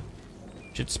 Oh, hang on.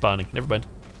 Shit's spawning. Never mind.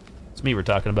 It's me we're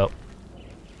talking about.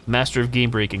 Master of game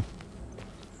breaking.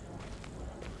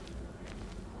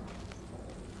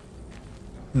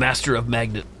 Master of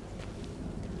magnet.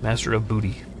 Master of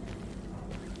booty.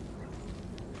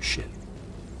 Shit.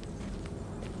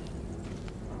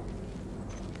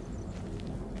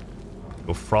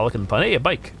 Go frolic in the pond. Hey, a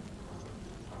bike.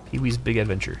 Pee-wee's Big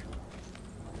Adventure.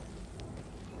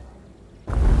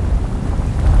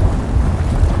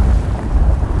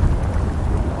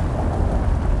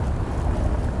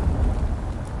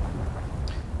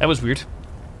 That was weird.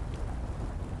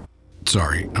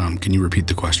 Sorry, can you repeat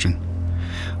the question?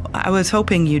 I was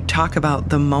hoping you'd talk about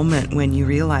the moment when you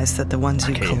realized that the ones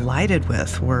you collided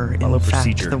with were, in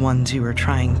fact, the ones you were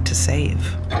trying to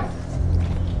save.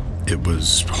 It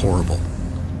was horrible.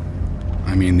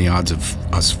 I mean, the odds of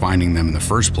us finding them in the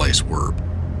first place were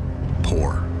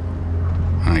poor.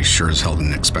 I sure as hell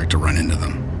didn't expect to run into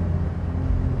them.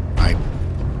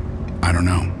 I don't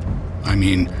know. I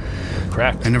mean,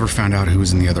 cracked. I never found out who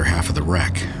was in the other half of the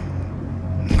wreck.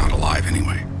 Not alive,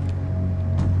 anyway.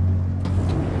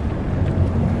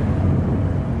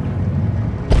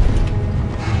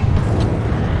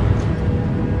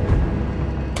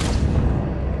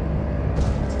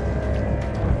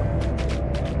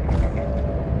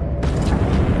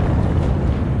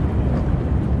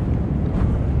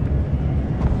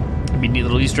 It'd be a neat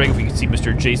little Easter egg if we could see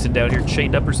Mr. Jason down here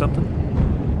chained up or something.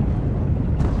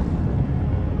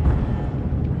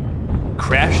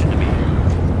 Crash into me.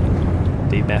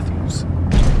 Dave Matthews.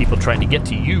 People trying to get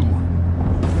to you.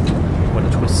 What a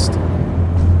twist.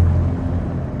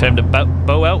 Time to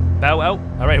bow out.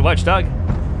 All right, watchdog.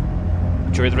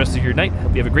 Enjoy the rest of your night.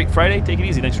 Hope you have a great Friday. Take it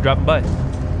easy. Thanks for dropping by. Not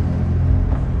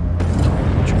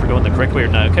sure if we're going the correct way or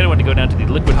not. I kind of want to go down to the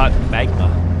liquid hot magma.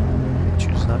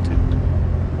 Choose not to.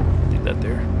 Leave that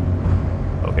there.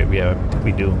 Okay, we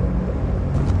do.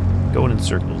 Going in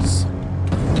circles.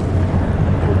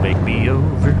 Make me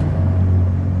over.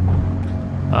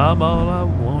 I'm all I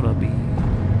wanna be.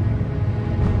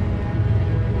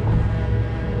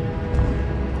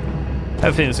 I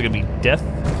have a feeling this is gonna be death.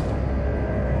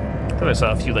 I thought I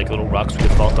saw a few like little rocks we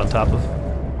could vault on top of.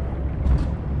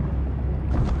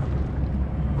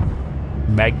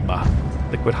 Magma.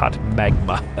 Liquid hot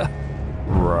magma.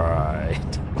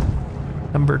 Right.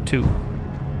 Number 2.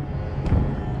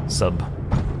 Sub.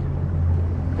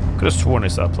 Could have sworn I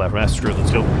saw a platform. Screw it,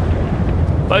 let's go.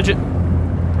 Budget.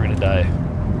 We're gonna die.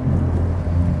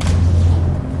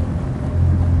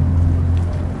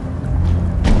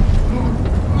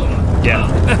 Yeah.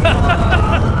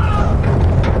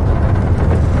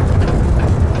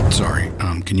 Sorry,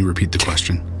 can you repeat the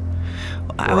question?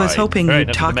 I was hoping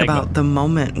you'd talk about the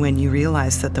moment when you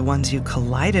realized that the ones you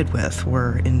collided with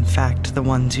were, in fact, the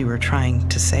ones you were trying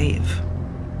to save.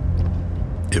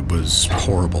 It was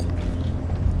horrible.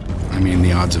 I mean,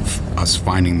 the odds of us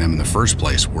finding them in the first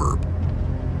place were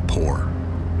poor.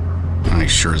 I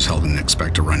sure as hell didn't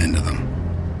expect to run into them.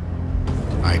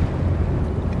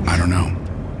 I don't know.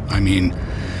 I mean,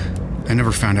 I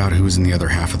never found out who was in the other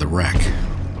half of the wreck.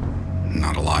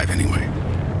 Not alive, anyway.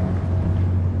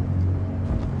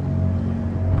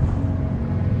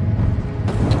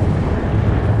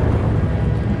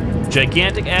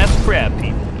 Gigantic ass crab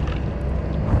people.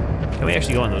 Can we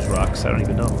actually go on those rocks? I don't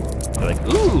even know. They're like,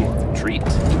 ooh, treat.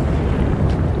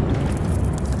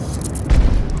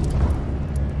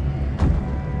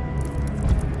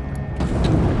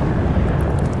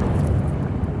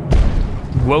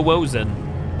 Gwozen.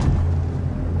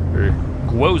 Or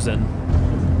Gwozen.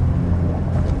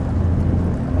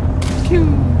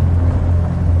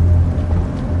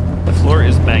 The floor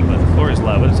is magma. The floor is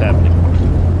lava. What is happening?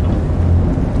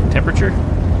 Temperature?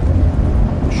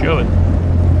 Show it.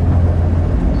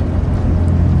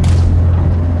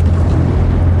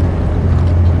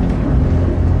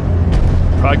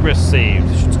 Progress saved.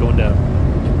 Shit's going down.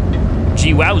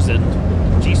 G-wowzen.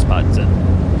 G-spotzen.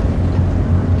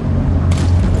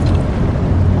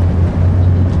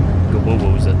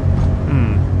 Go-wo-wozen.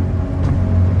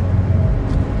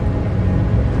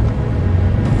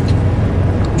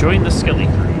 Join the Skelly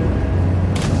crew.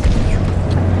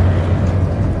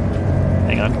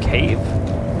 Hang on, cave?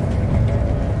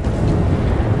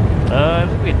 I don't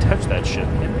think we can touch that shit,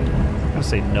 can we? I'm gonna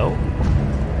say no.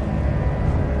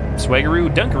 Swaggeroo,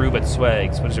 Dunkaroo, but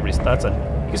swags. What is everybody's thoughts on?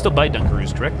 You can still buy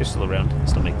Dunkaroos, correct? They're still around.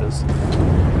 Still make those.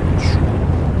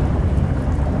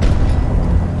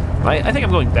 I think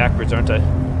I'm going backwards, aren't I?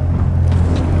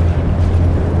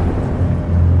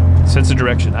 Sense of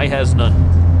direction. I has none.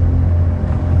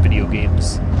 Video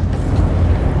games.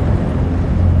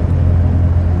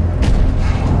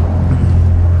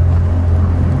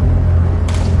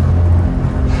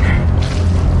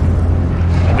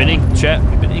 I've been inked, chat.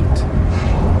 We've been inked.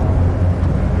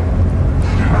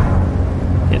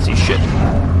 Can't see shit.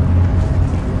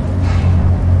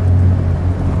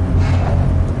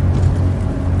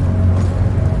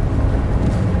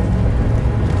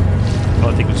 Oh,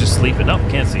 I think it was just sleeping. Nope,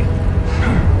 can't see.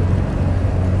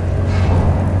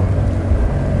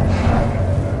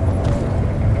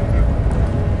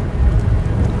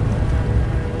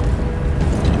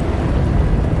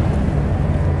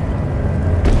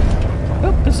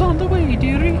 Help is on the way,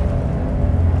 dearie.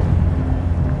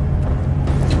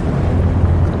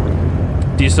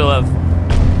 Do you still have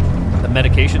the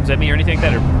medications at me or anything like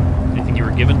that, or anything you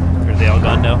were given? Or are they all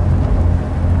gone now?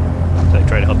 Did I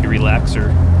try to help you relax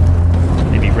or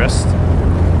maybe rest?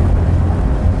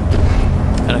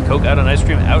 And a Coke, out on ice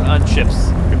cream, out on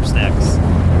chips, rib snacks.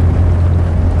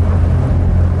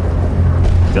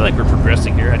 I feel like we're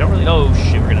progressing here. I don't really. Oh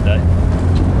shit, we're gonna die.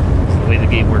 That's the way the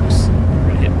game works.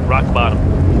 We're gonna hit rock bottom.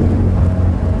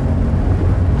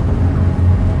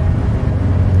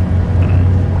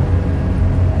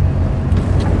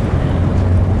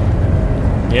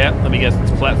 Yeah, let me guess,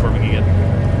 it's platforming again.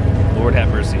 Lord have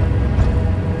mercy. I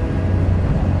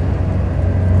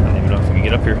don't even know if we can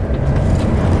get up here.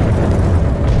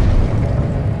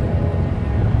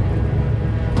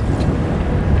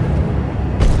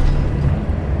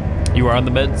 You are on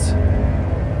the meds.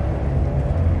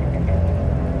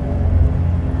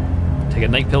 Take a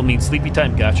night pill means sleepy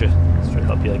time. Gotcha. Let's try to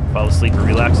help you like fall asleep or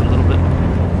relax a little bit.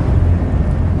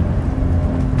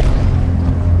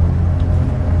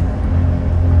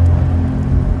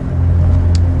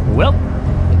 Well,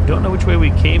 I don't know which way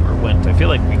we came or went. I feel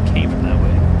like we came from that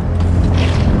way.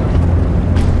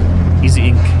 Easy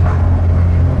ink.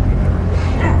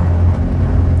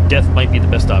 Death might be the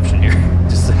best option here.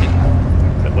 Just saying.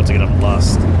 But once again, I'm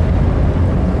lost.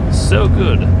 So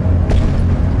good.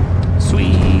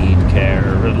 Sweet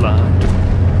Caroline.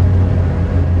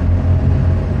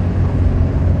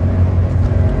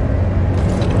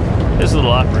 This is a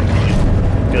little awkward. I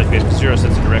feel like we have zero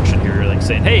sense of direction here. You're like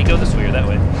saying, hey, go this way or that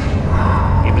way.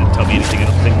 You didn't tell me anything, I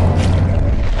don't think.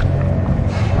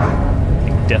 I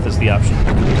think death is the option.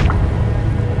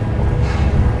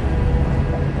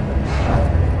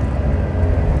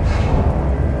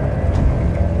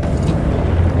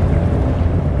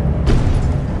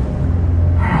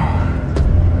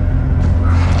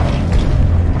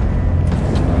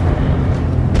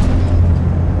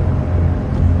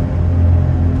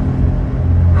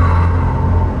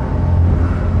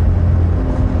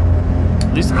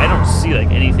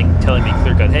 Telling me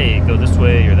clear cut, hey, go this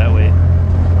way or that way.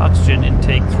 Oxygen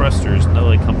intake thrusters, no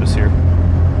like compass here.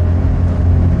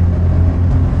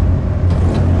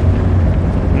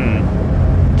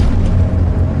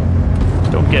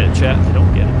 Don't get it, chat. I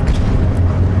don't get it.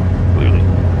 Clearly.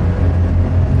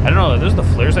 I don't know, are those the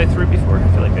flares I threw before? I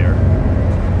feel like they are.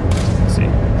 Let's see.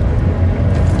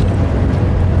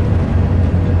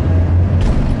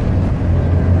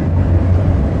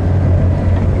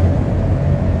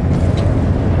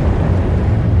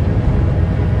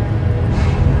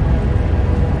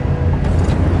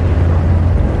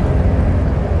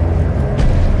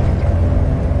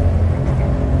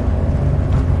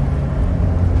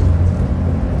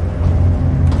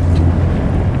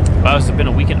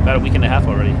 half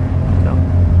already. No.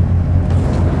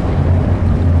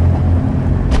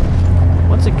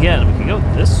 Once again, we can go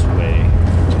this way.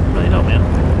 I don't really know, man.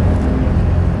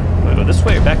 Do I go this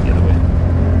way or back the other way?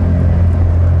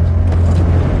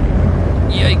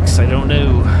 Yikes, I don't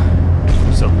know.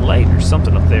 There's a light or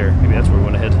something up there. Maybe that's where we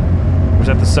want to head. Or is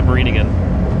that the submarine again?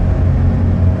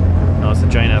 No, it's the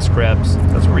giant-ass crabs.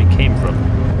 That's where he came from.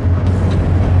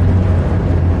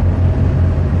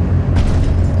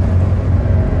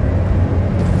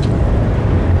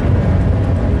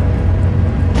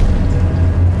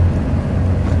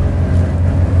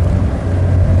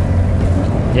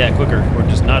 Yeah, quicker. Or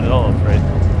just not at all, right?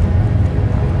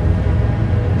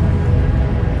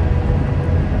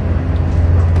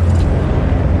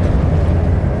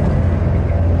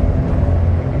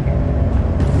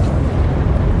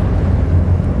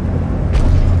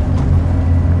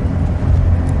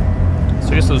 So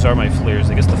I guess those are my flares.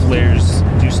 I guess the flares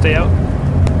do stay out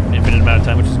an infinite amount of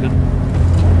time, which is good.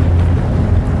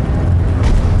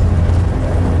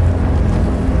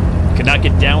 Cannot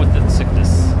get down with the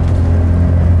sickness.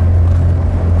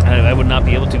 I would not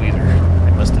be able to either,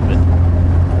 I must admit.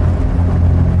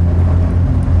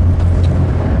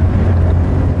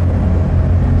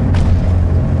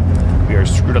 We are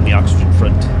screwed on the oxygen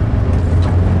front.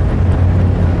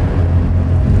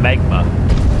 Magma.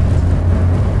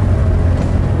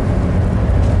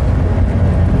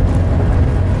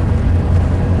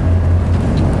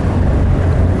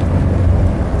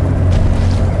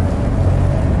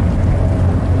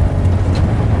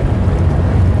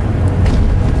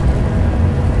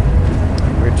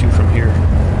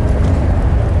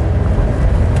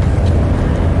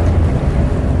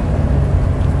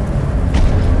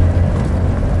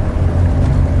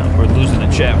 We're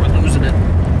losing it.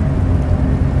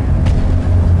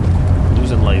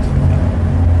 Losing life.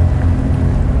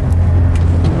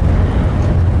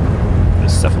 The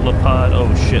cephalopod.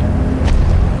 Oh shit.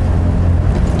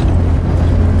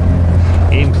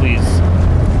 Aim, please.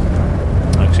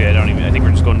 Actually, I think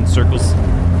we're just going in circles.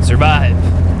 Survive.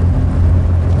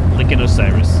 Lincoln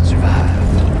Osiris. Survive.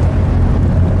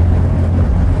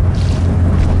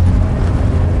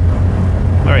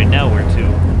 Alright, now where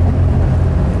to?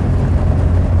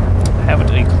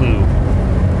 Haven't a clue.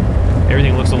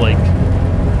 Everything looks alike.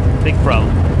 Big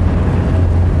problem.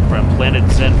 We're on planet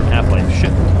Zen from Half-Life.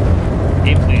 Shit.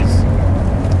 Game, please.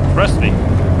 Trust me.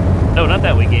 No, not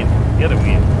that way, game. The other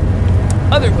way.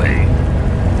 Other way.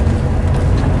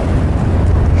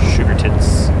 Sugar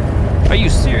tits. Are you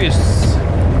serious?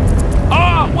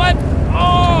 Oh, what?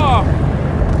 Oh!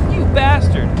 You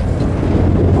bastard.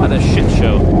 What a shit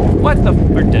show. What the?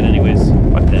 We're dead anyways.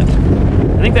 Fuck that.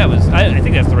 I think that was, I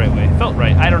think that's the right way. It felt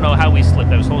right. I don't know how we slipped.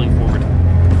 I was holding forward.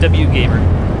 W Gamer.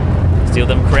 Steal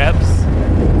them crabs.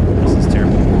 This is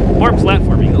terrible. More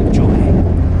platforming. Oh, joy.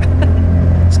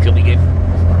 Just kill me, game.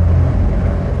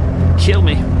 Kill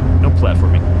me. No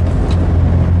platforming.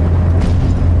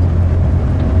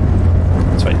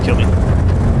 That's fine. Kill me.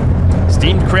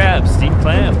 Steamed crabs. Steamed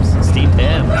clams. Steamed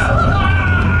hams.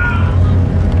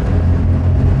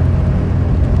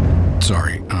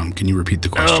 Sorry, can you repeat the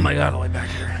question? Oh my god, all the way back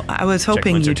here. I was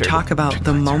hoping you'd talk about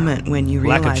the moment when you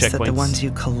realized that the ones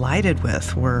you collided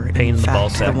with were, in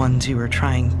fact, the ones you were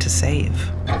trying to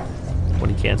save.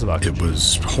 20 cans of oxygen. It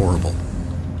was horrible.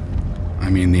 I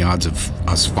mean, the odds of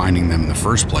us finding them in the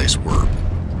first place were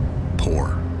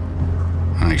poor.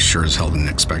 I sure as hell didn't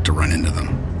expect to run into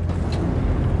them.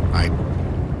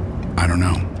 I don't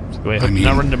know. I mean,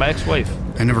 not run into my ex-wife.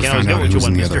 I never found out who was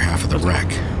in the other half of the wreck.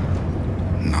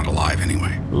 Not alive,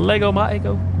 anyway. Lego my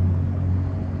ego.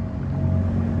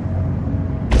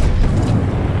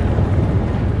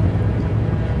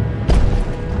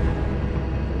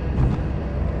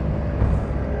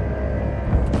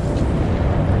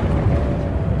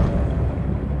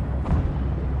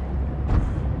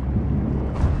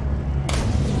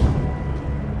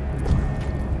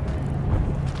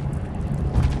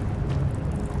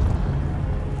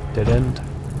 Dead end.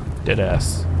 Dead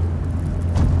ass.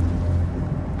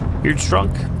 Beard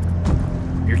Strunk.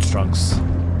 Beard Strunks.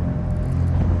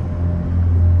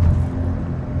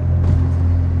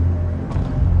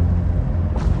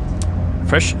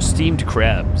 Fresh steamed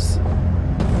crabs.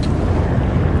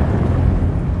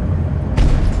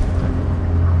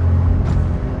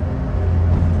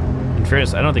 In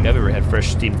fairness, I don't think I've ever had fresh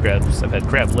steamed crabs. I've had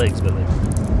crab legs, but like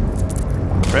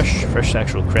fresh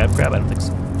actual crab, I don't think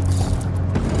so.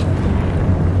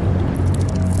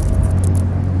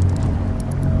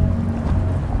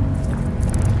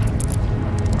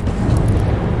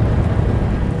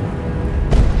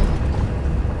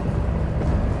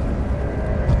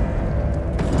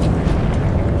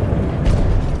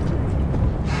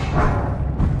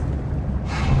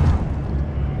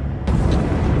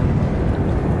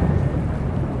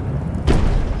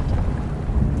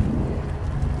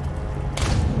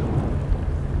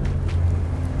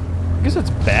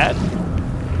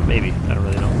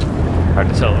 Hard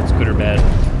to tell if it's good or bad.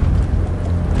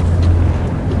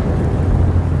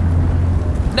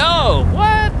 No!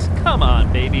 What? Come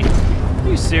on, baby. Are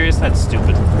you serious? That's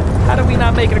stupid. How do we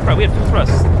not make it across? We have to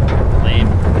thrust. Lame.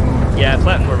 Yeah,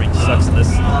 platforming sucks in this.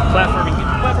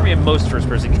 Platforming in most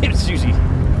first-person games is usually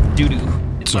doo-doo.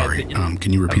 Sorry,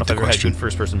 can you repeat the question?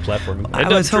 First-person platforming. I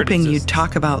was hoping you'd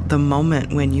talk about the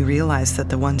moment when you realized that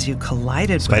the ones you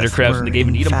collided with were,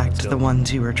 in fact, the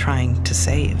ones you were trying to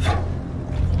save.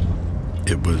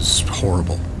 It was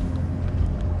horrible.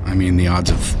 I mean, the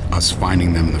odds of us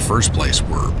finding them in the first place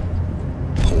were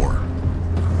poor.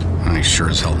 I sure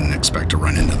as hell didn't expect to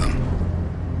run into them.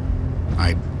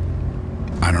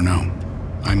 I don't know.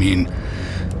 I mean,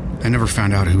 I never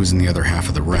found out who was in the other half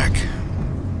of the wreck.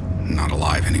 Not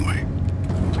alive, anyway.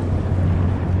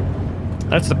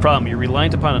 That's the problem. You're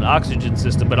reliant upon an oxygen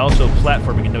system, but also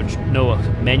platforming and no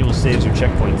manual saves or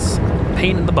checkpoints.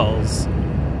 Pain in the balls.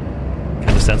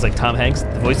 Kind of sounds like Tom Hanks,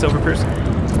 the voiceover person.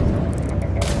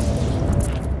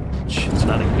 It's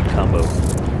not a good combo.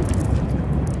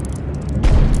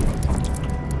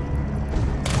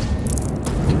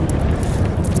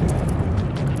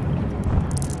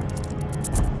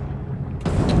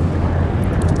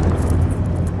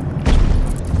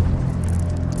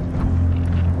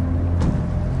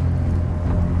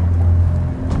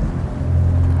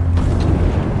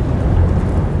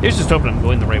 Here's just hoping I'm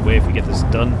going the right way if we get this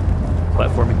done.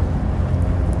 Platforming.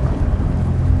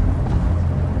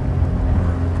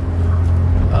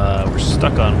 We're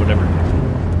stuck on whatever.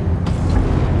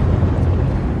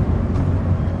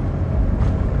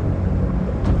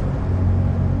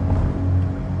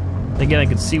 Again, I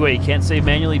can see why you can't save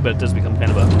manually, but it does become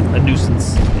kind of a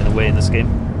nuisance in a way in this game.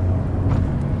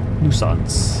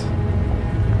 Nuisance.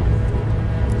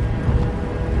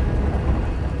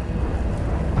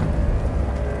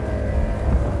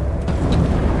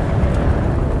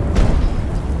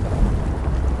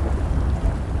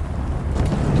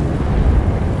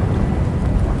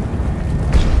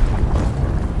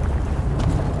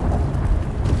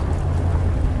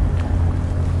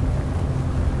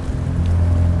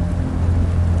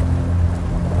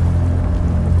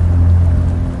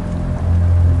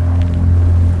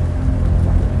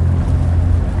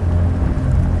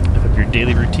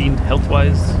 Daily routine,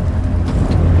 health-wise.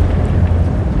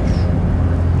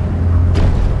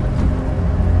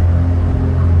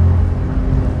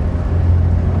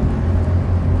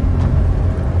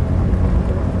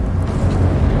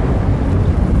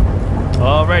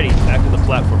 Alrighty, back to the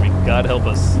platforming. God help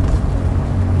us.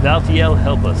 Valtiel,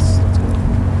 help us. Let's go.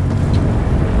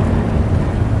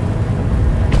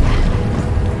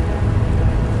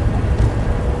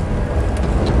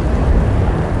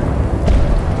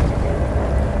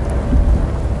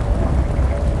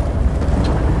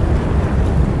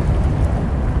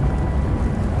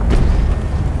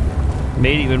 Sorry,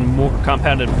 Made even more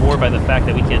compounded more by the fact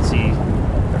that we can't see.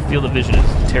 Our field of vision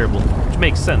is terrible, which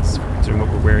makes sense considering what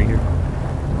we're wearing here.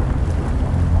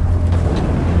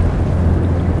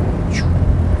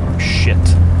 Oh, shit!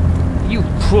 You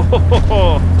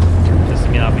you're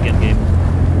pissing me off again, game.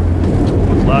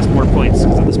 We've lost more points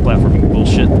because of this platforming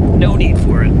bullshit. No need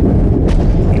for it.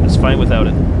 Game is fine without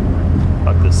it.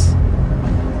 Fuck this.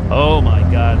 Oh my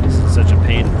god, this is such a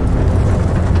pain.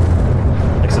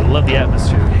 I love the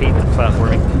atmosphere, hate the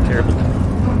platforming, terrible.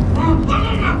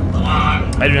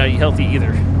 I do not eat healthy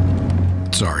either.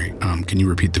 Sorry, can you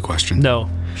repeat the question? No,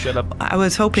 shut up. I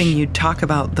was hoping you'd talk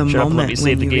about the moment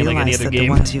when you realized that the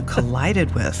ones you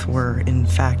collided with were, in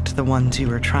fact, the ones you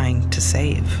were trying to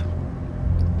save.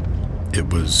 It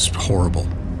was horrible.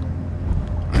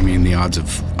 I mean, the odds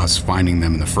of us finding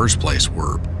them in the first place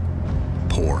were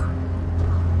poor.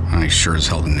 I sure as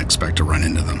hell didn't expect to run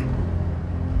into them.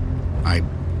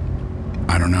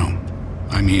 I don't know.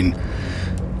 I mean,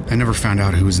 I never found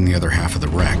out who was in the other half of the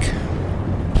wreck.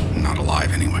 Not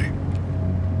alive, anyway.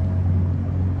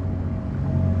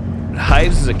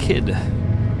 Hives as a kid.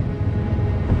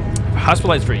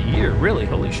 Hospitalized for a year, really?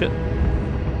 Holy shit.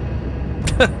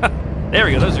 There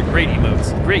we go, those are great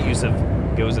emotes. Great use of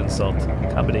goes and salt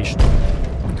combination.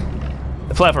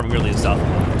 The platform really is awful.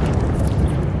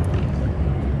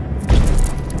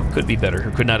 Could be better,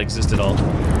 or could not exist at all.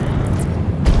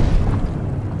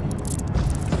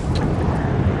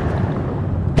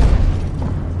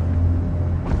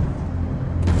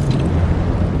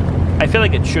 I feel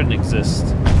like it shouldn't exist.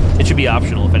 It should be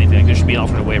optional, if anything. There should be an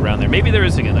alternate way around there. Maybe there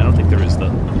is again. I don't think there is,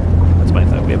 though. That's my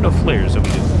thought. We have no flares, so we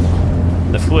do.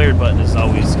 The flare button is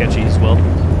always sketchy as well.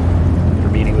 For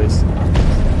me, anyways.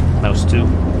 Mouse 2.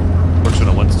 Works when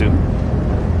it wants to.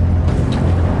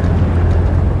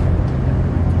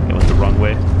 I went the wrong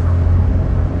way.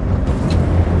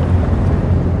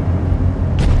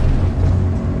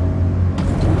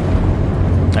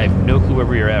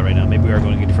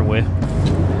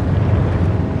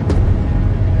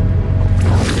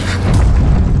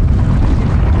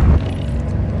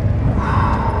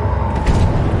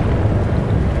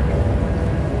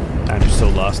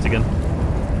 lost again.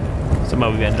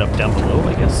 Somehow we've ended up down below,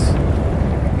 I guess.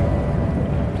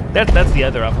 That's the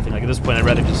other awful thing. Like at this point, I'd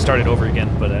rather just start it over again.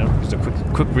 But I don't. Just a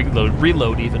quick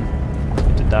reload even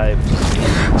to dive.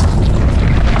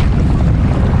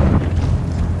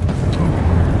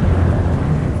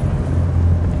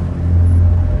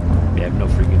 Yeah, I have no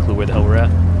freaking clue where the hell we're at.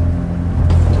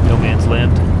 No man's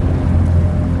land.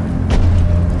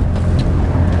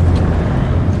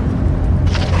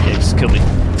 Yeah, just killed me.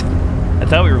 I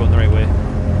thought we were going the right way.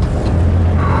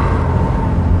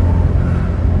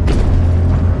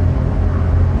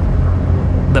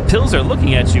 The pills are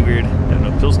looking at you weird. I don't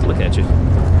know, pills can look at you.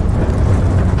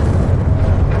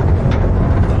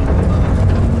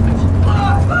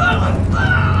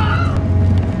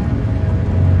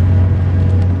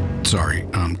 Sorry,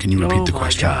 can you repeat the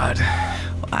question? Oh my God.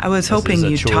 I was hoping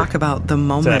you'd talk about the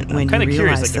moment when you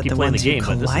realized that the ones you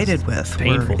collided with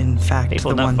were, in fact,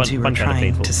 the ones you were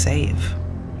trying to save.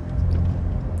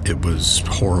 It was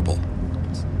horrible.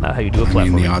 Not how you do a platform. I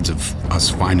mean, the odds of us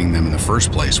finding them in the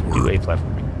first place were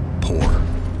poor.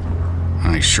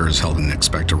 I sure as hell didn't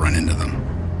expect to run into them.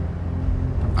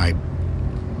 I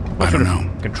don't know.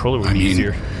 Controller would be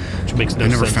easier, which makes no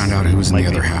sense. I never found out who was in the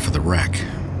other half of the wreck.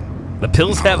 The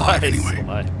pills have eyes. Anyway. Oh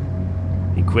my.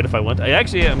 You quit if I want. I'm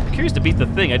curious to beat the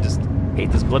thing. I just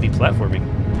hate this bloody platforming.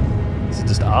 This is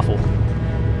just awful.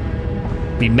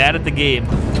 Be mad at the game.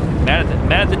 Mad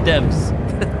at the devs.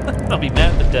 I'll be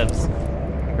mad at the devs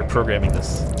for programming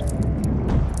this.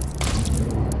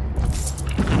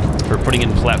 For putting in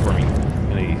platforming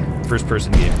in a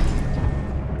first-person game.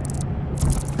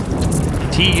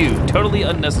 TU, totally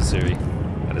unnecessary.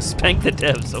 Gotta spank the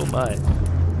devs. Oh my.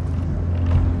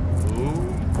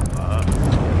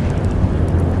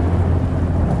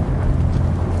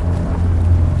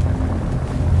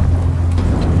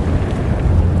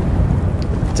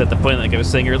 It's at the point, like I was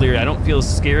saying earlier, I don't feel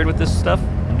scared with this stuff.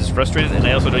 I'm just frustrated, and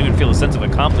I also don't even feel a sense of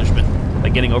accomplishment by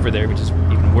getting over there, which is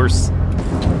even worse.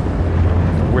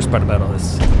 The worst part about all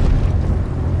this.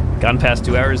 Gone past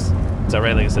 2 hours. It's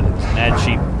alright, like I said, it's mad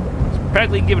cheap. It's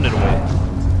practically giving it away.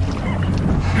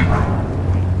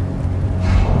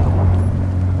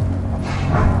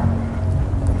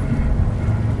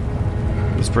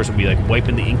 This person will be like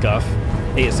wiping the ink off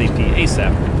ASAP,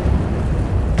 ASAP.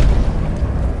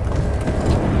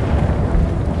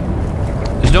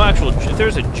 There's no actual, if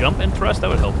there's a jump and thrust, that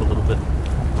would help a little bit.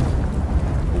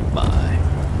 Oh my.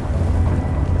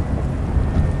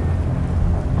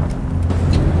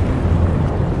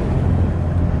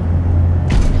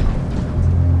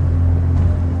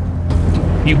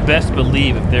 You best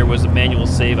believe if there was a manual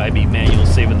save, I'd be manual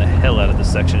saving the hell out of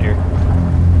this section here.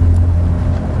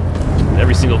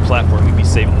 Every single platform, we'd be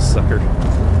saving the sucker.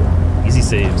 Easy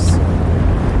saves.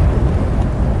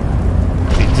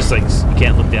 It's just like, you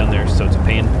can't look down there, so it's a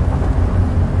pain.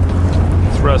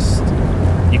 Thrust.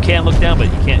 You can look down, but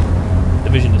you can't. The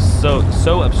vision is so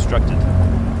obstructed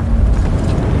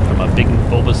from a big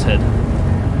bulbous head.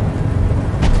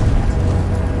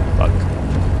 Fuck.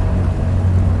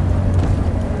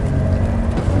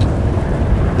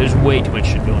 There's way too much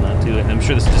shit going on, too, and I'm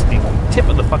sure this is just the tip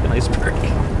of the fucking iceberg.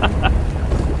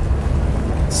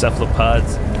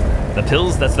 Cephalopods. The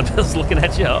pills? That's the pills looking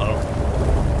at you? Uh-oh.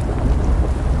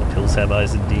 The pills have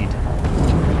eyes indeed.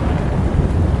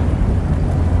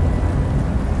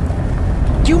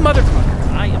 You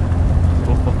motherfucker! I am...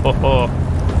 Oh.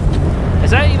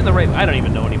 Is that even the right... I don't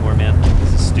even know anymore, man.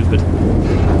 This is stupid.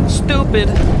 Stupid!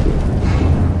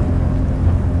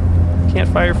 Can't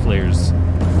fire flares.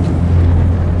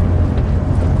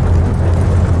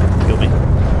 Kill me.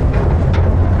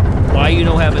 Why you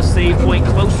don't have a save point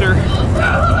closer?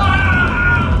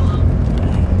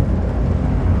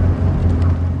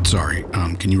 Sorry,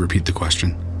 can you repeat the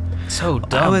question? So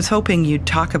dumb. I was hoping you'd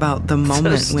talk about the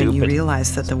moment when you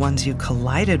realized that the ones you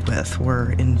collided with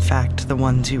were, in fact, the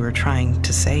ones you were trying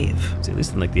to save. See, at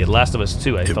least in like The Last of Us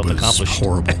 2, I felt accomplished.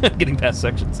 Horrible. Getting past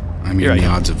sections. I mean, the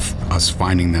odds of us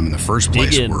finding them in the first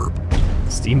place were...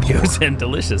 Steam goes in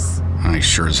delicious. I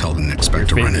sure as hell didn't expect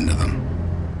to run into them.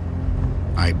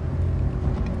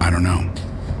 I don't know.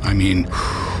 I mean,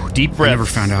 deep breath. I never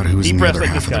found out who was in the other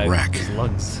half of the wreck. His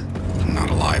lungs. Not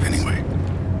alive, anyway.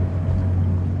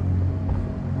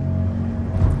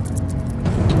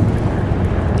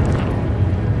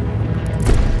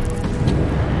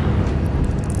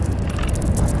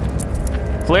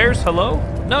 Flares, hello?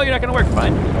 No, you're not gonna work.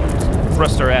 Fine. Just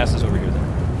thrust our asses over here then.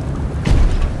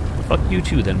 Fuck you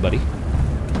too then, buddy.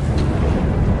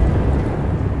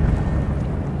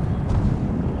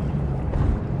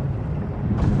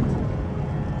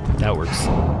 That works.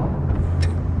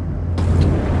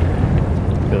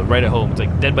 Feel right at home. It's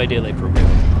like Dead by Daylight program.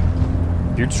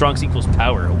 Beard Strong's equals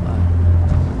power. Oh my.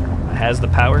 Has the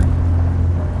power.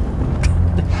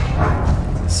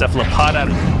 Cephalopod out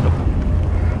of nope.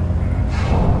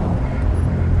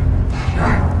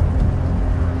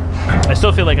 I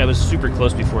still feel like I was super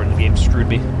close before and the game screwed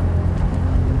me.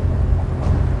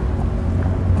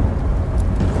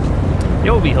 You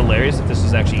know what would be hilarious if this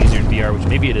was actually easier in VR, which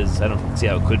maybe it is. I don't see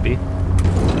how it could be.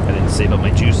 I didn't save up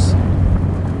my juice.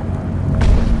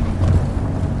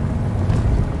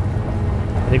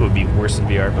 I think it would be worse in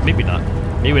VR, but maybe not.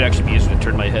 Maybe it would actually be easier to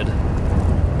turn my head.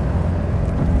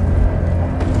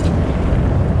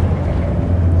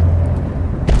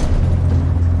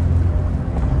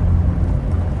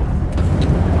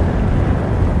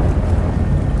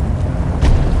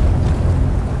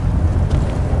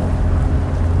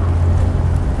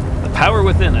 Power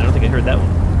Within. I don't think I heard that one.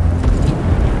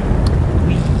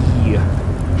 Whee.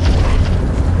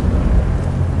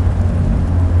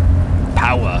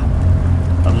 Power.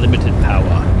 Unlimited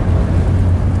power.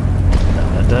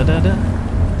 Da, da, da, da.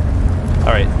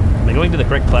 Alright. Am I going to the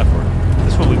correct platform?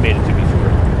 This one we made it to before.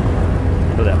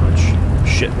 I know that much.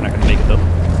 Shit, we're not going to make it though.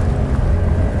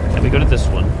 And we go to this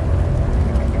one.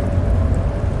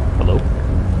 Hello?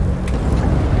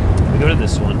 We go to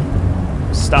this one.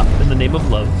 Stop in the name of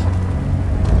love.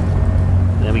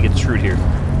 And then we get screwed here.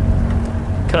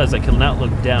 Because I cannot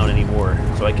look down anymore,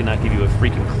 so I cannot give you a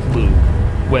freaking clue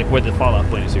where the fallout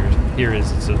point is here. Here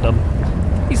is, it's so dumb.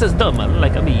 He says dumb,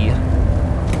 like a me.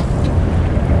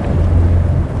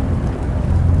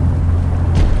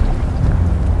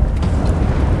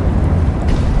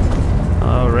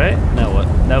 Alright, now what?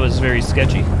 That was very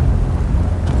sketchy.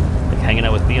 Like hanging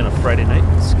out with me on a Friday night.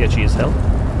 Sketchy as hell.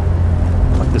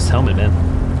 Fuck this helmet, man.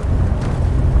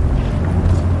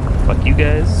 Fuck you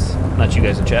guys. Not you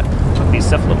guys in chat. Fuck these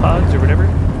cephalopods or whatever.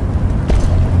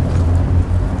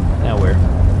 Now where?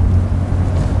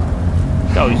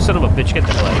 Oh, you son of a bitch, get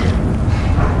the hell out of here.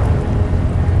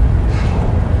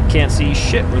 Can't see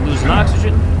shit, we're losing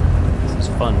oxygen. This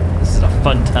is fun. This is a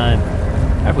fun time.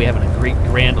 How are we having a great,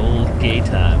 grand old gay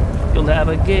time? You'll have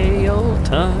a gay old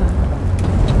time.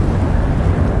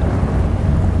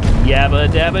 Yabba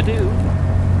dabba doo.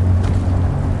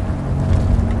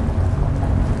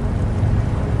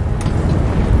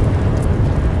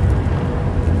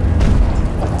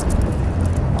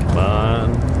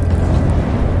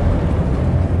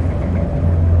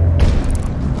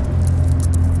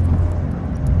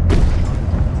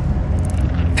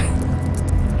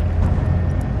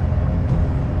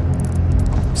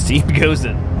 Steam goes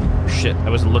in. Shit, I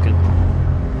wasn't looking.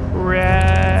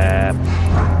 Crap.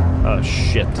 Oh,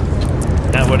 shit.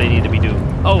 Not what I need to be doing.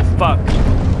 Oh, fuck.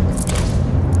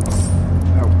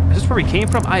 Oh, is this where we came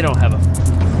from? I don't have a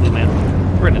clue, man.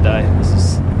 We're gonna die. This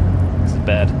is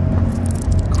bad.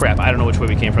 Crap, I don't know which way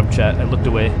we came from, chat. I looked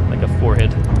away like a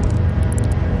forehead.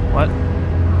 What?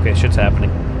 Okay, shit's happening.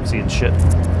 I'm seeing shit.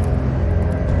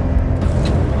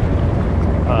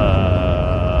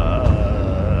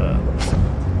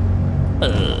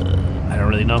 I don't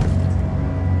really know.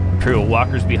 Imperial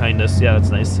walkers behind us. Yeah, that's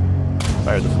nice.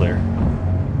 Fire the flare.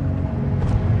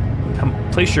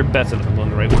 Place your bets on if I'm going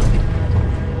the right way.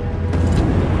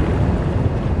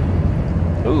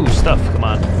 Ooh, stuff. Come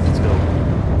on. Let's go.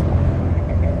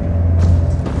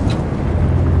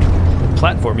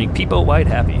 Platforming. People wide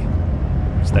happy.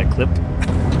 There's that clip.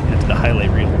 Into the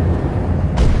highlight reel.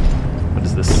 What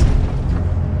is this?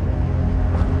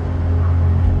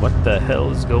 What the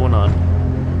hell is going on?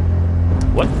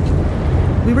 What?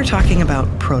 We were talking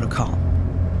about protocol.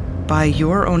 By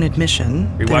your own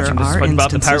admission, there are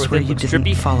instances where you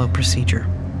didn't follow procedure.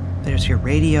 There's your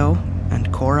radio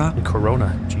and Cora. And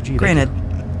Corona. GG. Granted,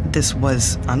 this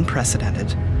was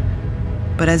unprecedented.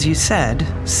 But as you said,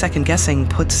 second-guessing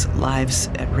puts lives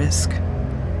at risk.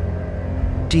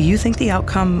 Do you think the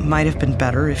outcome might have been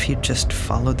better if you'd just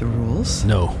followed the rules?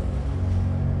 No.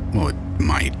 Well, it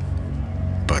might.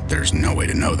 But there's no way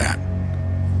to know that.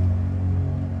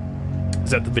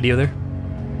 Is that the video there?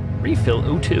 Refill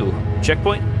O2.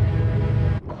 Checkpoint?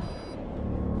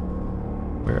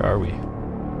 Where are we?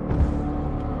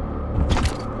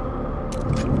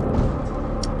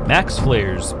 Max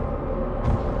flares.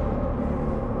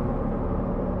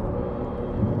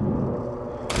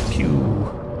 Pew.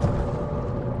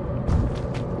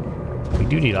 We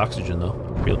do need oxygen though.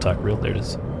 Real talk, real. There it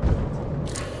is.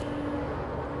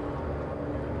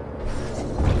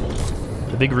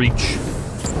 The big reach.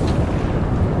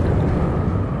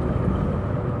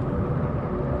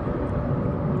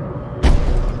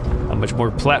 How much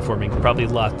more platforming? Probably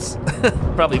lots.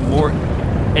 Probably more.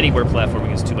 Anywhere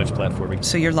platforming is too much platforming.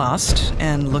 So you're lost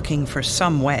and looking for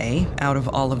some way out of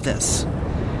all of this.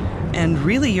 And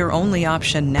really your only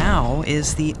option now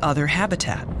is the other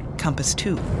habitat, Compass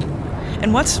 2.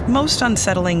 And what's most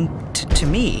unsettling to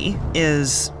me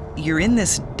is you're in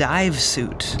this dive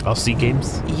suit. All sea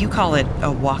games? You call it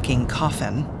a walking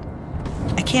coffin.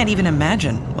 I can't even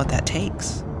imagine what that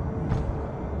takes.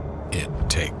 It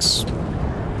takes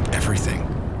everything.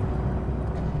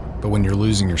 But when you're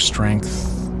losing your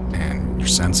strength and your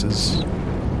senses,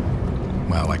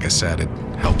 well, like I said, it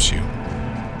helps you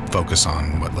focus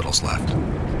on what little's left.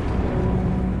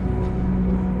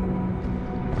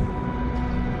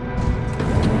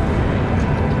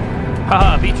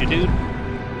 Haha, beat you, dude.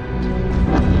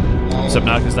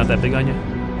 Subnauticus not that big on you?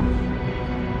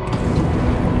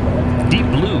 Deep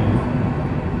blue.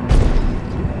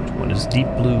 Which one is deep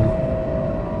blue?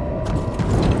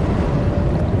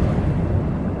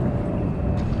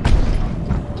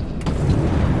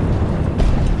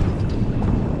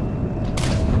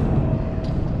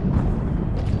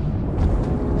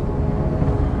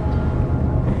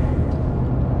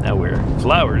 Now where?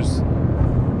 Flowers.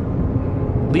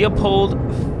 Leopold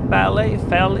Falle?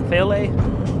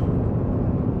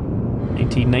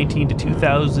 1919 to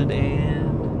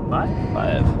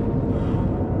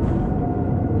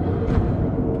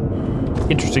 2005?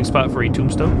 Interesting spot for a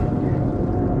tombstone.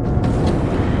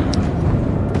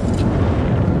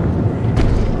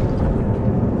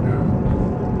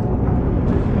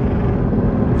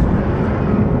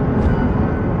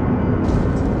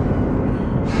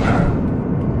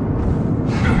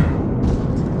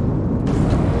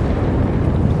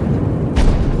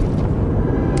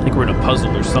 We're in a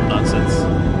puzzle or some nonsense.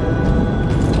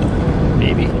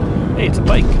 Maybe. Hey, it's a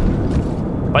bike.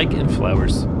 Bike and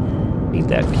flowers. Ain't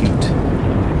that cute?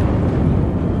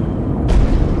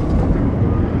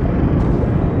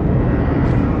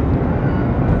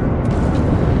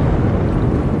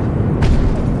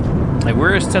 I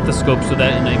wear a stethoscope so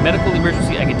that in a medical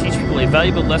emergency I can teach people a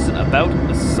valuable lesson about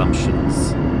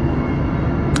assumptions.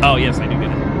 Oh, yes, I do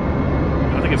get it.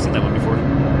 I don't think I've seen that one before.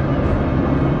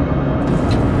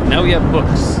 Now we have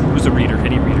books. Who's a reader?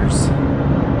 Any readers?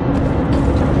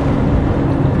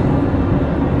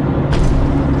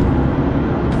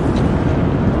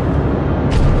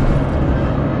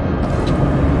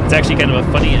 It's actually kind of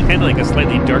a funny and kind of like a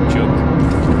slightly dark joke,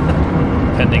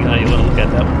 depending on how you want to look at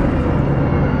that one.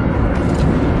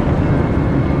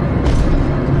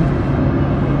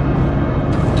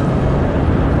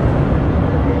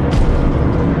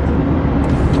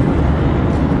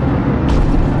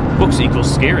 Books equals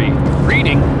scary.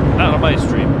 Reading, not on my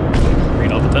stream.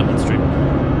 Read all the time on the stream.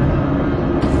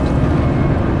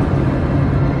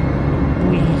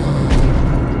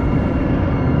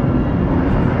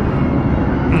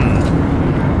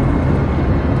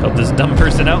 Help this dumb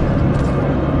person out.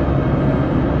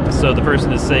 So the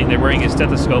person is saying they're wearing a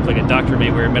stethoscope like a doctor may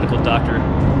wear, a medical doctor.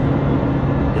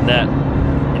 In that,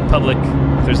 in public,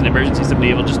 if there's an emergency,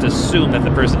 somebody will just assume that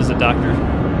the person is a doctor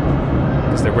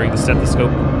because they're wearing the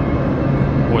stethoscope.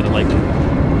 More than likely.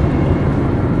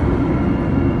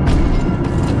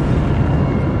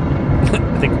 I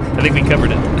think we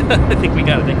covered it. I think we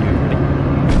got it. Thank you, everybody.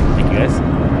 Thank you, guys.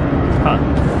 Huh?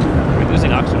 Are we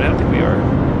losing oxygen? I don't think we are.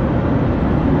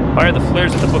 Why are the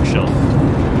flares at the bookshelf?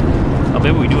 Oh,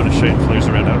 maybe we do want to show you the flares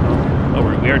around. I don't know. Oh,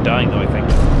 we are dying, though, I think.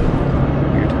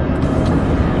 Weird.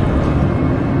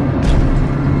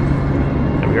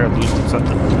 Yeah, we are losing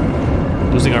something.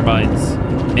 Losing our minds.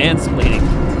 Mansplaining.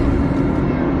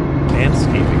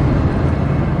 Landscaping.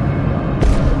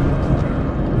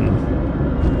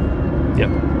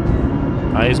 Yep.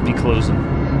 Eyes be closing.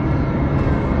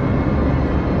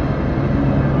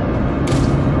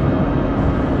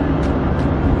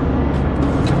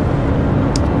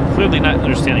 Clearly not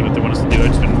understanding what they want us to do. I've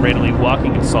just been randomly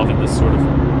walking and solving this sort of.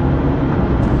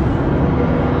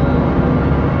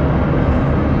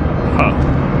 Huh.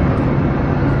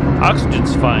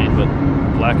 Oxygen's fine, but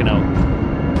blacking out.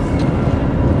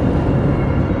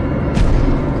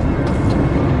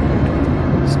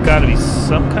 Gotta be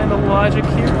some kind of logic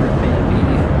here, maybe.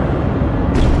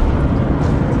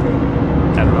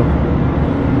 I don't know.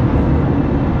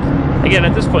 Again,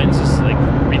 at this point, it's just like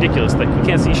ridiculous. Like, we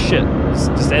can't see shit.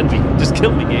 Just end me. Just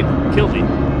kill me, Gabe. Kill me.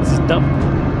 This is dumb.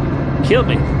 Kill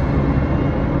me.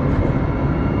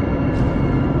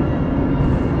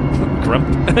 Grump.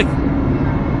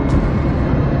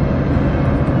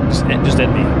 just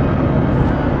end me.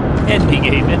 End me,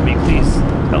 Gabe. End me, please.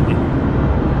 Help me.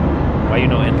 Why you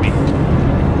no end me?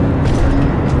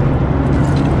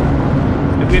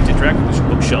 Maybe we have to interact with this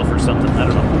bookshelf or something. I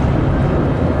don't know.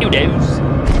 Who knows?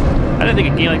 I didn't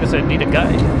think a game like this I'd need a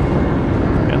guide.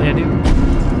 Apparently I do.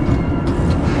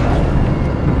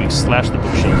 We slash the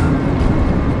bookshelf.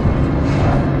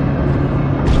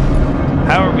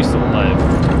 How are we still alive?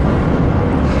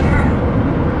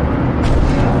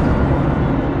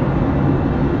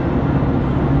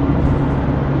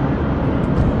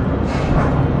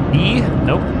 E?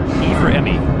 Nope. E for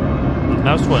Emmy.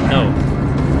 Mouse one, no.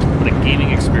 For the gaming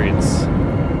experience.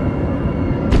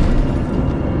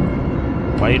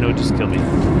 Why you know just kill me?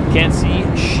 Can't see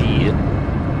shit.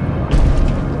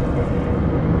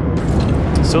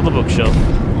 So the bookshelf.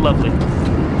 Lovely.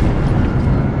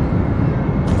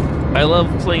 I love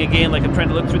playing a game like I'm trying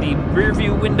to look through the rear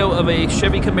view window of a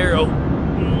Chevy Camaro.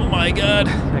 Oh my god.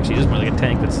 Actually, it is more like a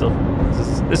tank, but still.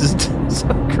 This is so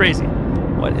crazy.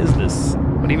 What is this?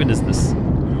 What even is this?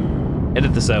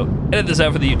 Edit this out. Edit this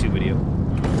out for the YouTube video.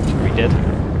 Are we dead?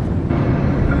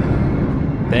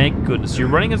 Thank goodness. You're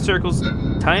running in circles.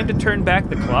 Time to turn back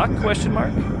the clock? Question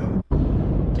mark?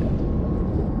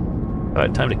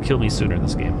 Alright, time to kill me sooner in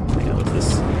this game. Hang on with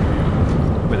this.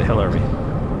 Where the hell are we?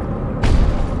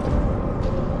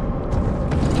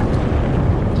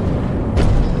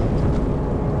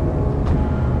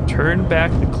 Turn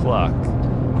back the clock.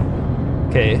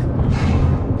 Okay.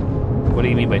 What do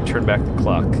you mean by turn back the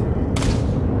clock?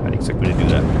 How do you expect me to do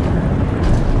that?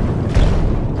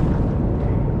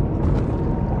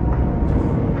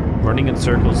 Running in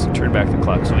circles, turn back the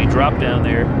clock. So we drop down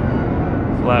there.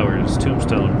 Flowers,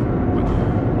 tombstone.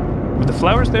 Were the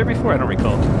flowers there before? I don't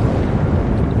recall.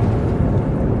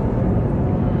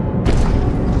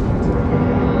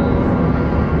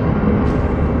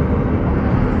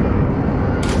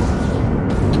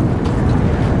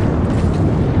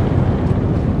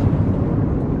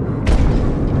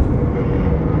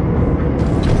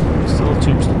 Still a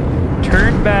tombstone.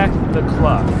 Turn back the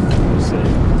clock.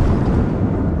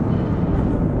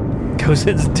 Goes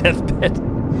in his deathbed.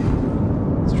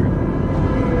 It's true.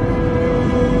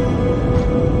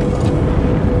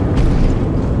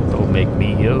 Oh, make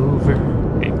me over.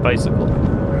 Okay, bicycle.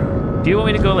 Do you want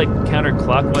me to go like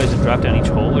counterclockwise and drop down each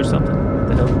hole or something? What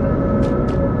the hell?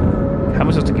 How am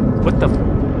I supposed to keep? What the? I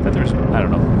thought there's. I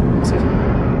don't know. Let's see.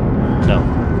 No.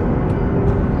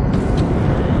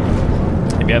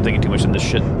 Maybe I'm thinking too much in this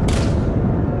shit.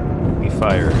 We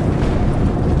fire.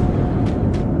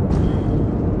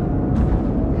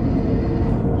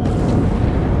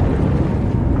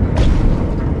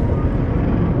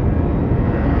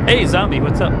 Hey, zombie,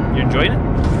 what's up? You enjoying it?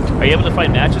 Are you able to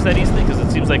find matches that easily? Because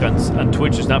it seems like on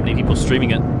Twitch there's not many people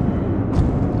streaming it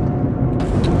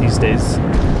these days.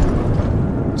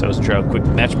 So let's try how quick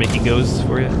matchmaking goes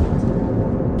for you.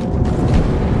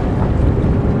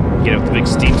 Get out the big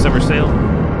Steam summer sale.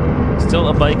 Still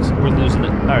a bike, we're losing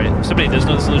it. Alright, if somebody does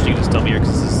know the solution, you can just tell me here,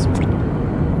 because this is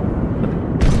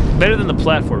better than the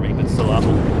platforming, but still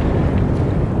awful.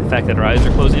 The fact that our eyes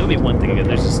are closing, it would be one thing again.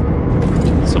 There's just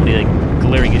so many like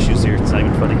glaring issues here, it's not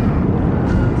even funny.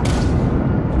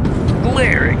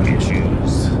 Glaring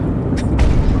issues.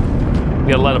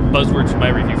 We got a lot of buzzwords in my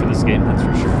review for this game, that's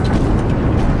for sure.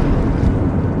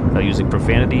 Without using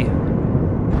profanity,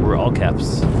 we're all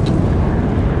caps.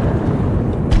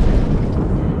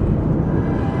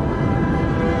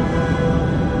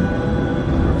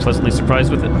 Pleasantly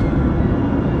surprised with it.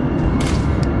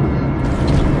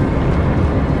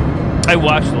 I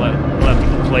watched a lot of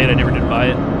people play it. I never did buy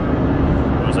it.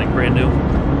 It was like brand new.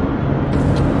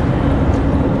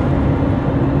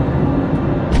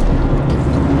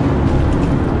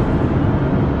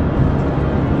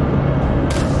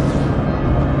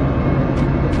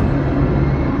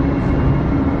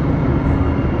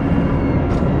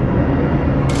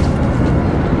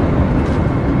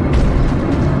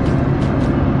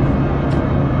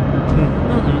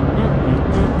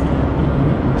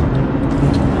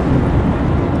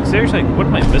 Seriously, what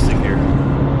am I missing here?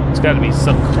 It's got to be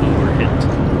some clue or hint.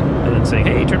 And then saying,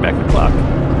 hey, turn back the clock.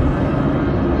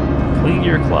 Clean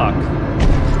your clock.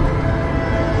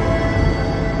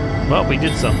 Well, we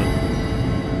did something.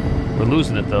 We're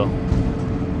losing it, though.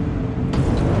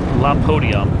 La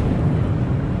Podium.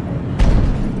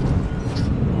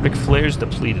 Ric Flair's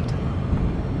depleted.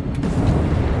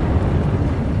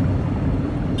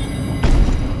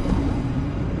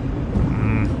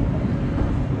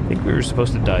 I think we were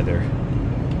supposed to die there.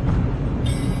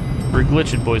 We're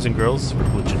glitching, boys and girls. We're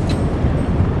glitching.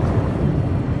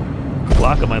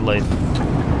 Clock of my life.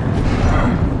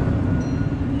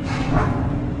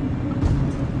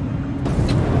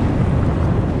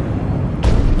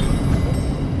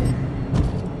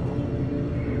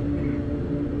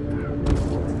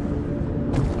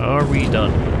 Are we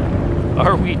done?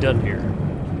 Are we done here?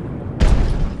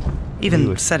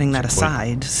 Even setting that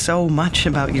aside, so much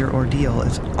about your ordeal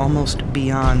is almost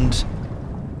beyond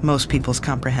most people's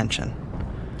comprehension.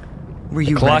 Were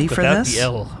you ready for this? The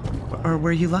L. Or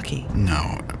were you lucky?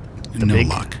 No. No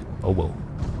luck. Oh, whoa.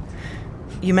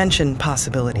 You mentioned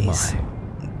possibilities. Oh my.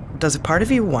 Does a part of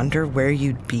you wonder where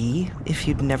you'd be if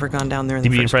you'd never gone down there in the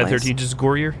first place? You mean Friday the 13th just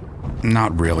gorier?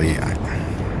 Not really.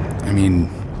 I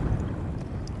mean,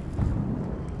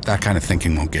 that kind of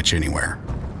thinking won't get you anywhere.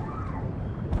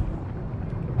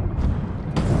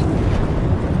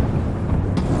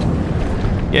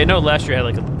 Yeah, I know last year I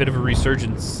had like a bit of a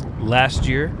resurgence last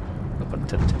year. No pun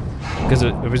intended. Because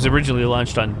it was originally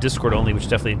launched on Discord only, which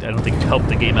definitely, I don't think, helped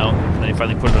the game out. And then I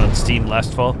finally put it on Steam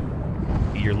last fall,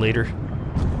 a year later.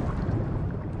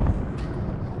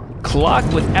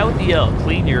 Clock without the L.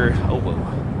 Clean your... Oh, whoa.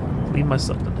 Clean my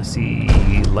something. I see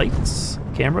lights,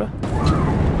 camera.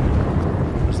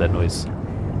 What's that noise?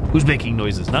 Who's making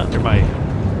noises? Not they're my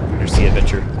undersea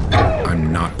adventure.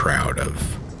 I'm not proud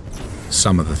of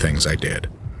some of the things I did.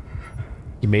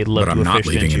 You made love to a fish, but I'm not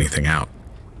leaving didn't you? anything out.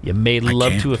 You made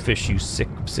love can't. to a fish, you sick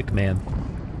man.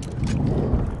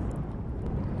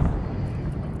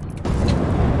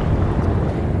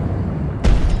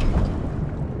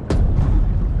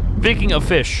 Speaking of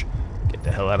fish, get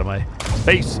the hell out of my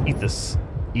face. Eat this.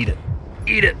 Eat it.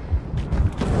 Eat it.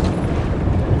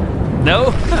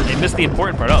 No? I missed the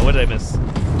important part. Oh, what did I miss?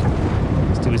 I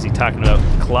was too busy talking about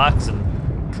clocks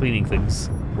and cleaning things.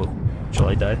 Whoa. Shall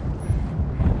I die?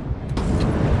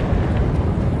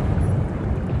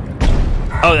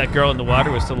 Oh, that girl in the water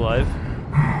was still alive.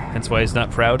 Hence why he's not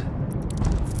proud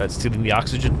about stealing the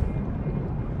oxygen.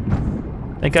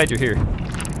 Thank God you're here.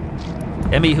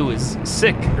 Emmy, who is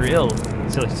sick or ill,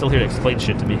 still here to explain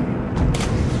shit to me.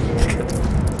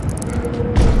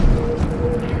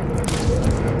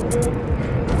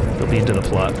 They'll be into the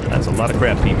plot. That's a lot of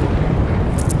crap, people.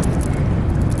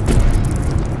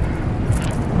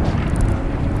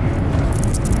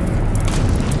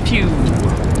 Pew!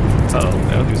 Uh-oh,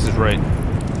 I don't think this is right.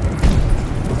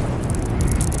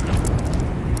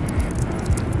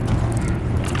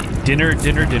 Dinner.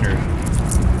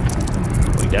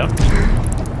 Going down.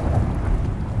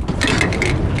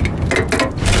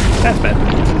 That's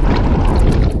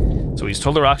bad. So he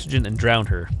stole her oxygen and drowned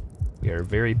her. We are a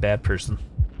very bad person.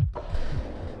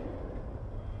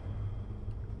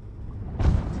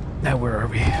 Now where are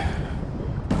we?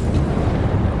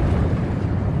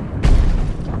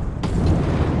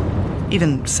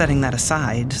 Even setting that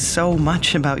aside, so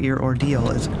much about your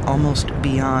ordeal is almost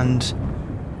beyond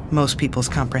most people's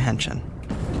comprehension.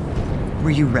 Were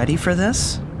you ready for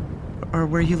this? Or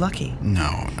were you lucky?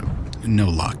 No. No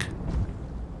luck.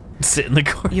 Sit in the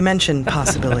corner. You mentioned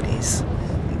possibilities.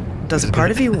 Does a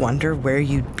part of you wonder where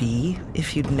you'd be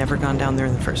if you'd never gone down there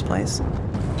in the first place?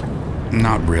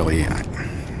 Not really.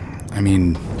 I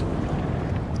mean,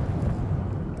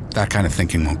 that kind of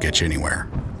thinking won't get you anywhere.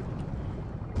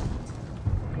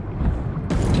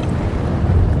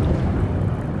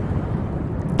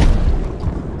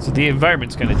 So the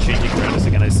environment's kind of changing around us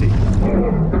again, I see.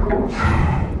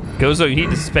 Gozo, you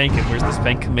need to spank him. Where's the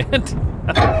spank command?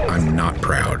 I'm not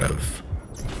proud of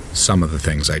some of the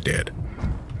things I did.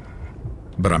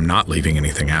 But I'm not leaving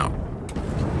anything out.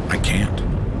 I can't.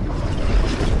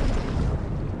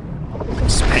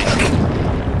 Spank.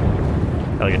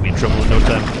 That'll get me in trouble in no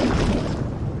time.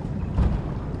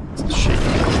 Shit.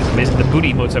 Amazing. The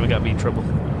booty emotes haven't got me in trouble.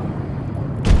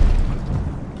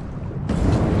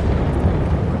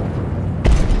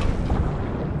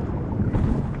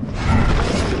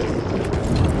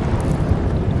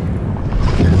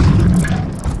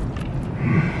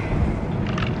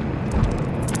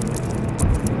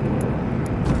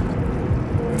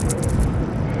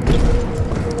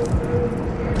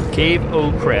 Cave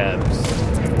O crabs.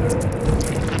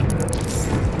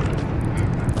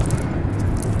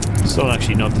 Still don't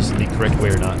actually know if this is the correct way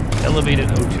or not. Elevated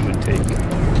O2 intake.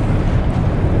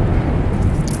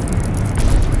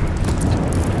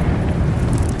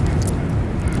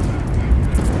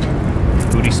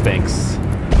 Booty spanks.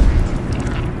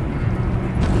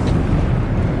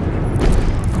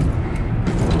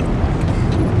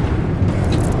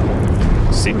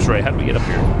 Seems right. How do we get up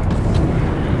here?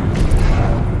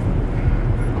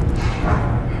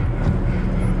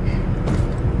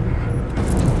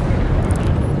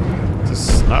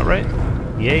 Not right?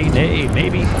 Yay, nay,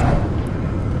 maybe.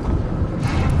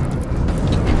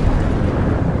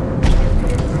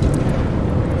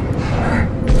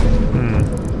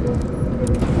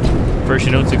 First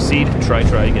you don't succeed, try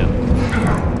again.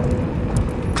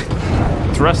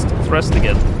 Thrust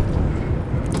again.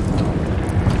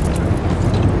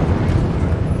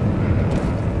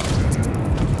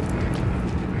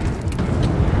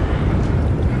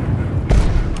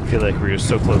 feel like we're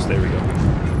so close. There we go.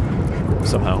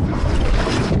 Somehow.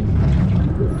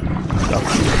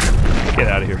 Oh. Get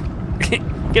out of here.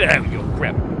 Get out of here,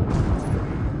 crap.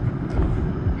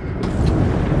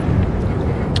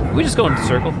 We just go in a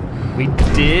circle. We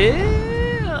did?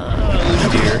 Oh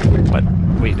dear. What?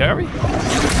 Wait, are we?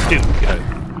 Dude, get out of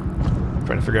here.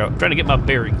 Trying to figure out, trying to get my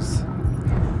bearings.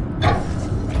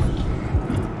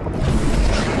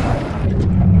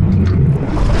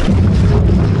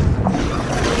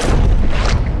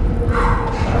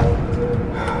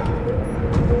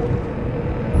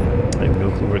 I have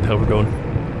no clue where the hell we're going.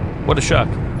 What a shock.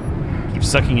 Keep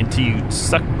sucking until you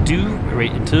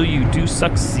until you do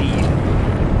succeed.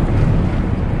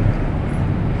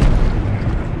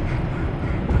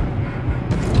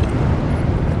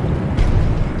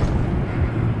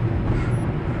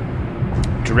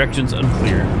 Directions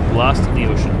unclear. Lost in the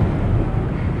ocean.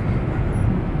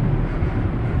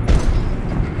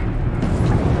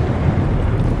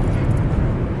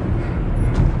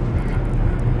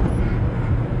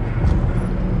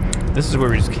 This is where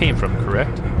we just came from,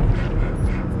 correct?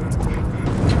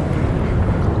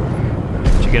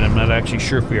 Which again, I'm not actually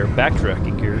sure if we are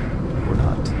backtracking here or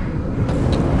not.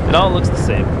 It all looks the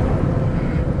same.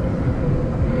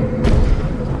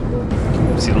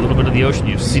 You've seen a little bit of the ocean,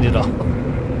 you've seen it all.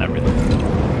 Not really.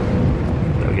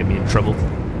 That would get me in trouble.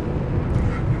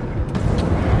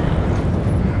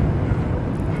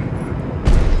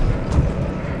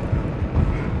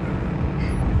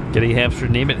 Get a hamster,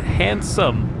 name it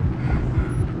Handsome.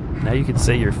 Now you can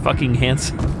say you're fucking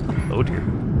handsome. Oh dear.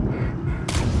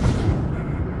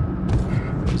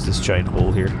 What is this giant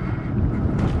hole here?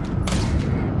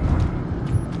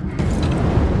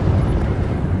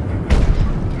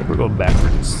 I think we're going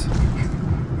backwards.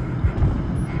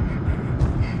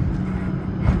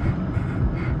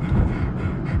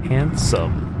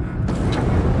 Handsome.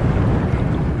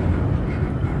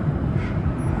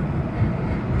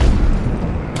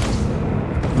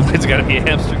 It's gotta be a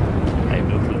hamster. I have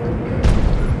no clue.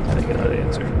 I think I know the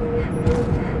answer.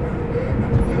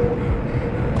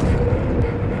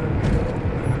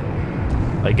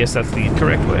 I guess that's the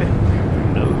incorrect way.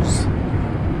 Who knows?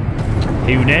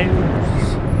 Who knows?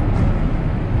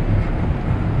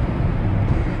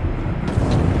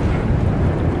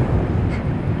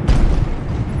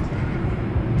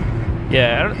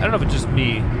 Yeah, I don't know if it's just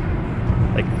me.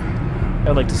 Like,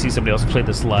 I'd like to see somebody else play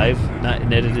this live, not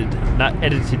edited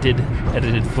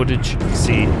footage.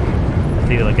 See, I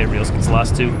feel like everybody else gets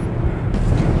lost too.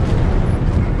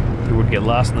 Who would get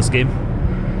lost in this game?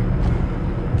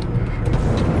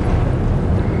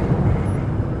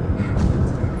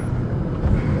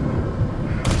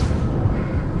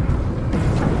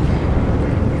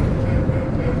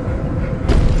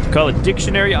 Call it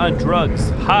Dictionary on Drugs.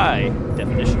 High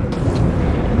definition.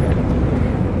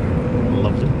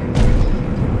 Loved it.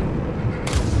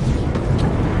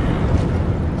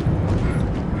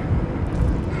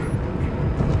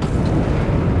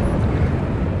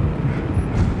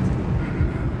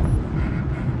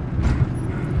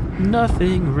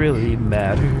 Nothing really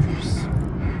matters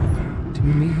to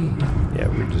me. Yeah,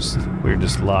 we're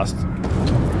just lost.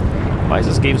 Why is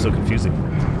this game so confusing?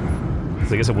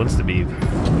 Because I guess it wants to be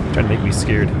trying to make me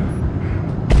scared.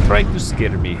 Trying to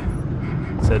scare me.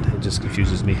 Said it just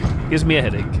confuses me. Gives me a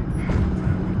headache.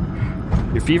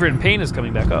 Your fever and pain is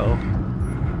coming back. Uh-oh.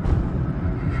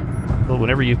 Well,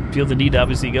 whenever you feel the need to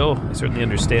obviously go, I certainly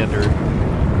understand, or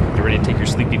you're ready to take your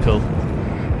sleepy pill.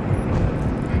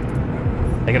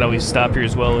 I can always stop here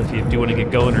as well if you do want to get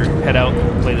going or head out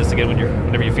and play this again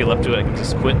whenever you feel up to it. I can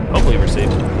just quit. Hopefully we're safe.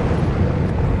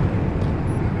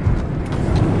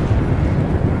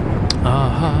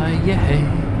 Ah, yeah.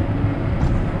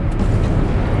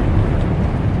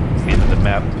 It's the end of the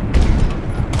map.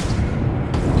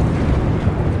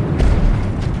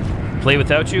 Play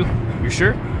without you? You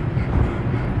sure?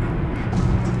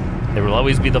 There will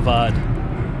always be the VOD.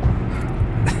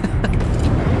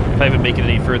 If I even make it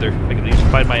any further, I can just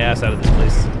find my ass out of this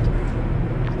place.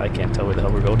 I can't tell where the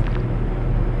hell we're going.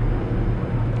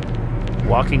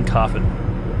 Walking coffin.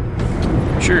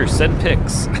 Sure, send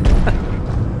pics.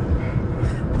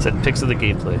 Send pics of the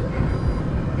gameplay.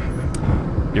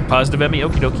 You're positive, Emmy?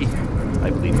 Okie dokie.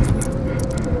 I believe.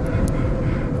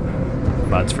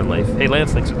 Mods for life. Hey,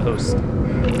 Lance, thanks for the host.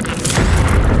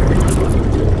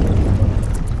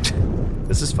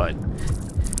 This is fine.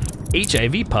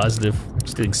 HIV positive.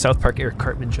 Just doing South Park Eric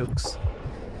Cartman jokes.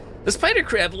 The spider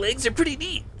crab legs are pretty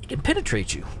neat. It can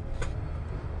penetrate you.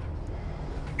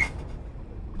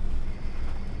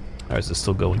 How is this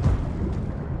still going?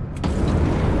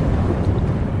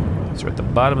 So we're at the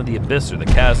bottom of the abyss or the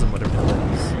chasm, whatever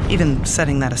that is. Even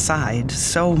setting that aside,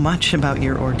 so much about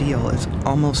your ordeal is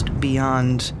almost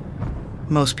beyond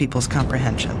most people's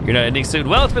comprehension. You're not ending soon.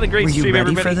 Well, it's been a great Were you stream,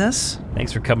 ready everybody. for this?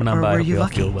 Thanks for coming on Or by. were Hope you all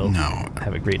lucky? feel well. No.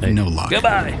 Have a great night. No luck.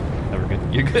 Goodbye. No, we're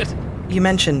good. You're good. You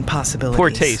mentioned possibilities. Poor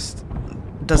taste.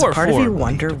 Does Poor part of you form.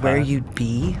 wonder where you'd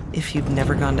be if you'd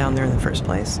never gone down there in the first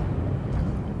place?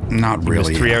 Not It was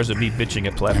really. 3 hours of me bitching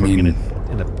at platforming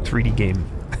in a 3D game.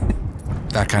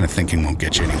 That kind of thinking won't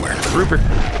get you anywhere. Rupert.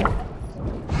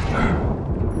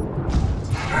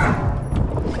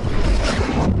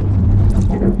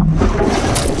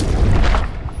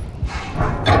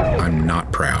 I'm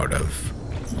not proud of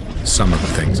some of the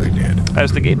things I did.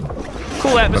 How's the game?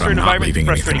 Cool atmosphere and I'm not environment, leaving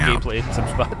frustrating anything out. gameplay in some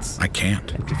spots. I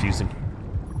can't. And confusing.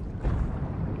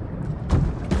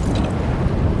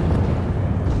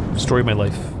 Story of my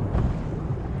life.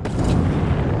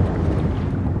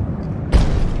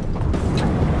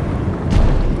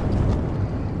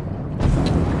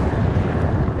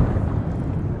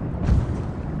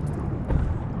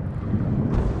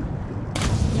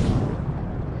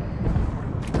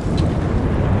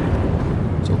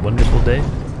 It's a wonderful day.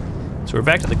 So we're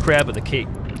back to the crab of the cave.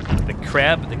 The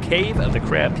cave of the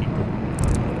crab people.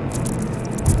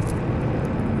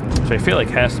 Which I feel like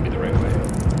has to be the right way.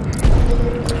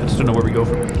 I just don't know where we go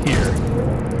from here.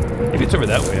 Maybe it's over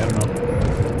that way, I don't know.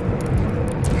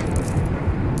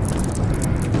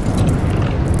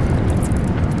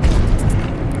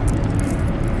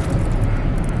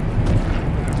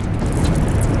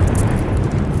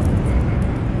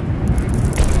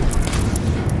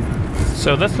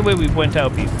 So that's the way we went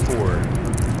out before.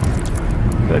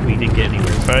 I feel like we didn't get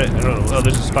anywhere. But I don't know. Oh,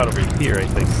 there's a spot over here, I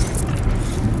think.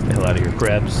 Get the hell out of here,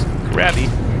 crabs. Crabby.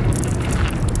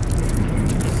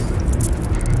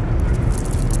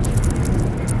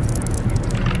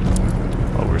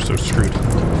 Oh, we're so screwed.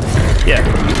 Yeah.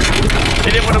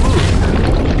 They didn't want to move.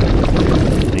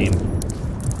 Lame.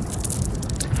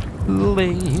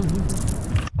 Lame.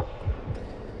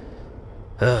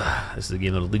 This is a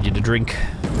game that'll lead you to drink.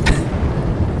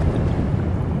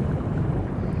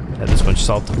 Had this much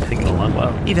salt taking a long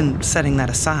while. Even setting that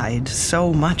aside,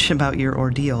 so much about your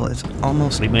ordeal is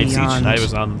almost Late beyond I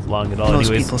was on long at all most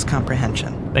anyways. people's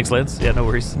comprehension. Thanks, Lance. Yeah, no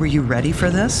worries. Were you ready for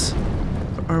this?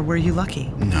 Or were you lucky?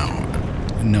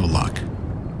 No luck.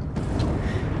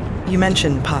 You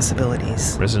mentioned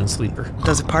possibilities. Resident Sleeper.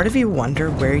 Does a part of you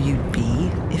wonder where you'd be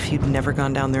if you'd never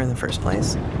gone down there in the first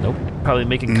place? Nope. Probably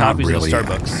making Not copies really. at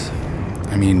Starbucks.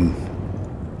 I mean,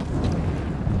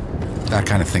 that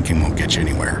kind of thinking won't get you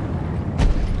anywhere.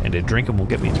 And a drink 'em will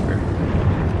get me anywhere.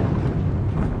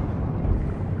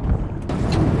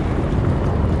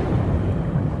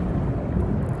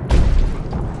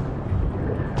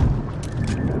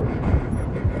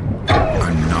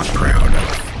 I'm not proud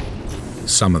of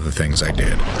some of the things I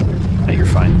did, Hey, you're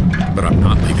fine. but I'm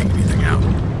not leaving anything out.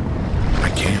 I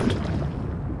can't.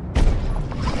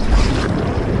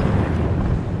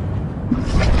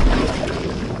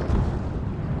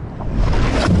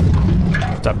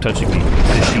 Stop touching me,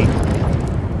 fishy.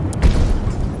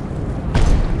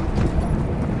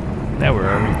 Now where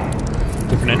are we?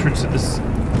 Different entrance to this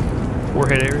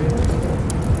warhead area?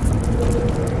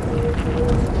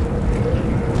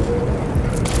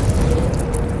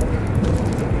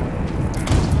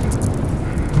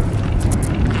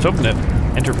 I was hoping to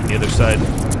enter from the other side.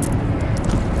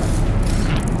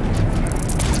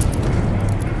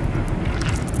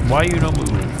 Why you no move?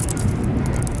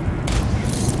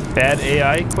 Bad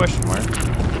AI? Question mark.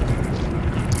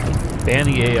 Ban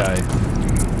the AI.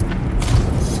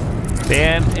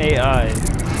 Ban AI.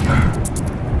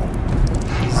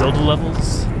 Zelda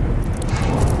levels?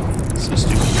 So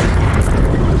stupid.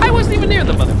 I wasn't even near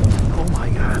the motherfucker. Oh my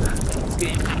god. This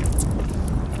game.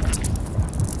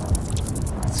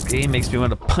 This game makes me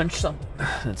want to punch something.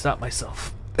 It's not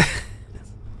myself.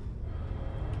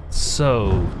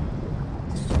 So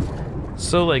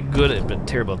like good but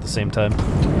terrible at the same time.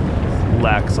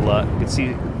 Lacks a lot. You can see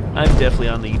I'm definitely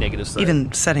on the negative side.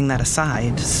 Even setting that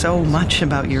aside, so much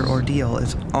about your ordeal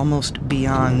is almost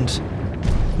beyond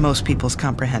most people's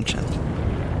comprehension.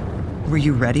 Were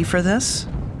you ready for this?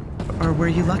 Or were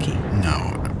you lucky?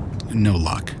 No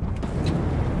luck.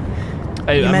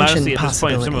 I'm mentioned honestly at this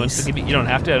point, if someone wants to possibilities. give me, you don't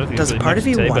have to. I don't think Does it's part of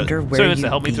you today, wonder but where someone wants to you'd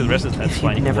help me through the be rest of the time. if It's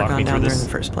fine. you'd You can never walk gone me down through there in this. the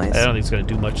first place? I don't think it's going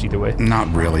to do much either way.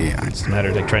 Not really. It's a matter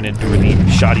of like trying to endure the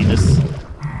shoddiness.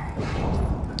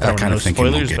 I That don't kind know of thinking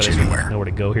won't spoilers, get but you I don't anywhere. know where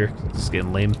to go here. It's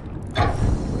getting lame.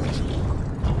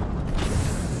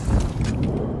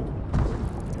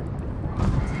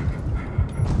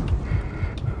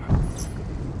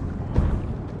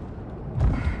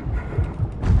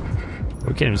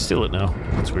 Can't even steal it now.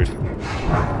 That's weird.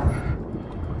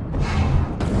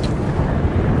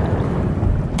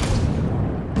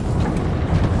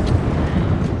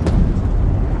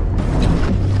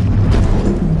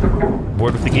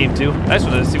 Bored with the game too? I just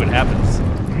wanted to see what happens.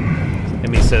 I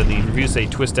mean, said the reviews say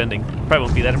twist ending. Probably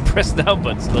won't be that impressed now,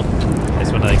 but still, I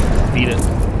just want to like beat it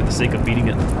for the sake of beating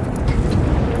it.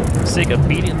 For the sake of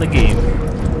beating the game.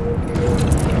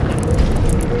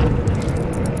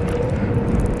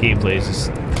 Gameplay is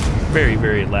just very,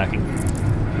 very lacking.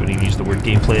 Wouldn't even use the word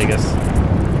gameplay, I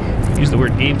guess. Use the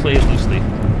word gameplay loosely.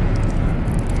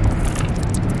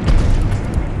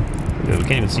 We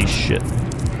can't even see shit.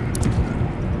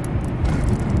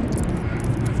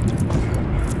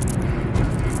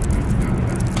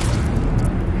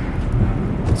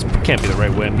 Can't be the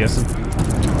right way, I'm guessing.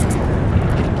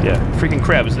 Yeah, freaking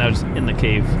crab is now just in the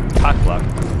cave. Cock block.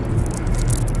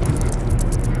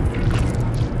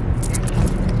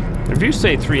 The reviews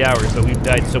say 3 hours, but we've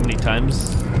died so many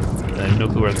times that I have no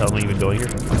clue where the hell I'm even going here.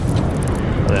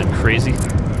 Other than crazy.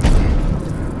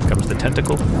 Comes the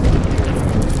tentacle.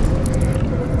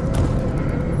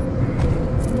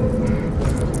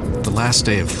 The last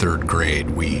day of 3rd grade,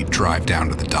 we drive down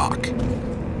to the dock.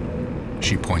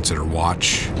 She points at her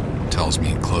watch, tells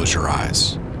me, close your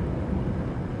eyes.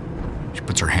 She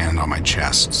puts her hand on my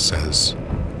chest, says,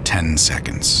 10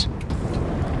 seconds.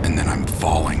 And then I'm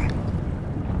falling.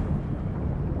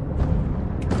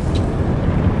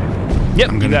 Yep,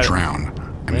 I'm gonna drown.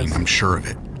 I mean, I'm sure of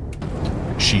it.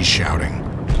 She's shouting,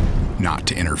 not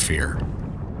to interfere.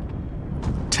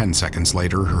 10 seconds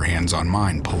later, her hand's on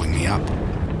mine, pulling me up.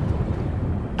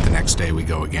 The next day we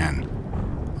go again.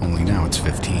 Only now it's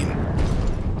 15.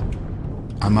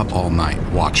 I'm up all night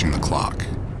watching the clock,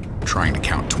 trying to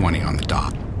count 20 on the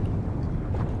dot.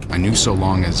 I knew so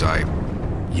long as I,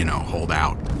 hold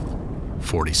out.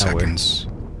 40 seconds,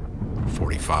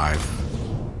 45,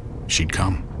 she'd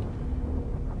come.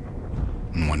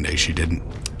 And one day she didn't.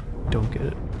 Don't get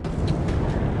it.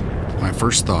 My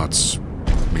first thoughts,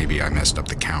 maybe I messed up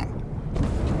the count.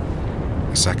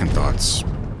 My second thoughts,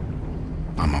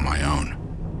 I'm on my own.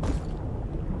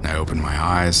 I open my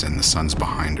eyes and the sun's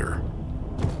behind her.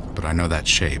 But I know that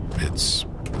shape. It's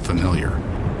familiar.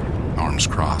 Arms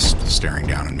crossed, staring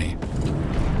down at me.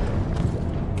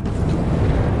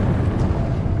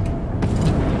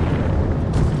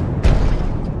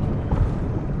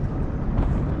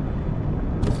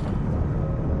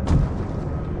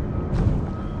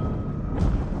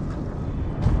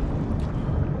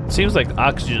 Seems like the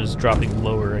oxygen is dropping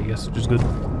lower, I guess, which is good.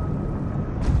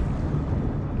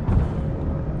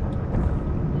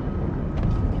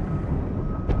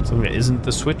 Something that isn't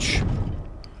the switch.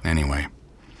 Anyway,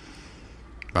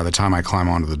 by the time I climb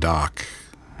onto the dock,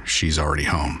 she's already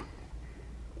home.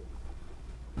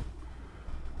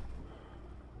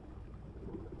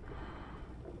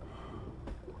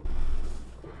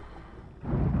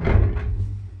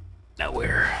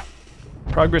 Nowhere.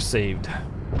 Progress saved.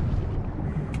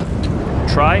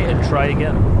 Try and try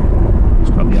again.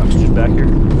 There's probably oxygen back here.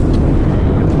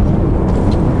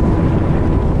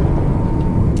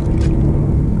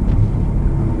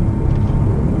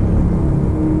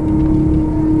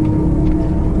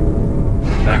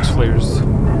 Max flares.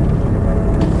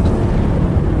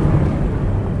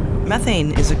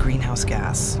 Methane is a greenhouse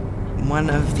gas, one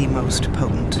of the most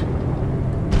potent.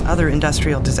 Other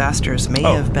industrial disasters may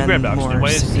have been more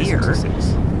severe,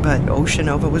 but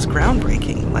Oceanova was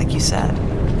groundbreaking, like you said.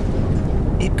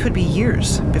 It could be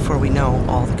years before we know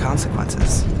all the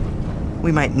consequences.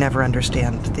 We might never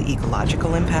understand the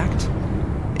ecological impact.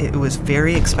 It was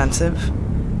very expensive,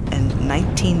 and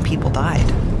 19 people died.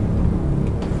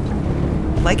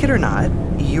 Like it or not,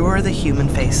 you're the human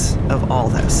face of all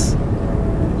this.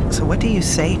 So what do you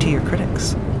say to your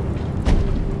critics?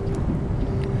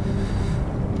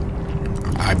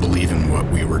 I believe in what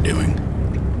we were doing.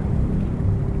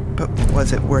 But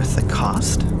was it worth the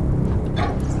cost?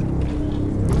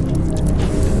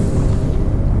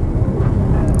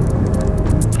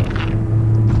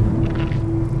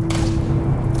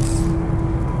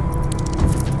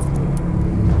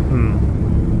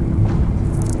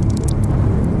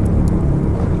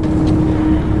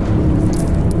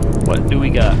 What do we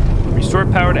got? Restore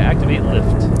power to activate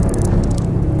lift.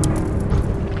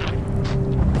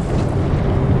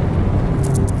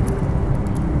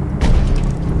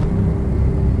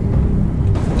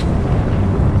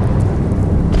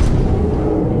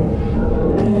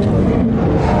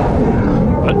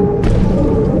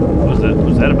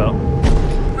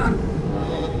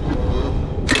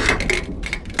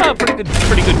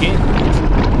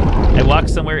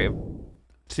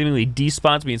 seemingly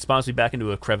despawns me and spawns me back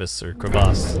into a crevice or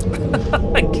crevasse.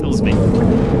 It kills me.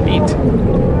 Neat.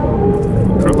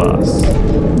 Crevasse.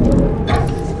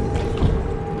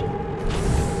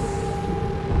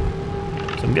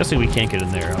 So I'm guessing we can't get in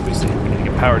there, obviously. We're gonna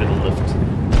get power to the lift.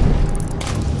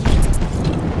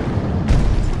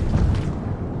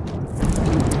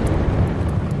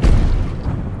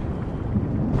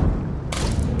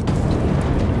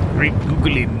 Great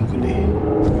googly moogly.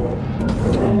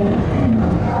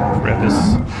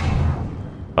 Crevice.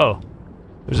 Oh,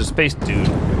 there's a space dude.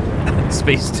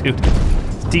 Space dude.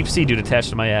 Deep sea dude attached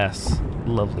to my ass.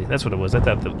 Lovely. That's what it was. I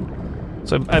thought that.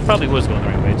 So I probably was going the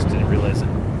right way. I just didn't realize it.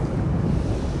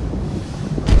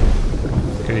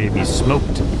 Could he be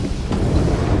smoked?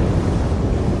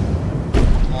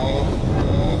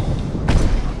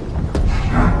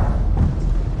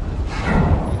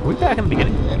 Are we back in the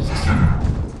beginning? What is this?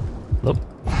 Hello?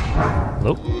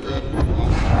 Hello?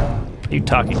 Are you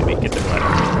talking to me? Get the ladder.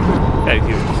 Gotta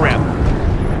give a crap.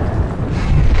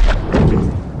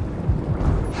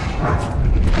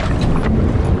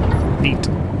 Neat.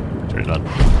 Turn it on.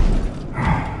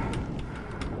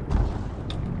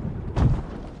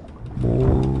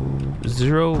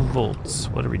 0 volts.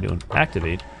 What are we doing?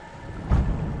 Activate.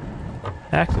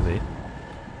 Activate.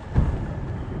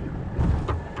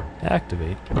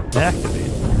 Activate.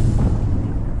 Activate.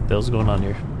 What the hell's going on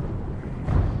here?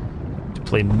 To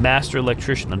play master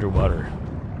electrician underwater.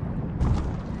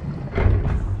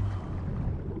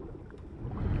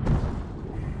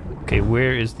 Okay,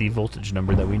 where is the voltage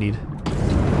number that we need?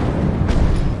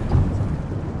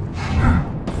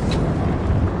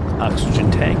 Oxygen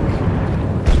tank.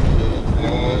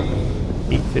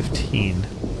 815.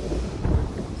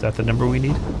 Is that the number we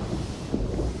need?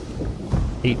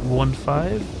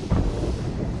 815?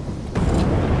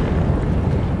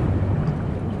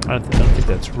 I don't think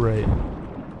that's right.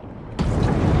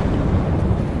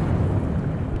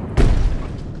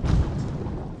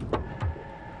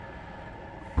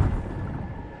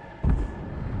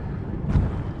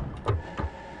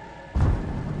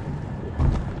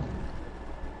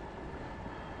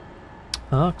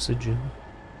 Oxygen.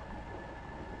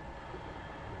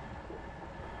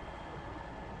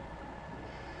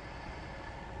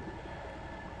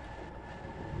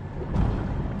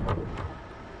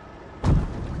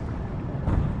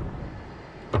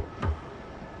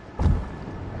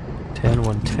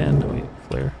 Wait,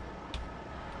 flare.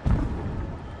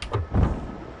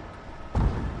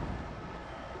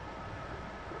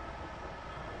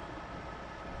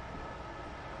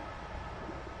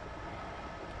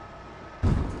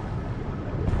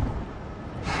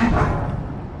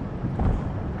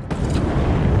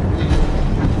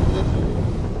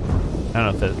 I don't know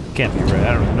if that can't be right.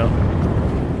 I don't know.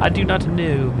 I do not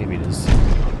know. Maybe it is.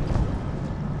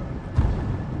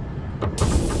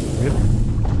 Yep.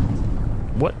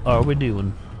 What are we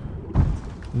doing?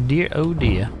 Dear oh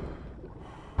dear.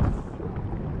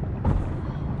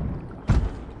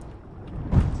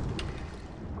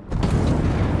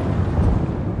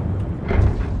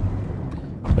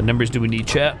 What numbers do we need,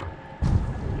 chat?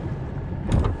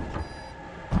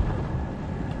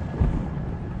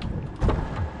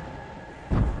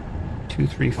 Two,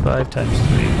 3, 5 times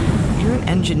 3. You're an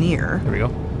engineer. There we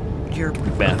go. You're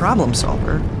a problem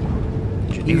solver.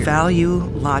 Engineer. You value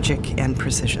logic and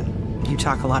precision. You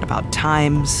talk a lot about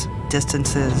times,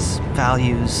 distances,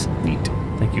 values. Neat.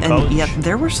 Thank you, And college. yet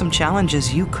there were some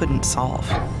challenges you couldn't solve.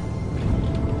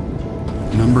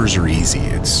 Numbers are easy.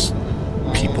 It's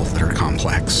people that are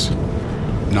complex.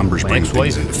 Numbers My bring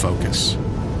ex-wife. things into focus.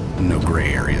 No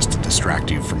gray areas to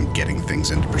distract you from getting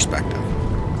things into perspective.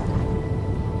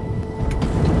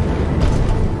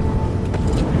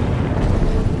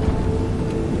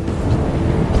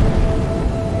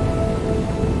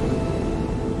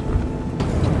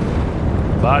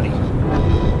 Body.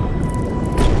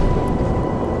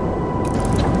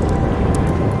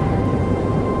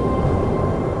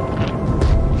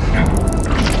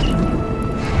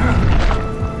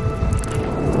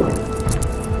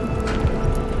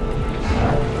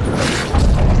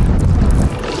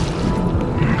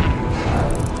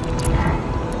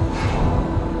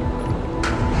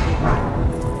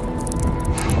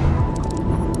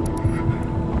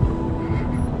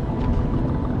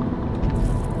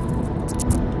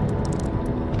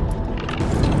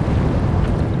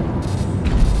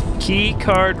 Key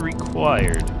card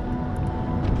required.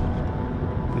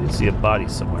 We did see a body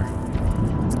somewhere.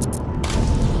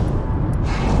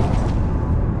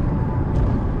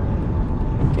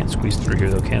 Can't squeeze through here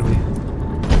though, can we?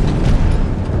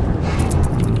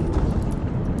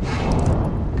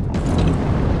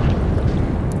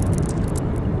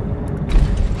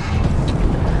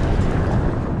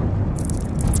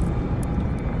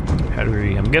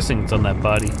 I'm guessing it's on that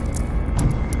body.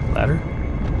 Ladder?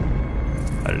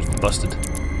 Ladder's busted.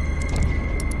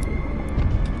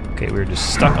 Okay, we're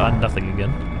just stuck on nothing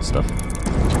again. Good stuff.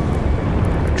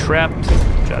 We're trapped.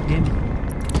 Job game.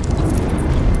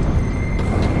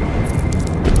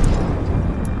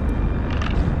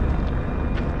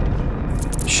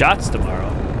 Shots tomorrow.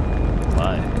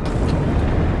 Why?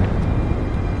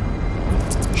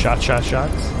 Shots. Sharp.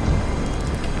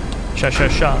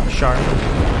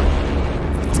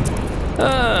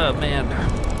 Oh, man.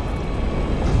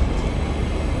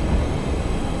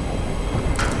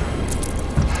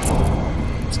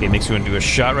 This game makes me want to do a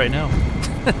shot right now.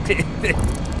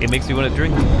 It makes me want to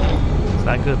drink. It's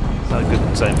not good. It's not a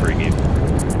good sign for a game.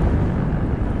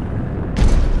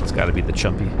 It's got to be the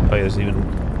chumpy. Oh, yeah, there's even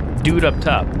dude up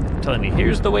top telling me,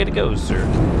 here's the way to go, sir.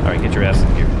 All right, get your ass in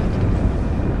here.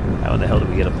 How in the hell did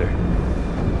we get up there?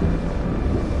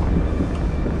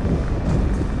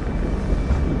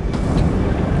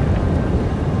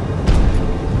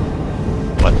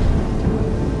 What?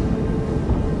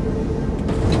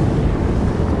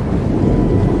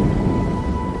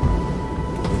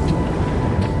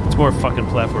 It's more fucking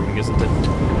platforming, isn't it?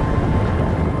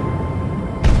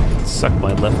 Suck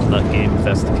my left nut game if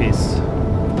that's the case.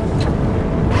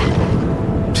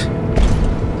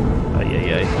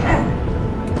 Ay.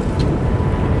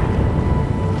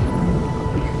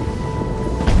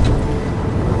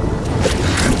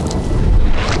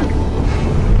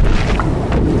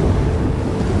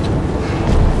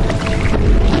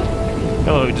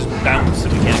 Oh, we just bounce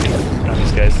and we can't get on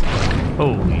these guys.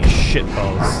 Holy shit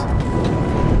balls.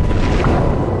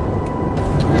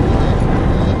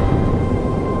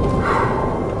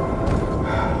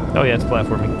 Oh yeah, it's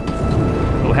platforming.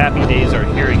 Oh, happy days are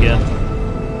here again.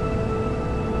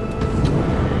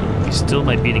 Still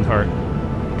my beating heart.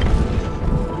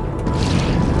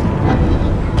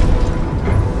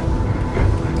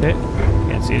 Okay,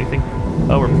 can't see anything.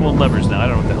 Oh, we're pulling levers now. I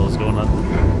don't know what the hell is going on.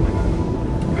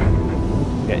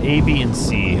 Got A, B, and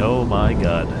C. Oh my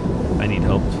god. I need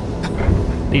help.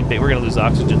 We're gonna lose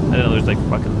oxygen. I don't know there's like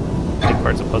fucking big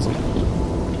parts of puzzle.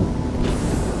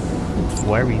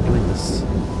 Why are we doing this?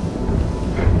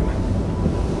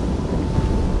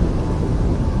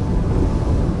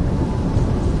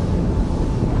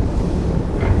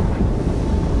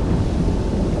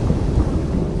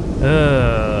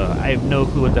 I have no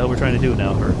clue what the hell we're trying to do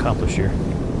now, or accomplish here.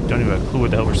 Don't even have a clue where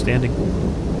the hell we're standing.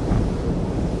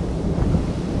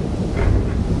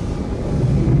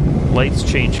 Lights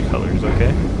change colors,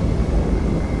 okay.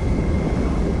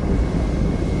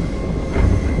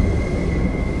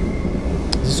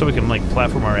 Is this so we can, like,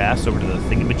 platform our ass over to the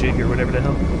thingamajig or whatever the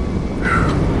hell?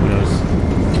 Who knows?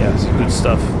 Yeah, it's good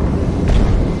stuff.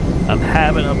 I'm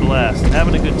having a blast.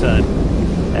 Having a good time.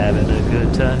 Having a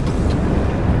good time.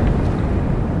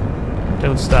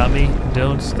 Don't stop me.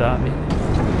 Don't stop me.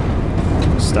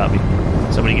 Stop me.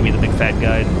 Somebody give me the big fat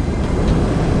guide.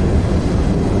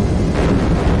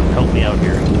 Help me out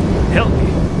here. Help me.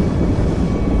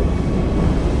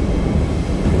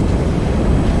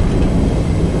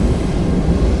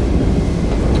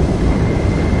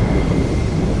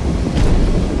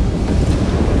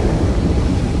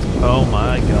 Oh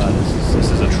my god, this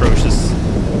is atrocious.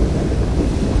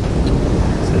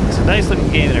 It's a nice looking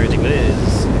game and everything, but it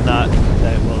is not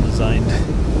that well designed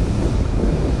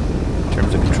in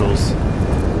terms of controls.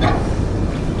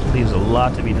 Leaves a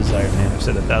lot to be desired, man. I've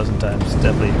said it 1,000 times.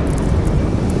 Definitely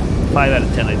 5 out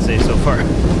of 10, I'd say so far. A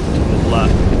lot.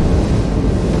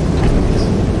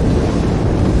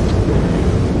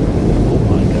 Oh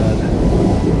my god.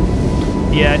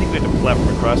 Yeah, I think we have to platform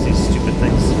across these stupid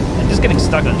things. And just getting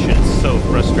stuck on shit is so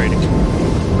frustrating.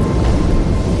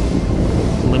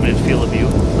 Limited field of view.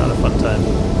 Not a fun time.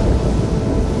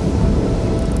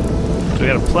 So we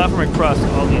gotta platform across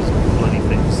all these bloody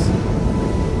things.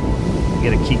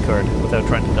 Get a key card without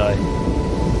trying to die.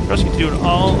 Or else you get to do it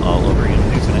all over again. I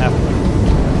think it's gonna happen.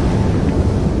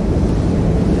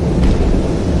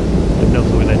 I have no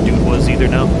clue where that dude was either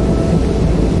now.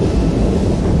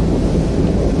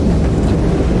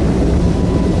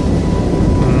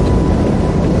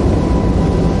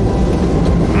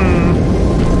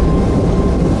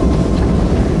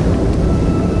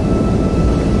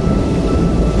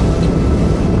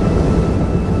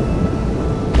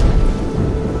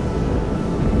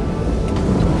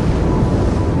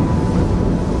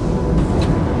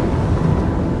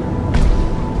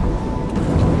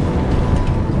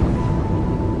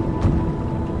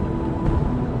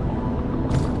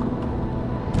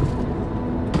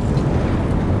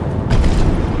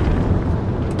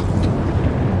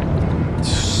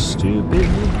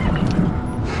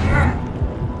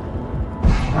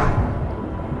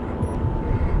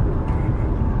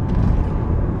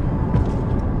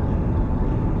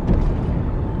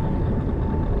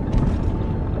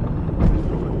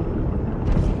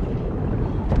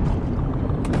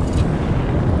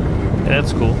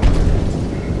 That's cool.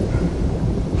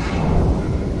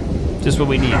 Just what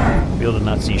we need. Be able to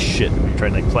not see shit.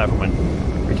 Trying to like platform on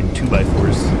freaking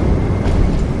 2x4s.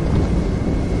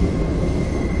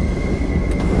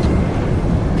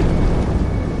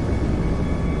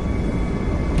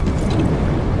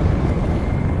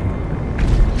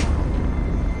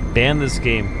 Ban this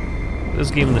game. This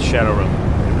game in the Shadowrun.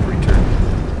 Never return.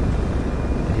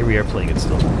 And here we are playing it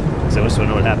still. Because I just want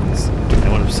to know what happens. I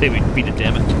want to say we beat it,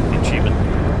 damn it. The achievement.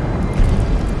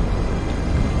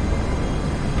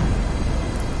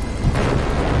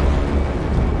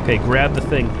 Okay, grab the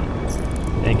thing.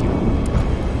 Thank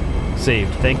you.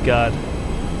 Saved. Thank God.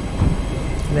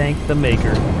 Thank the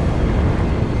maker.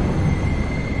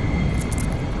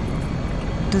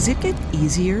 Does it get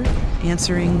easier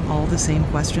answering all the same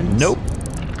questions? Nope.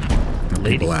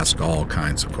 People ask all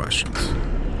kinds of questions.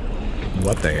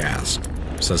 What they ask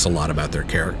says a lot about their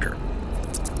character,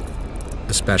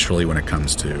 especially when it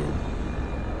comes to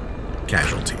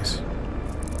casualties.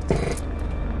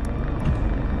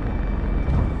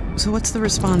 So what's the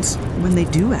response when they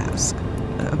do ask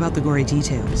about the gory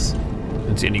details?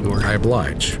 Didn't see any gore. I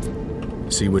oblige.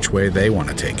 See which way they want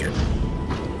to take it.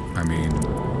 I mean,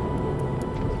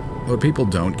 what people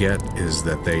don't get is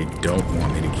that they don't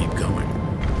want me to keep going.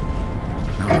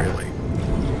 Not really.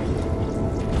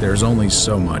 There's only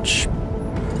so much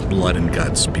blood and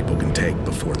guts people can take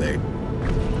before they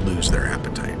lose their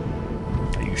appetite.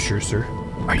 Are you sure, sir?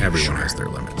 Everyone has their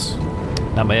limits.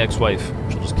 Not my ex-wife.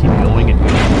 She'll just keep going and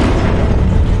going.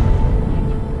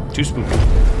 Too spooky.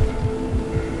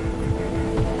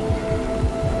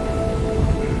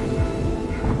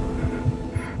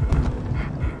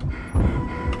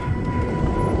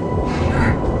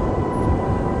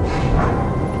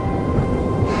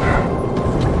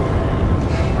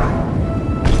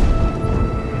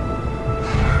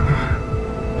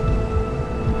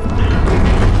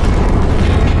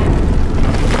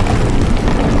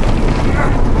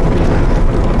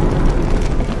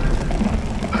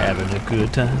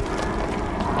 Good time.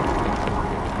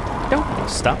 Don't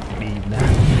stop me now.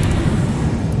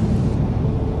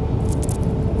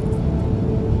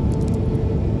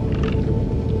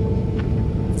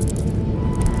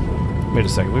 Wait a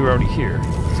second, we were already here.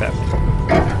 What's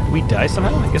happening? We die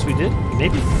somehow? I guess we did.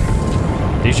 Maybe.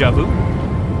 Deja vu?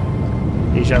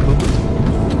 Deja vu?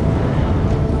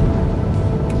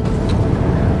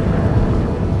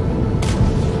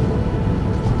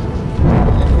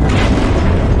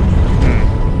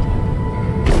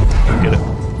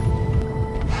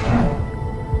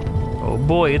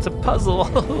 Boy, it's a puzzle.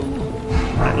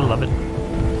 I love it.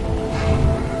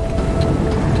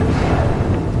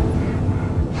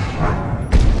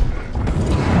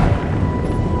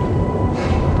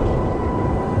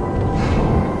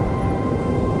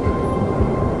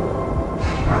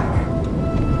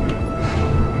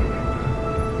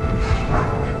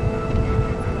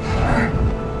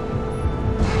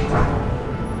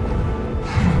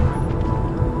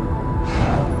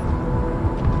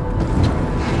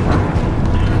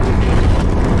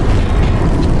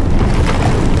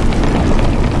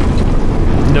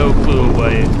 No clue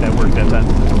why that worked that time.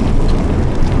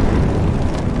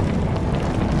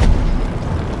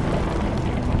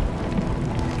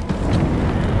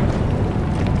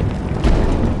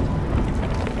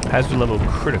 Hazard level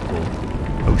critical.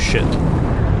 Oh shit.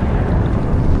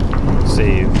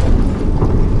 Save.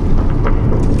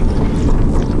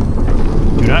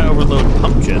 Do not overload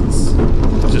pump jets.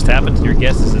 What just happened? Your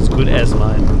guess is as good as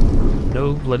mine.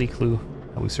 No bloody clue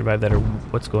how we survived that or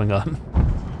what's going on.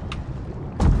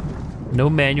 No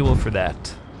manual for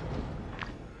that.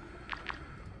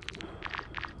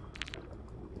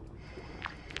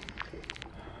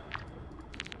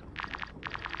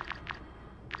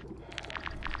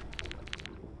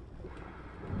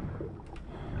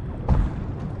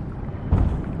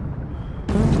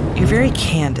 You're very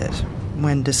candid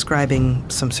when describing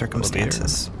some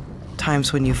circumstances.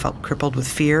 Times when you felt crippled with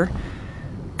fear,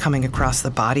 coming across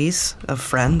the bodies of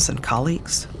friends and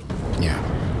colleagues. Yeah.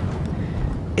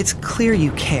 It's clear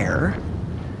you care,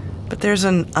 but there's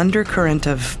an undercurrent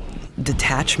of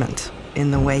detachment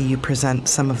in the way you present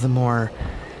some of the more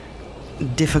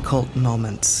difficult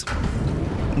moments.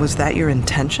 Was that your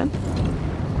intention?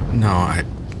 No,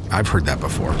 I've heard that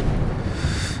before.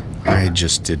 I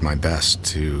just did my best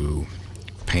to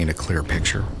paint a clear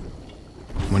picture.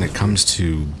 When it comes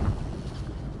to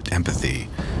empathy,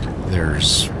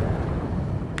 there's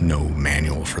no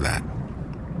manual for that.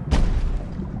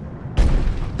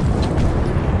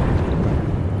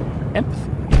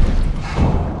 Empathy.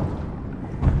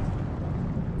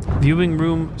 Viewing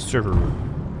room, server room.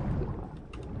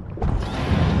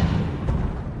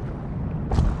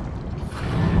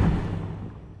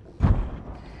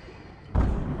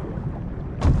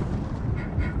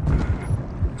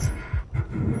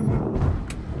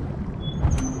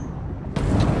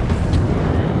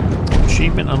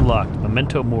 Achievement unlocked.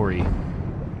 Memento Mori.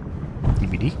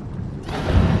 DVD?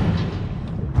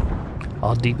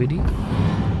 All DVD?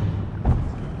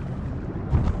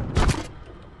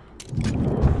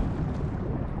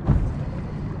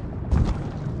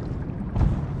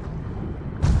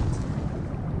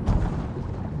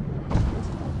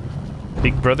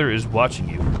 Big Brother is watching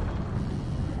you.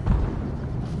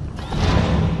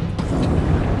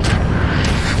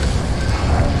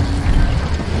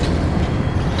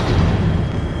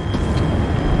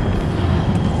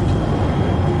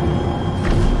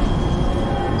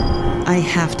 I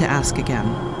have to ask again.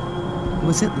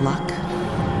 Was it luck?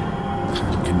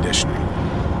 Conditioning.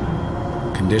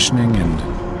 Conditioning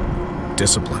and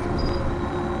discipline.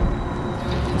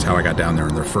 That's how I got down there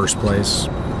in the first place.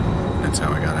 That's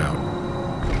how I got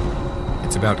out.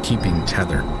 It's about keeping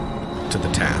tethered to the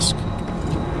task.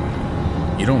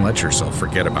 You don't let yourself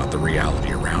forget about the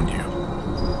reality around you.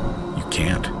 You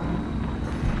can't.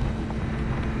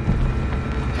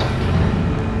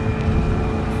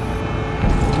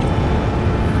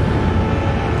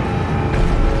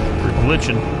 We're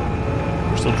glitching.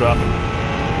 We're still dropping.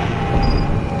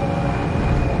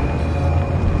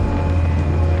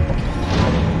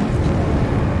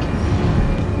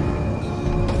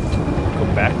 Go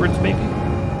backwards, maybe?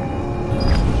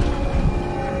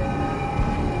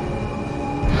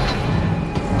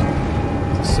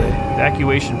 Say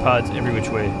evacuation pods every which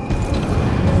way.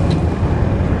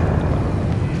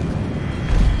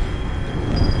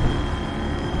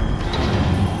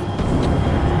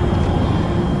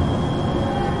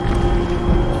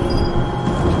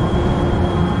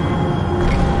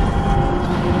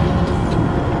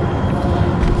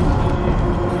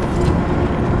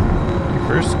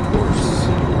 Reverse course.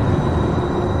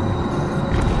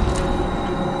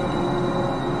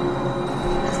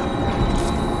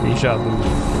 Deja vu.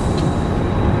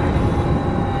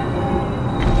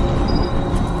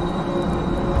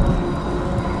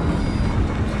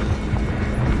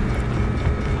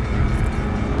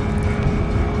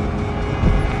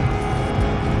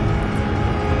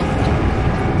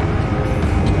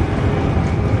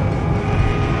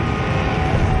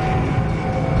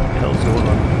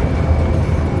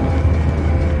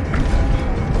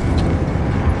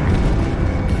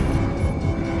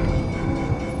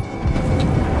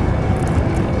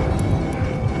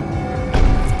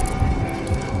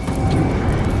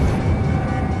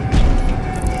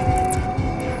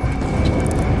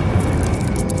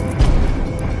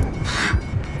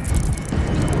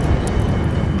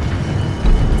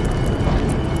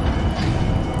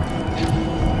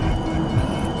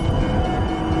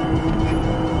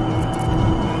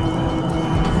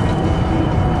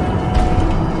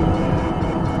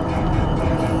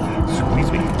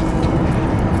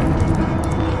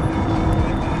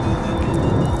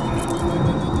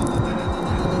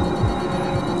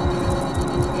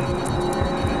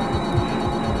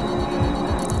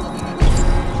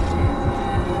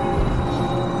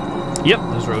 Yep,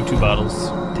 those are O2 bottles.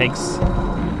 Tanks.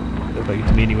 Look like it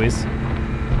to me anyways.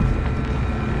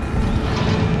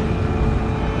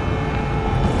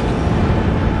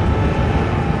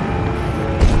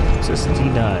 Access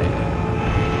denied.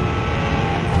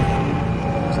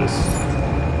 Access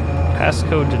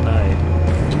passcode denied.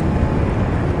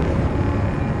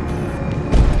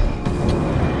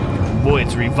 Boy,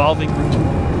 it's a revolving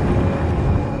room.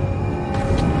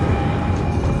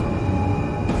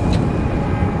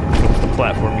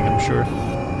 Platforming, I'm sure.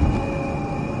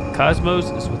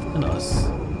 Cosmos is within us.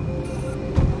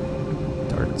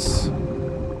 Darts.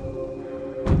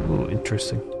 Ooh,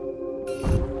 interesting.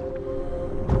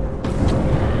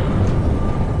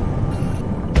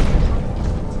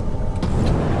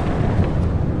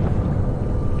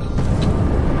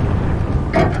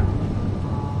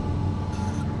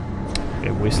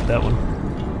 Okay, wasted that one.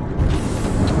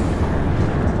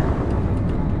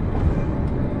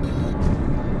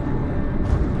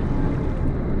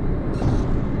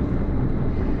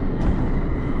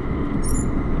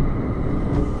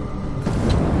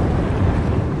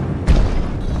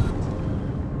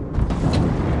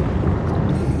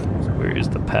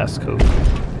 Passcode.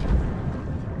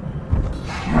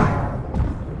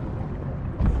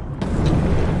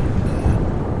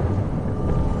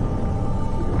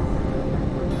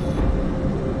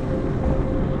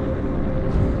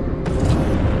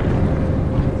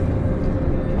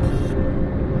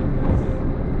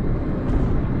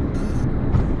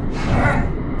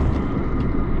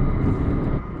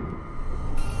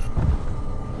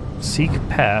 Seek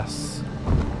pass.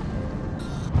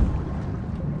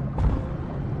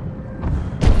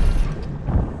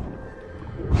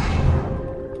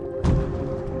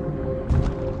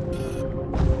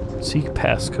 Seek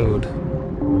passcode.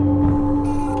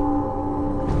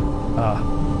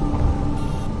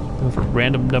 Looking for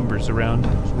random numbers around.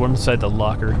 There's one inside the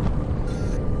locker.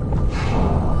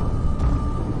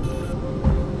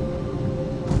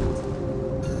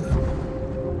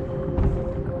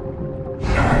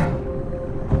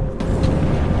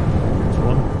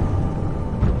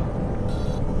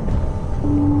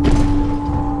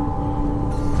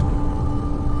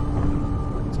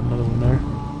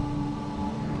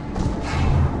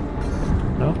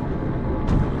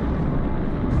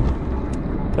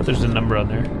 There's a number on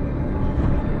there.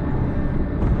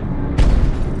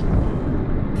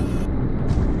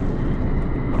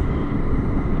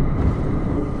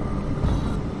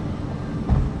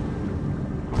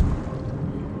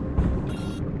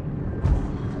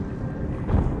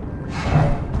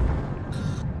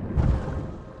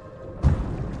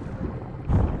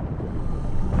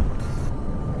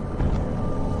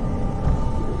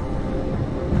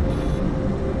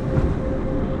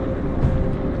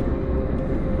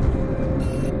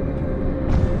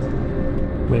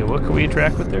 Wait, what can we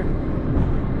interact with there?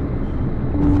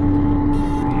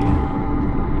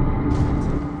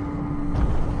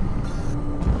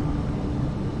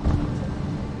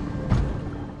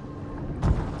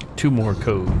 Two more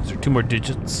codes, or 2 more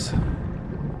digits.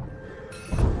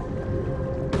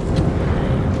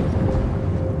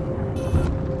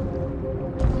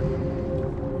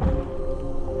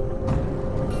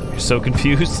 You're so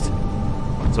confused.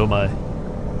 So am I.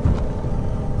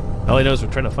 All I know is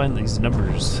we're trying to find these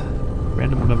numbers.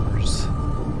 Random numbers.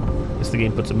 I guess the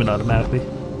game puts them in automatically.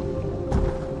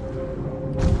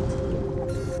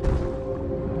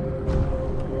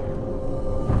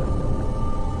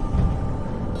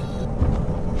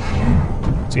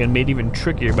 It's again made even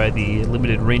trickier by the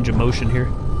limited range of motion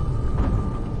here.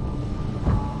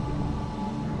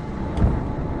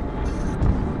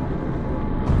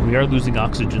 We are losing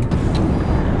oxygen.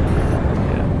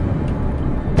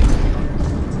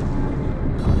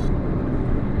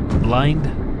 Blind?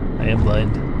 I am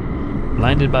blind.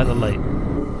 Blinded by the light. I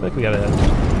feel like we gotta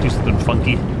do something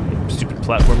funky. Stupid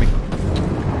platforming.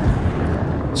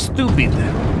 Stupid!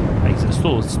 I said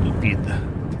so stupid.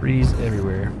 3s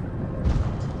everywhere.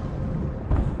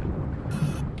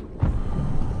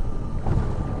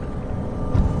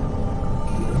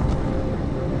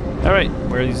 Alright,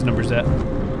 where are these numbers at?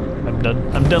 I'm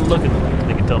done looking.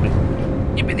 They can tell me.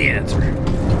 Give me the answer.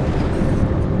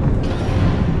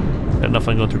 Got enough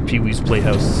fun going through Pee-wee's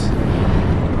Playhouse.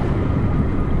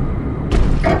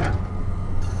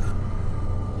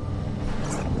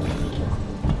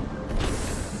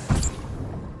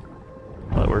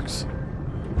 Well, that works.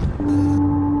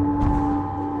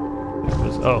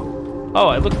 Oh,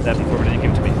 I looked at that before, but it didn't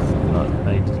give it to me.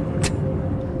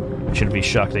 I shouldn't be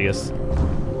shocked, I guess.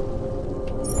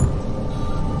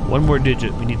 One more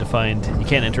digit we need to find. You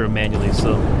can't enter them manually,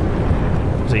 so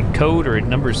there's a code or a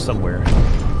number somewhere.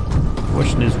 The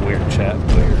question is where, chat?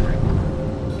 Where?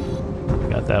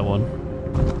 Got that one.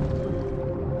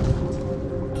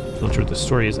 Not sure what the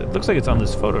story is. It looks like it's on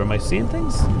this photo. Am I seeing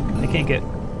things? I can't get...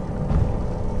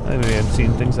 Maybe I'm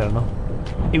seeing things, I don't know.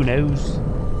 Who knows?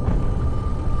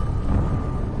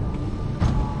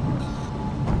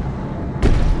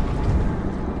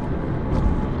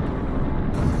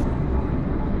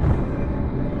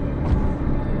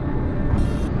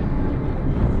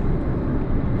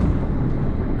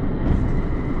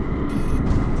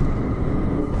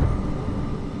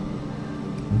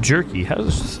 Jerky. How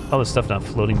is all this stuff not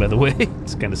floating, by the way?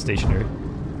 It's kind of stationary.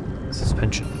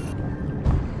 Suspension.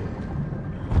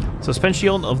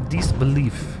 Suspension of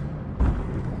disbelief.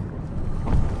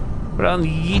 But on the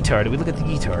guitar, do we look at the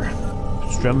guitar?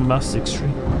 Strum my 6th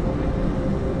string.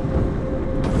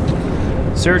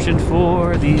 Searching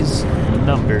for these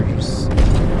numbers.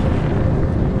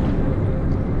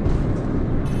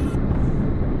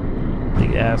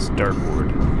 Big ass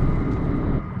dartboard.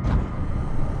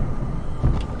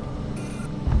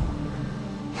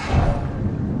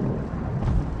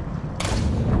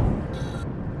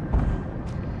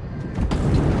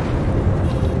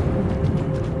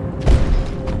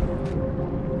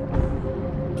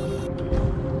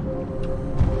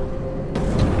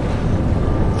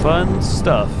 Fun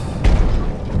stuff.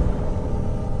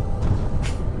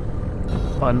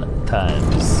 Fun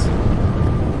times.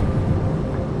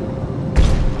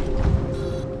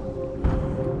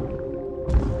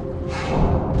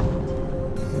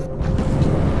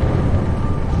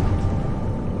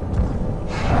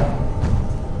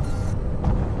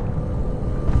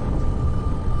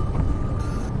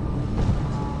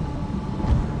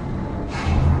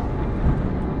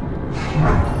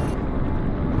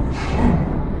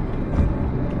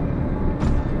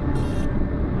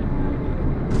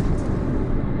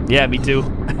 Yeah, me too.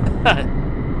 I'd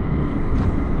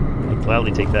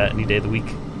gladly take that any day of the week.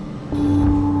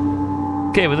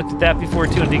 Okay, we looked at that before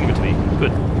too, and didn't give it to me.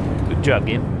 Good. Good job,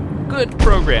 game. Good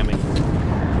programming.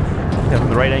 Yeah, from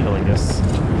the right angle, I guess.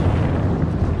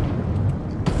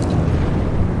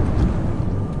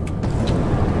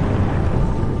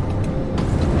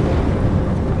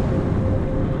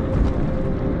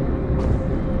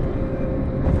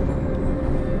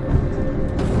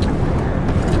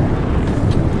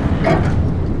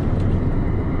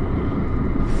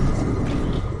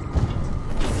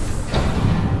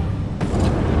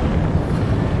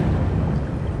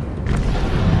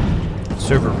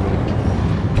 Server room.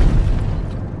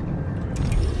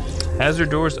 Hazard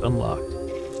doors unlocked.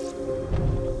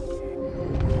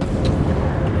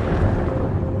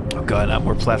 Oh god, not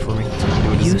more platforming.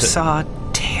 You saw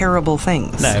terrible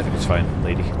things. Nah, I think it's fine,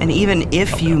 lady. And even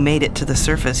if you made it to the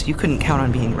surface, you couldn't count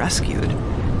on being rescued.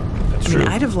 That's I mean, true.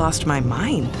 I'd have lost my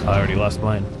mind. I already lost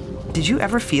mine. Did you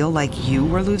ever feel like you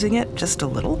were losing it just a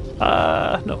little?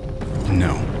 No.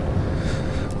 No.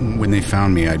 When they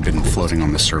found me, I'd been floating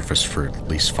on the surface for at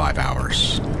least 5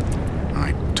 hours.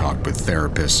 I talked with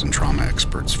therapists and trauma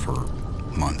experts for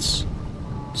months.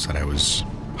 Said I was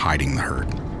hiding the hurt.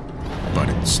 But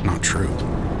it's not true.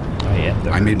 I am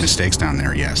there. I made mistakes down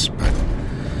there, yes, but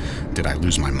did I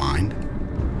lose my mind?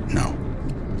 No.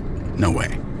 No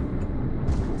way.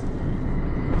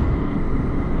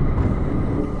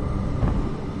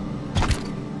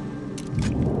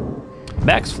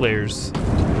 Max flares.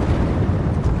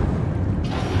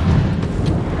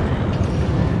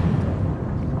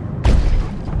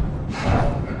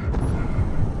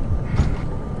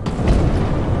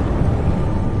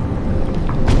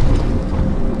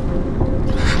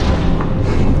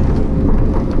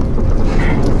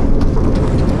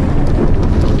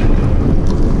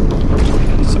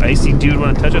 This icy dude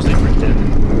want to touch us? Like we're dead.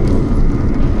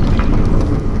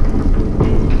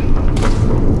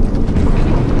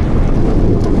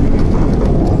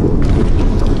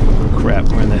 Crap,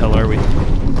 where in the hell are we?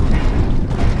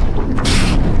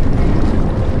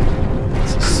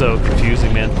 This is so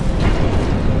confusing, man.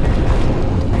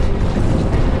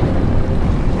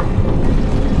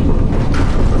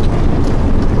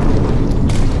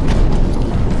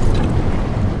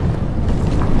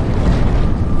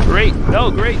 Great. Oh,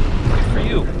 great. Good for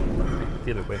you.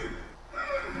 The other way.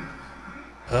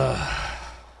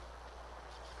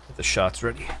 Get the shots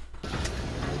ready.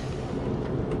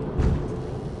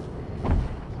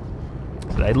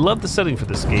 I love the setting for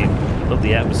this game. I love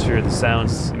the atmosphere, the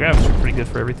sounds. The graphics are pretty good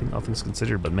for everything, all things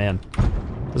considered, but man,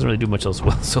 doesn't really do much else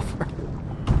well so far.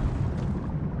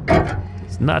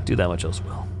 Does not do that much else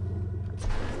well.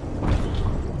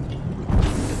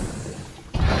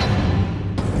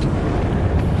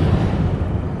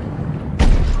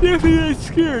 Definitely that's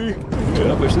scary. Yeah, but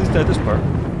at least at this part.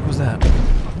 What was that?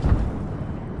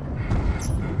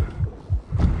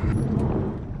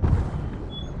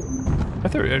 I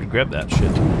thought we already grabbed that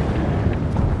shit.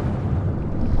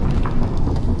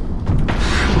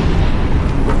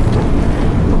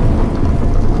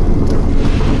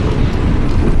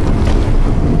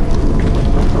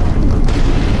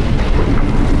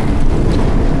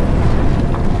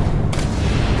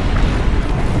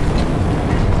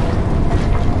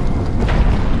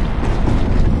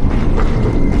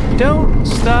 Don't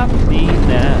stop me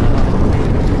now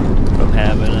from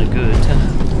having a good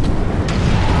time.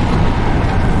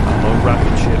 I'm a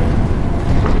rocket ship.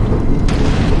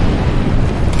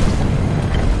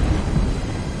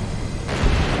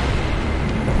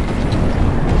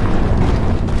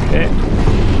 Okay.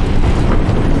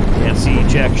 Can't see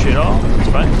jack shit all. It's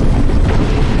fine.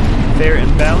 Fair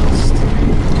and balanced.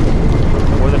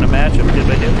 More than a match of hit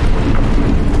by hit.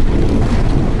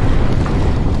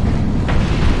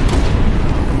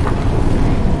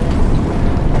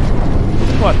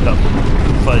 What the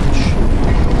fudge?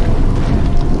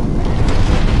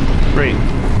 Great.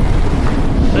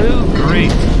 Oh,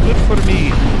 great. Good for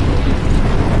me.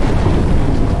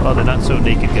 Oh, the not so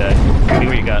naked guy. Tell me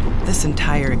what you got. This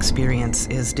entire experience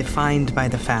is defined by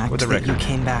the fact With a that you record.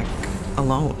 came back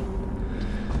alone.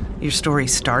 Your story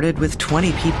started with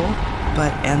 20 people,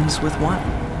 but ends with one.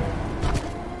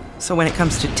 So when it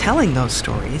comes to telling those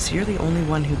stories, you're the only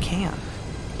one who can.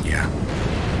 Yeah.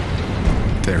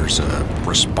 There's a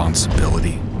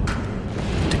responsibility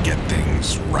to get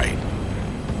things right.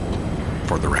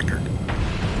 For the record.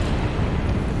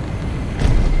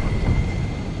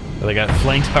 Well, I got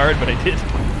flanked hard, but I did.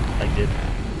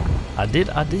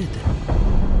 I did.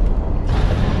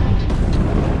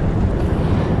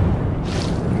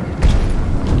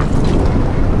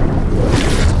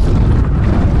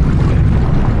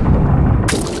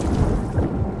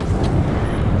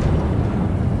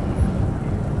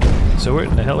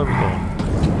 the hell are we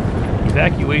going?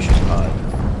 Evacuation pod.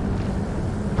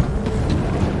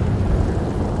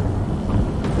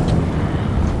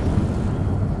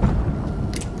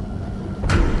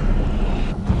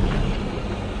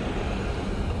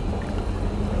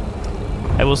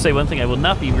 I will say one thing, I will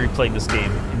not be replaying this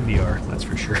game in VR, that's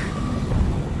for sure.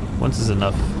 Once is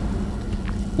enough.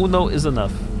 Uno is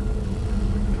enough.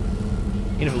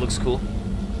 Even if it looks cool.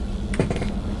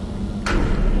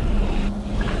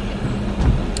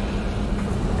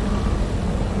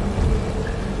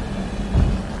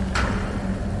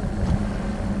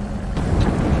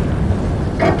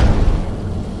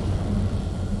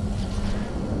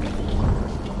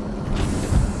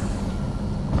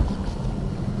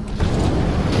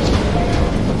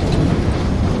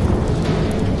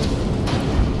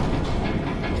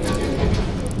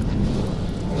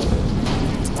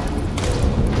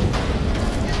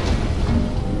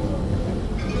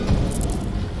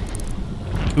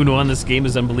 Uno on this game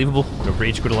is unbelievable. I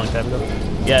rage quit a long time ago.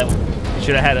 Yeah,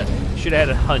 should have had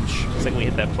a hunch. It's like when we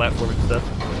hit that platform and stuff.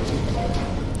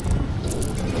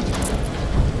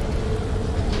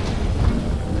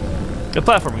 The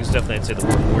platforming is definitely, I'd say, the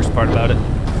worst part about it.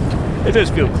 It does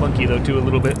feel clunky though too a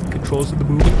little bit. Controls of the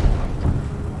movement.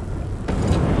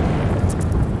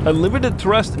 Unlimited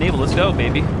thrust enable. Let's go,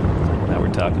 baby. Now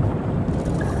we're talking.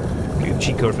 Get a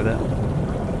cheat code for that.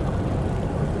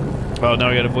 Oh, now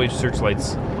we gotta avoid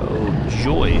searchlights. Oh,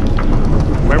 joy.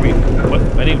 Where are we? What?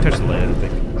 I didn't even touch the light, I don't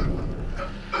think.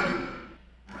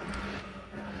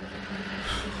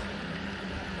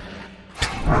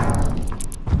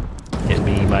 Hit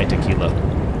me, my tequila.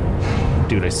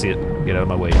 Dude, I see it. Get out of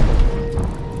my way.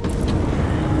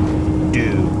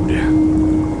 Dude.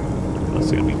 That's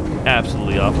gonna be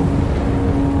absolutely awful.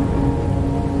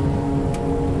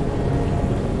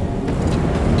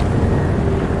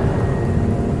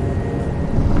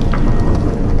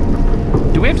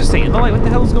 Do we have to stay in the light? What the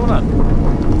hell is going on?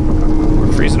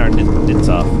 We're freezing our tits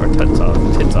off. Our tits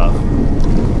off. Tits off. I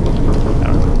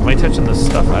don't know. Am I touching this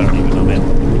stuff? I don't even know, man.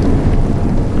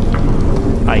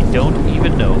 I don't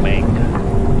even know, man.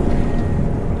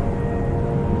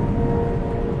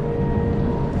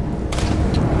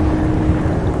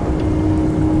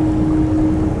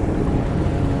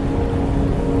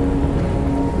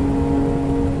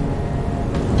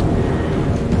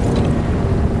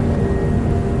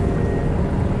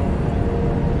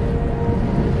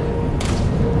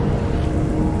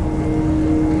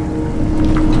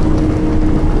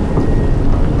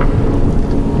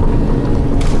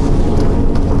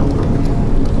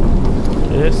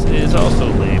 This is also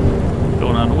lame.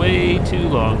 Going on way too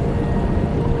long.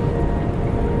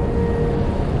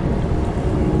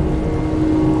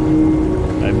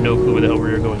 I have no clue where the hell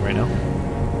we are going right now.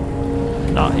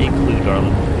 Not a clue,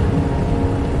 darling.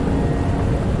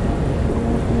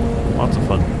 Lots of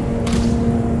fun.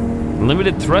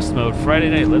 Limited thrust mode, Friday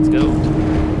night, let's go.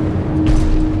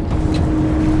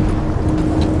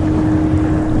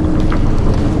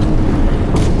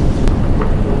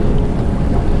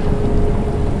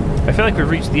 I feel like we've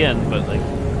reached the end, but like,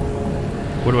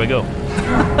 where do I go?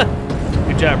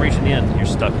 Good job reaching the end. You're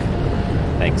stuck.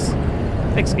 Thanks.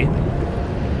 Thanks, game.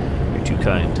 You're too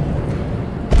kind.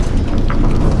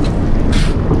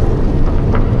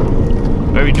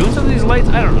 Are we doing some of these lights?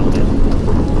 I don't know, man.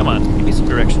 Come on, give me some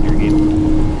direction here,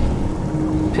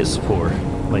 game. Piss poor.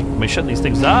 Like, am I shutting these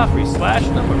things off? Are you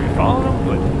slashing them? Are we following them?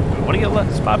 Do I want to get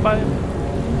a spot by them?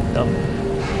 Dumb.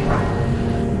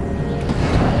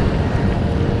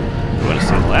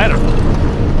 I don't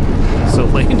know. So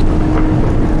late.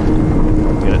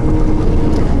 Good.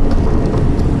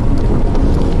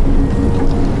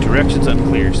 Directions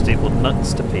unclear. Stapled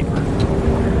nuts to paper.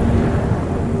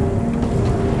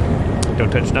 Don't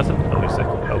touch nothing? Oh, wait a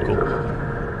second. Oh, cool.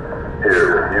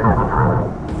 Here,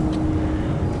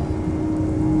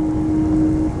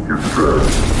 you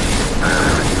stressed.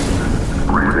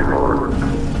 Breathing hard.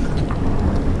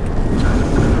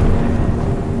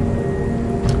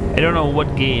 I don't know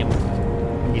what game,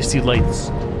 when you see lights,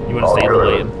 you want to stay in the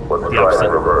lane. The opposite.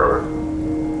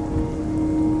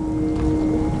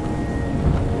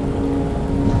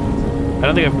 I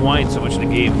don't think I've whined so much in a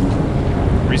game.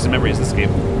 Recent memories of this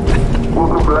game.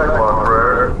 Welcome back, my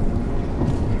friend.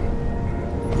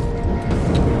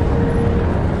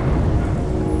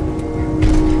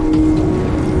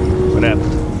 What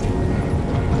happened?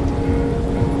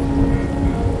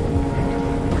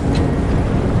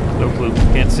 No clue.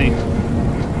 Can't see.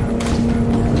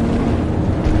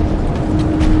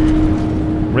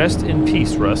 Rest in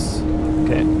peace, Russ.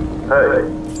 Okay. Hey.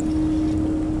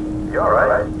 You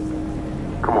alright?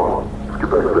 Come on, let's get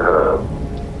back to the hub.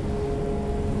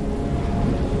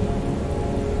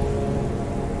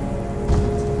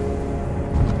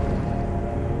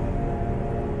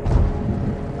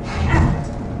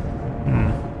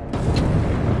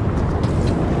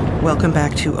 Welcome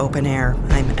back to Open Air.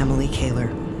 I'm Emily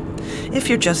Kaler. If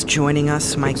you're just joining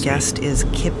us, my guest is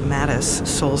Kip Mattis,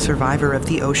 sole survivor of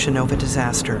the Oceanova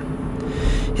disaster.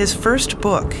 His first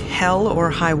book, Hell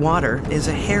or High Water, is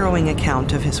a harrowing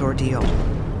account of his ordeal.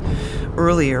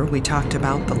 Earlier, we talked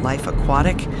about the life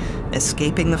aquatic,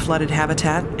 escaping the flooded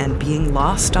habitat, and being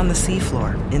lost on the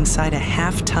seafloor inside a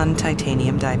half-ton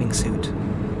titanium diving suit.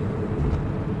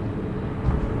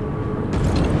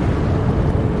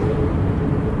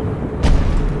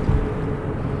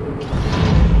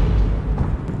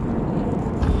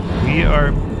 We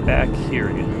are back here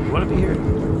again. You want to be here?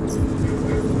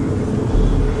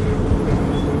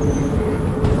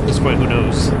 At this point, who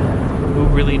knows? Who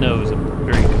really knows? I'm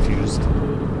very confused.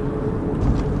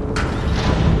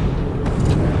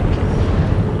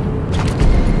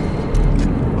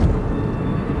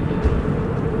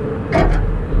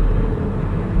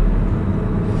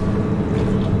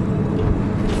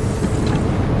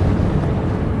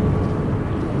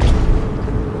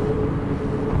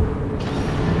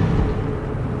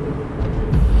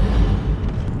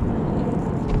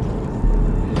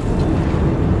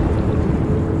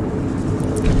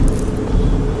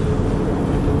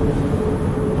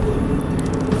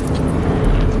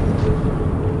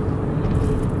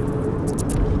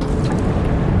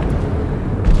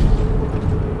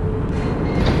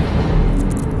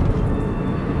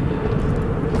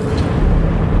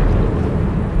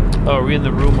 Oh, are we in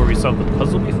the room where we saw the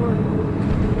puzzle before?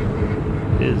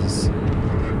 It is.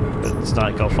 But it's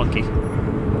not like all funky.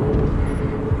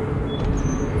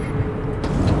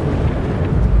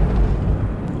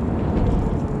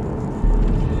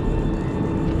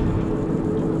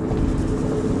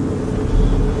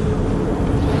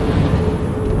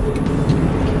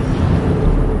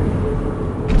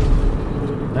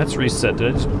 That's reset. Did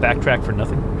I just backtrack for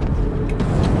nothing?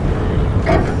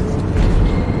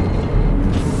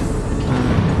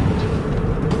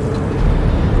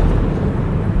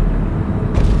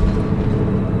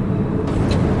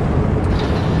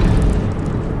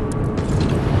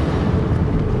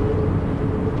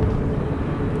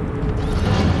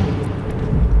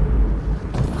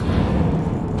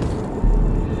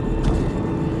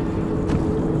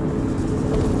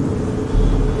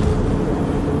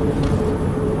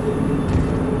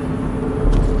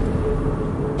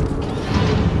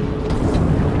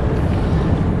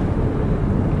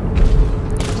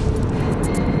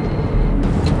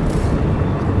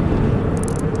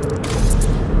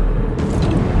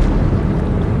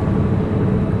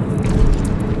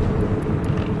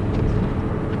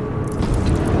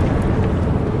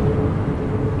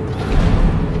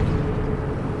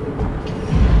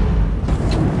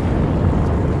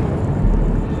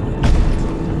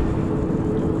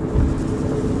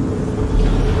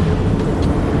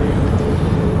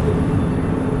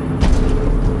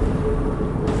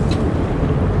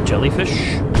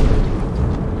 Jellyfish.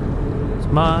 It's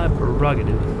my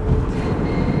prerogative.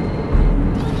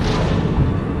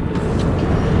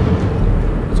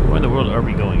 So where in the world are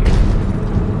we going here?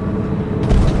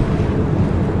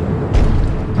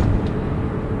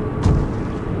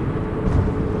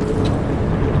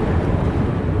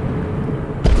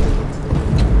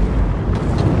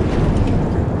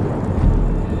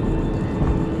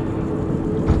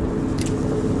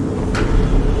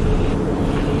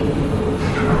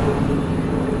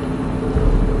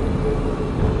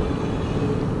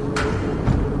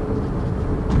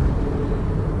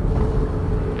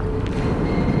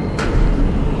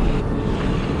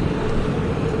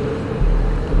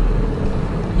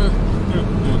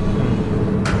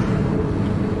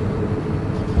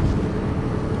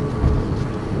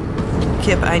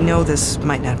 Kip, I know this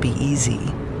might not be easy,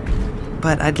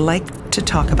 but I'd like to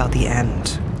talk about the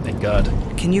end. Thank God.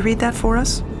 Can you read that for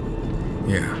us?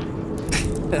 Yeah.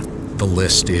 The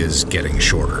list is getting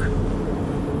shorter.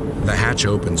 The hatch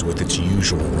opens with its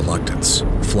usual reluctance,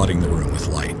 flooding the room with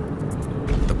light.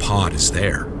 The pod is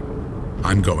there.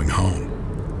 I'm going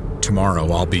home. Tomorrow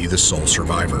I'll be the sole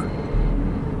survivor.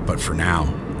 But for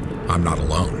now, I'm not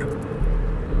alone.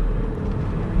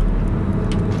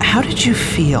 How did you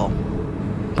feel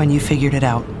when you figured it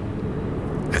out?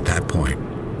 At that point,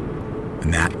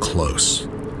 and that close,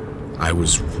 I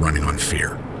was running on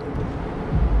fear.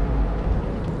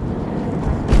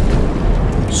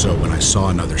 So when I saw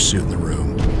another suit in the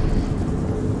room,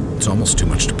 it's almost too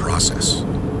much to process.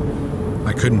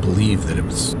 I couldn't believe that it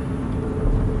was...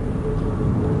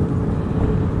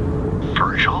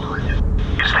 Virgil?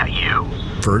 Is that you?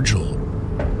 Virgil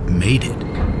made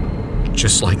it.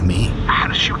 Just like me. How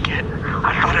did you get?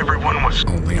 I thought everyone was...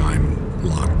 Only I'm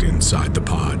locked inside the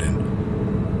pod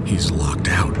and he's locked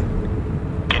out.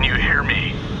 Can you hear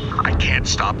me? I can't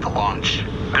stop the launch.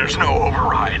 There's no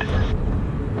override.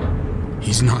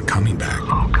 He's not coming back.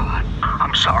 Oh, God.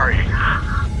 I'm sorry.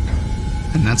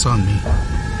 And that's on me.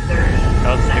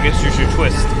 I guess you should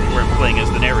twist. We're playing as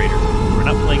the narrator. We're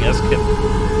not playing as Kip.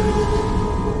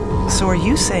 So are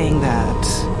you saying that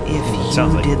if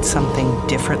you did something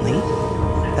differently,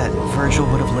 that Virgil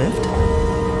would have lived?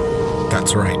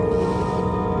 That's right.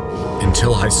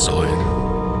 Until I saw him.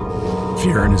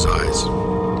 Fear in his eyes.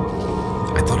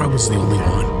 I thought I was the only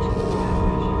one.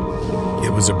 It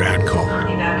was a bad call.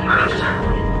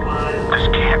 This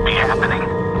can't be happening.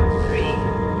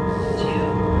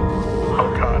 Oh,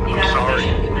 God, I'm sorry.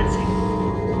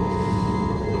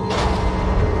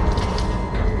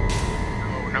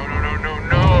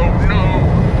 No.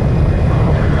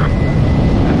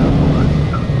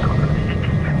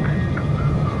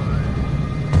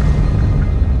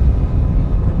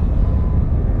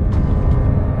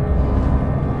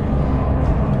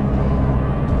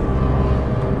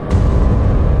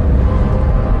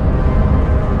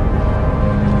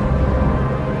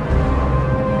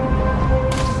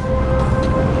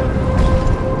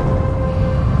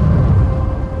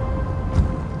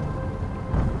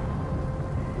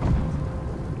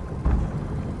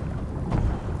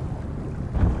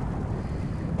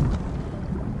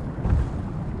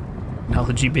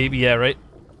 Technology, baby, yeah, right?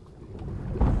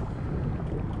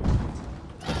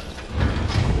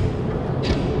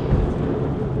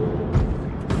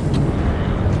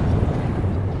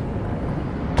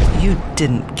 You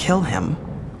didn't kill him.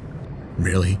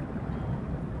 Really?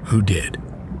 Who did?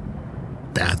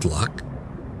 Bad luck?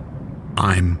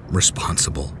 I'm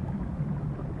responsible.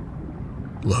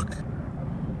 Look,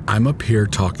 I'm up here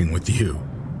talking with you,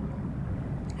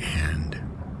 and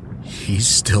he's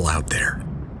still out there.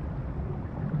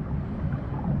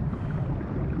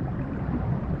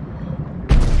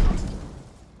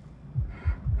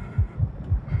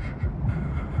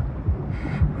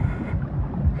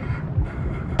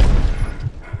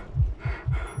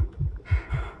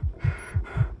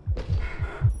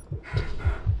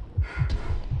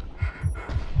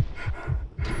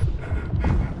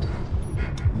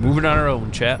 Moving on our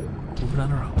own, chat. Moving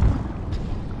on our own.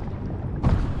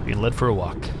 Being led for a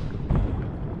walk.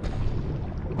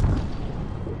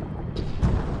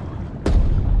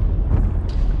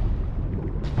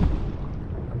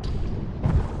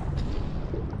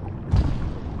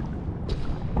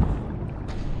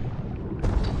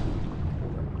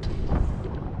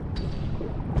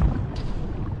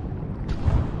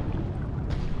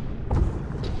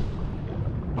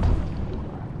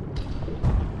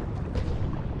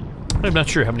 I'm not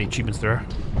sure how many achievements there are.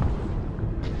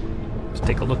 Let's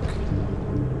take a look.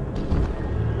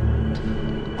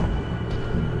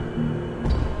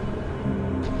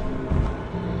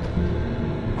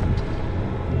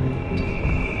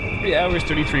 Three hours,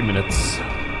 33 minutes.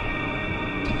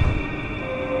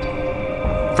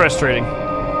 Frustrating.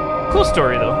 Cool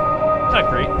story though. Not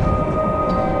great.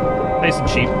 Nice and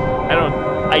cheap.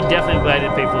 I definitely glad I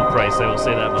didn't pay full price, I will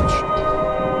say that much.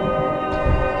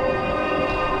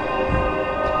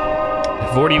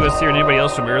 Vorty was here and anybody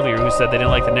else from earlier who said they didn't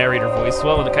like the narrator voice.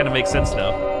 Well, it kind of makes sense now,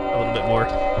 a little bit more.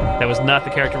 That was not the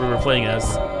character we were playing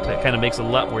as. That kind of makes a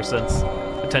lot more sense,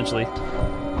 potentially.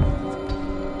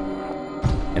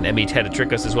 And M8 had to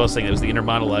trick us as well, saying it was the inner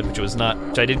monologue, which it was not,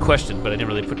 which I did question, but I didn't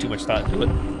really put too much thought into it.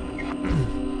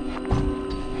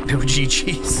 No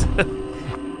GGs.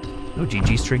 No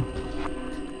GG string.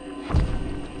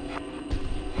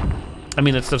 I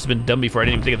mean, that stuff's been done before. I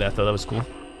didn't even think of that, though. That was cool.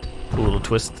 Cool little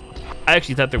twist. I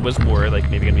actually thought there was more, like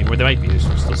maybe gonna be more. There might be. There's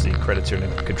still seeing credits here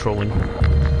and controlling.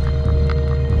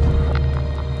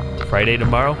 Friday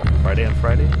tomorrow? Friday on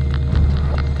Friday?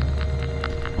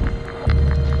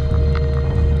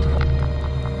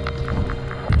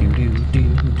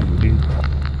 Do-do-do-do-do.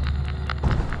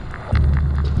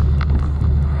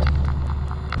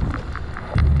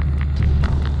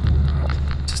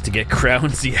 Just to get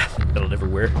crowns? Yeah, that'll never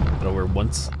wear. That'll wear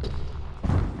once.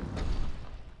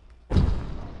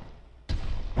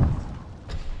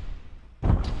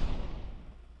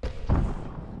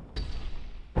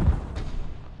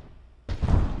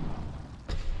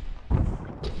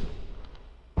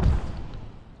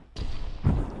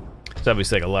 There's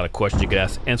obviously like a lot of questions you could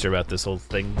answer about this whole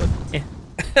thing, but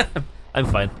I'm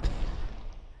fine.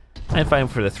 I'm fine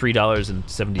for the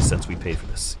 $3.70 we paid for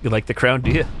this. You like the crown, do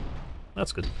you?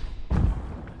 That's good.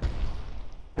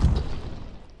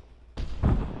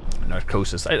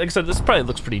 Narcosis. Like I said, this probably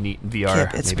looks pretty neat in VR.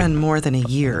 Kip, it's been more than a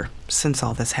year since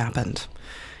all this happened.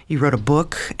 You wrote a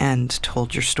book and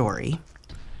told your story.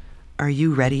 Are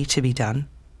you ready to be done?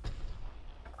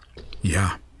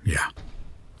 Yeah.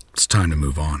 It's time to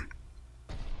move on.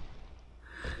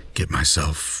 get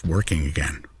myself working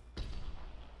again.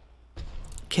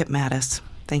 Kip Mattis,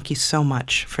 thank you so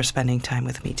much for spending time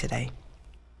with me today.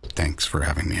 Thanks for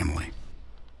having me, Emily.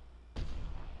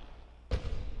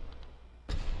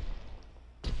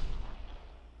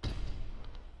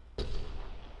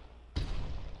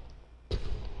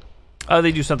 Oh,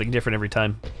 they do something different every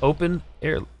time. Open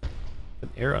air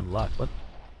unlock. What?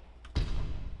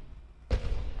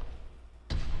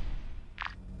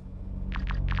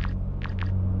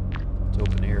 It's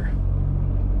open air.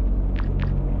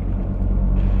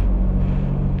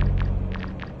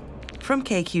 From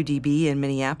KQDB in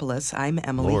Minneapolis, I'm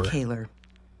Emily Lord. Kaler.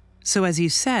 So as you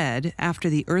said, after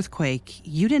the earthquake,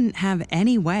 you didn't have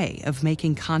any way of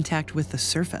making contact with the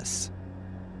surface.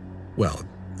 Well,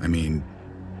 I mean,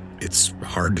 it's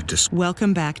hard to describe.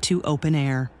 Welcome back to Open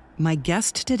Air. My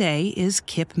guest today is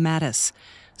Kip Mattis,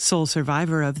 sole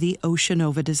survivor of the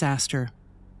Oceanova disaster.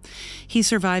 He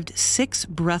survived 6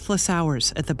 breathless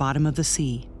hours at the bottom of the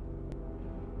sea.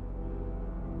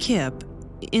 Kip,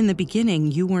 in the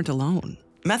beginning, you weren't alone.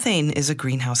 Methane is a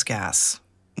greenhouse gas,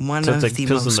 one So of it's like the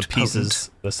fills in most the pieces.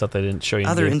 potent. The stuff they didn't show you. in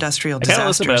Other the industrial I kinda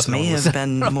listened, but I disasters don't may know. have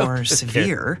been I don't know. more I just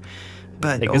severe,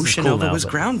 but Like, this is cool Oceanova now, was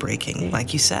but- groundbreaking,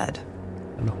 like you said.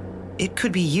 don't know. It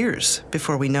could be years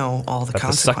before we know all the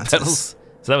Got the suck consequences. pedals.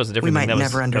 So that was a different We thing. might That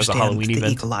never was a understand Halloween the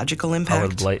event. ecological Halloween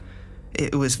impact. blight.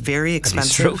 It was very I'd be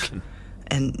expensive, stroking.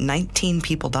 and 19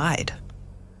 people died.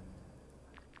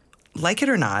 Like it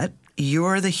or not,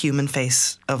 you're the human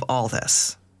face of all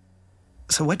this.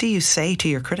 So what do you say to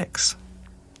your critics?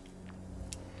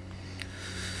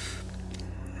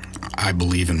 I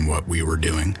believe in what we were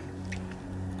doing.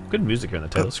 Good music here on the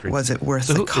title But screen. was it worth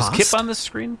So the who, cost? is Kip on this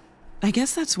screen? I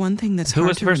guess that's one thing that's Who hard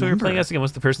was the to person we were remember. playing as again?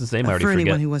 What's the person's name? I already For forget.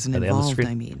 anyone who wasn't Are they on the involved, screen?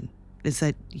 I mean, is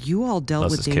that you all dealt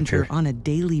Unless with it's Kip danger here. on a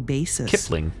daily basis.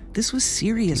 Kipling. This was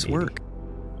serious Maybe. work.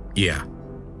 Yeah.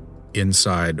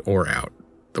 Inside or out,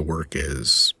 the work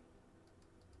is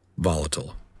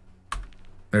volatile.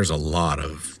 There's a lot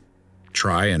of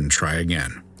try and try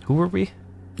again. Who were we?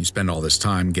 You spend all this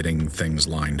time getting things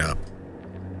lined up,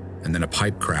 and then a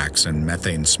pipe cracks and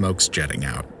methane smoke's jetting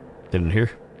out. Didn't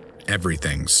hear.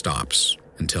 Everything stops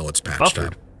until it's patched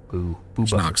Buffered. up. Boo. Boo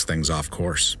Which buffered. knocks things off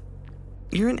course.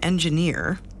 You're an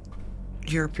engineer.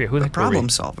 You're Yeah, who the a heck were we? problem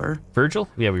solver. Virgil?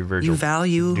 Yeah, we were Virgil. You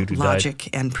value Dude who died. logic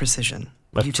and precision.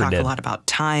 Left You for talk dead. a lot about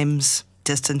times,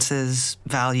 distances,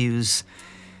 values,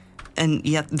 and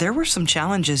yet there were some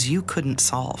challenges you couldn't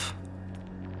solve.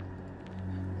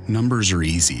 Numbers are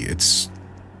easy. It's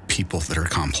people that are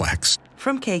complex.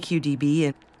 From KQDB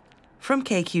and from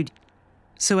KQD.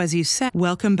 So as you said,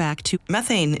 welcome back to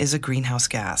methane is a greenhouse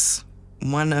gas,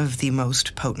 one of the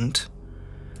most potent.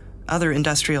 Other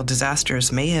industrial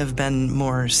disasters may have been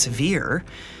more severe,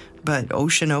 but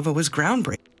Oceanova was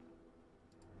groundbreaking.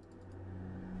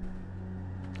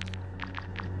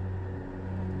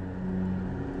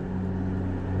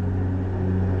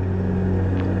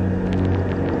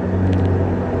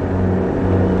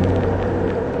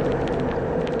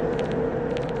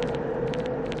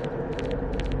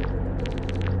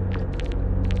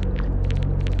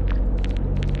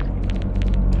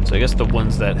 So I guess the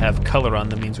ones that have color on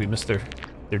them means we missed their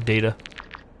data.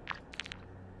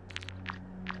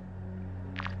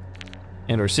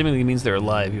 And or seemingly means they're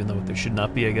alive, even though they should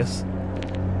not be, I guess.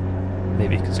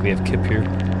 Maybe because we have Kip here.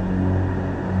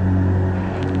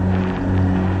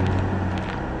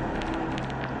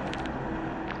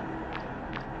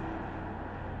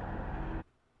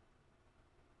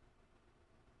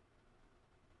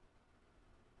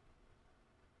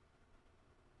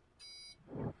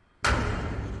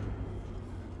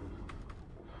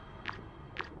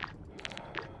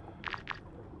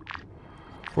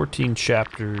 "14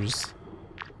 chapters.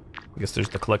 I guess there's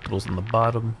the collectibles on the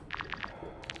bottom.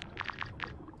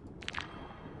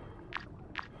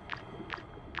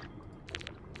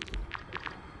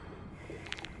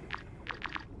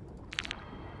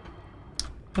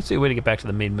 Let's see a way to get back to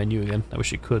the main menu again. I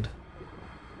wish you could.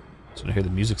 Just want to hear the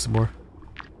music some more.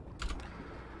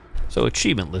 So,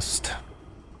 achievement list.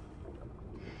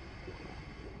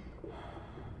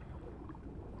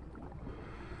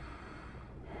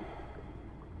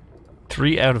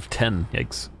 Three out of 10.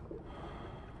 Yikes.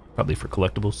 Probably for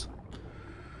collectibles.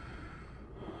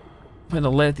 Find a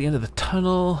light at the end of the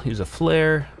tunnel. Use a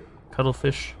flare.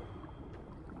 Cuttlefish.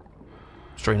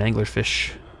 Destroy an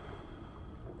anglerfish.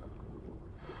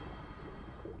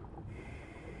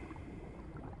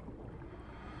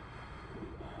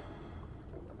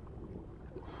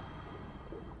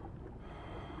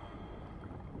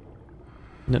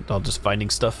 All just finding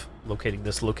stuff. Locating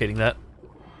this, locating that.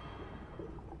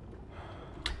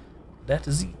 That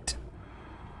is it.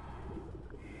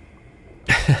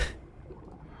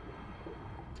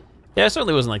 Yeah, it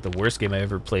certainly wasn't like the worst game I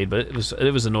ever played, but it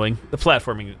was annoying. The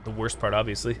platforming, the worst part,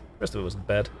 obviously. The rest of it wasn't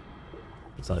bad.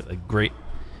 It's not like great.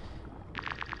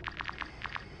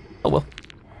 Oh well.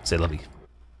 Say love you.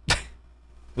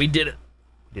 We did it.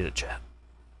 We did it, chat.